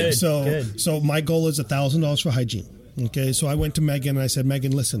 man. With you. So my goal is $1,000 for hygiene. Okay, so I went to Megan and I said,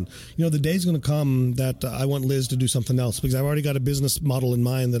 Megan, listen, the day's going to come that I want Liz to do something else because I've already got a business model in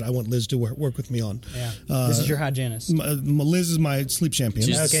mind that I want Liz to work with me on. Yeah. This is your hygienist. Liz is my sleep champion.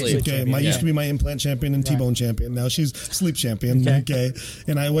 She's Okay, sleep. sleep Okay, used to be my implant champion and T-bone champion. Now she's sleep champion. Okay.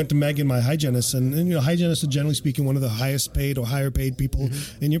 And I went to Megan, my hygienist, and hygienists are generally speaking one of the highest paid or higher paid people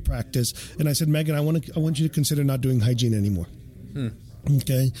in your practice. And I said, Megan, I want you to consider not doing hygiene anymore.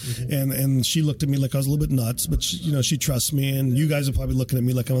 Okay, and she looked at me like I was a little bit nuts, but she trusts me, and you guys are probably looking at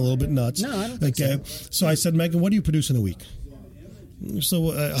me like I'm a little bit nuts. No, I don't think so. So I said, Megan, what do you produce in a week?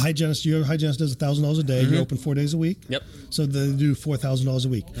 So your hygienist does $1,000 a day. You open 4 days a week. Yep. So they do $4,000 a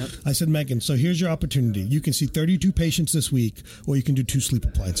week. Yep. I said, Megan, so here's your opportunity. You can see 32 patients this week, or you can do 2 sleep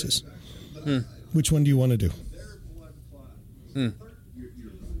appliances. Which one do you want to do?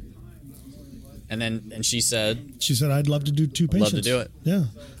 And she said, I'd love to do 2 patients. love to do it. Yeah.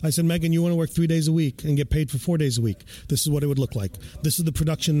 I said, Megan, you want to work 3 days a week and get paid for 4 days a week. This is what it would look like. This is the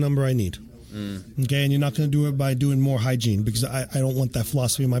production number I need. Okay. And you're not going to do it by doing more hygiene because I don't want that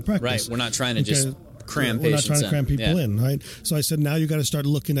philosophy in my practice. Right. We're not trying to just cram We're not patients trying to cram people in. right? So I said, now you got to start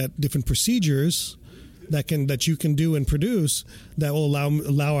looking at different procedures that you can do and produce that will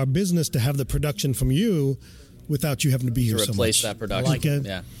allow our business to have the production from you without you having to be here so much. To replace that production. Okay.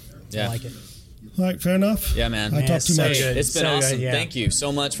 Yeah. I like it. All right, fair enough. Yeah, man. I talked too so much. good. It's been So awesome. good, yeah. Thank you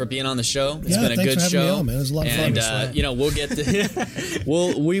so much for being on the show. It's Yeah, been a thanks good for having me show. on, man. It was a lot of fun. And we'll get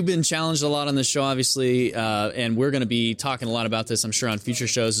to we've been challenged a lot on the show, obviously, and we're going to be talking a lot about this, I'm sure, on future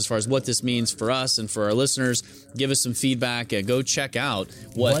shows as far as what this means for us and for our listeners. Give us some feedback. Go check out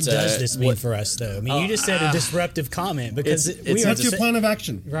What does this mean for us, though? I mean, you just said a disruptive comment because What's your plan of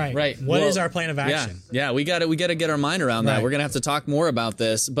action? Right. What is our plan of action? Yeah, we got to get our mind around that. We're going to have to talk more about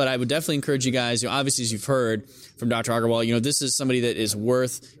this, but I would definitely encourage you guys, obviously, as you've heard from Dr. Agarwal, this is somebody that is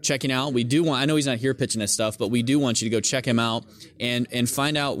worth checking out. I know he's not here pitching his stuff, but we do want you to go check him out and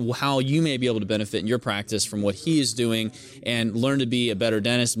find out how you may be able to benefit in your practice from what he is doing and learn to be a better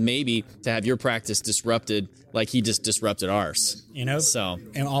dentist, maybe to have your practice disrupted like he just disrupted ours. And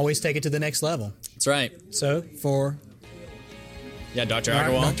always take it to the next level. That's right. So for Dr.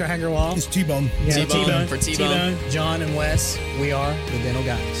 Agarwal. Dr. Agarwal. It's T-Bone. Yeah, T-Bone for T-Bone. John and Wes, we are the Dental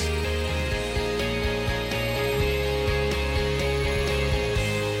Guys.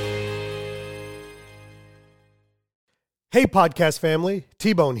 Hey, podcast family,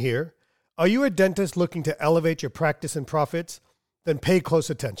 T-Bone here. Are you a dentist looking to elevate your practice and profits? Then pay close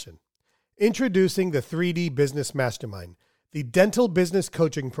attention. Introducing the 3D Business Mastermind, the dental business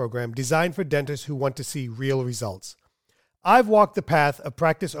coaching program designed for dentists who want to see real results. I've walked the path of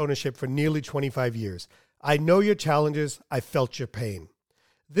practice ownership for nearly 25 years. I know your challenges. I felt your pain.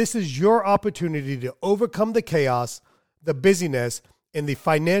 This is your opportunity to overcome the chaos, the busyness, and the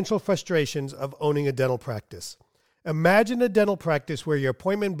financial frustrations of owning a dental practice. Imagine a dental practice where your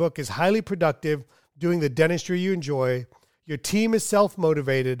appointment book is highly productive, doing the dentistry you enjoy, your team is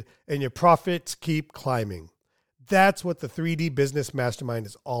self-motivated, and your profits keep climbing. That's what the 3D Business Mastermind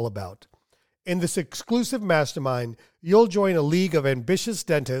is all about. In this exclusive mastermind, you'll join a league of ambitious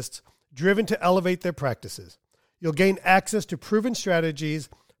dentists driven to elevate their practices. You'll gain access to proven strategies,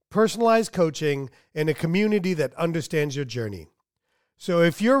 personalized coaching, and a community that understands your journey. So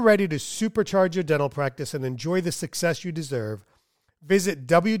if you're ready to supercharge your dental practice and enjoy the success you deserve, visit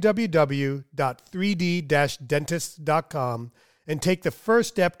www.3d-dentist.com and take the first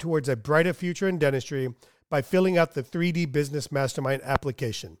step towards a brighter future in dentistry by filling out the 3D Business Mastermind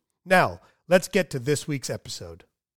application. Now, let's get to this week's episode.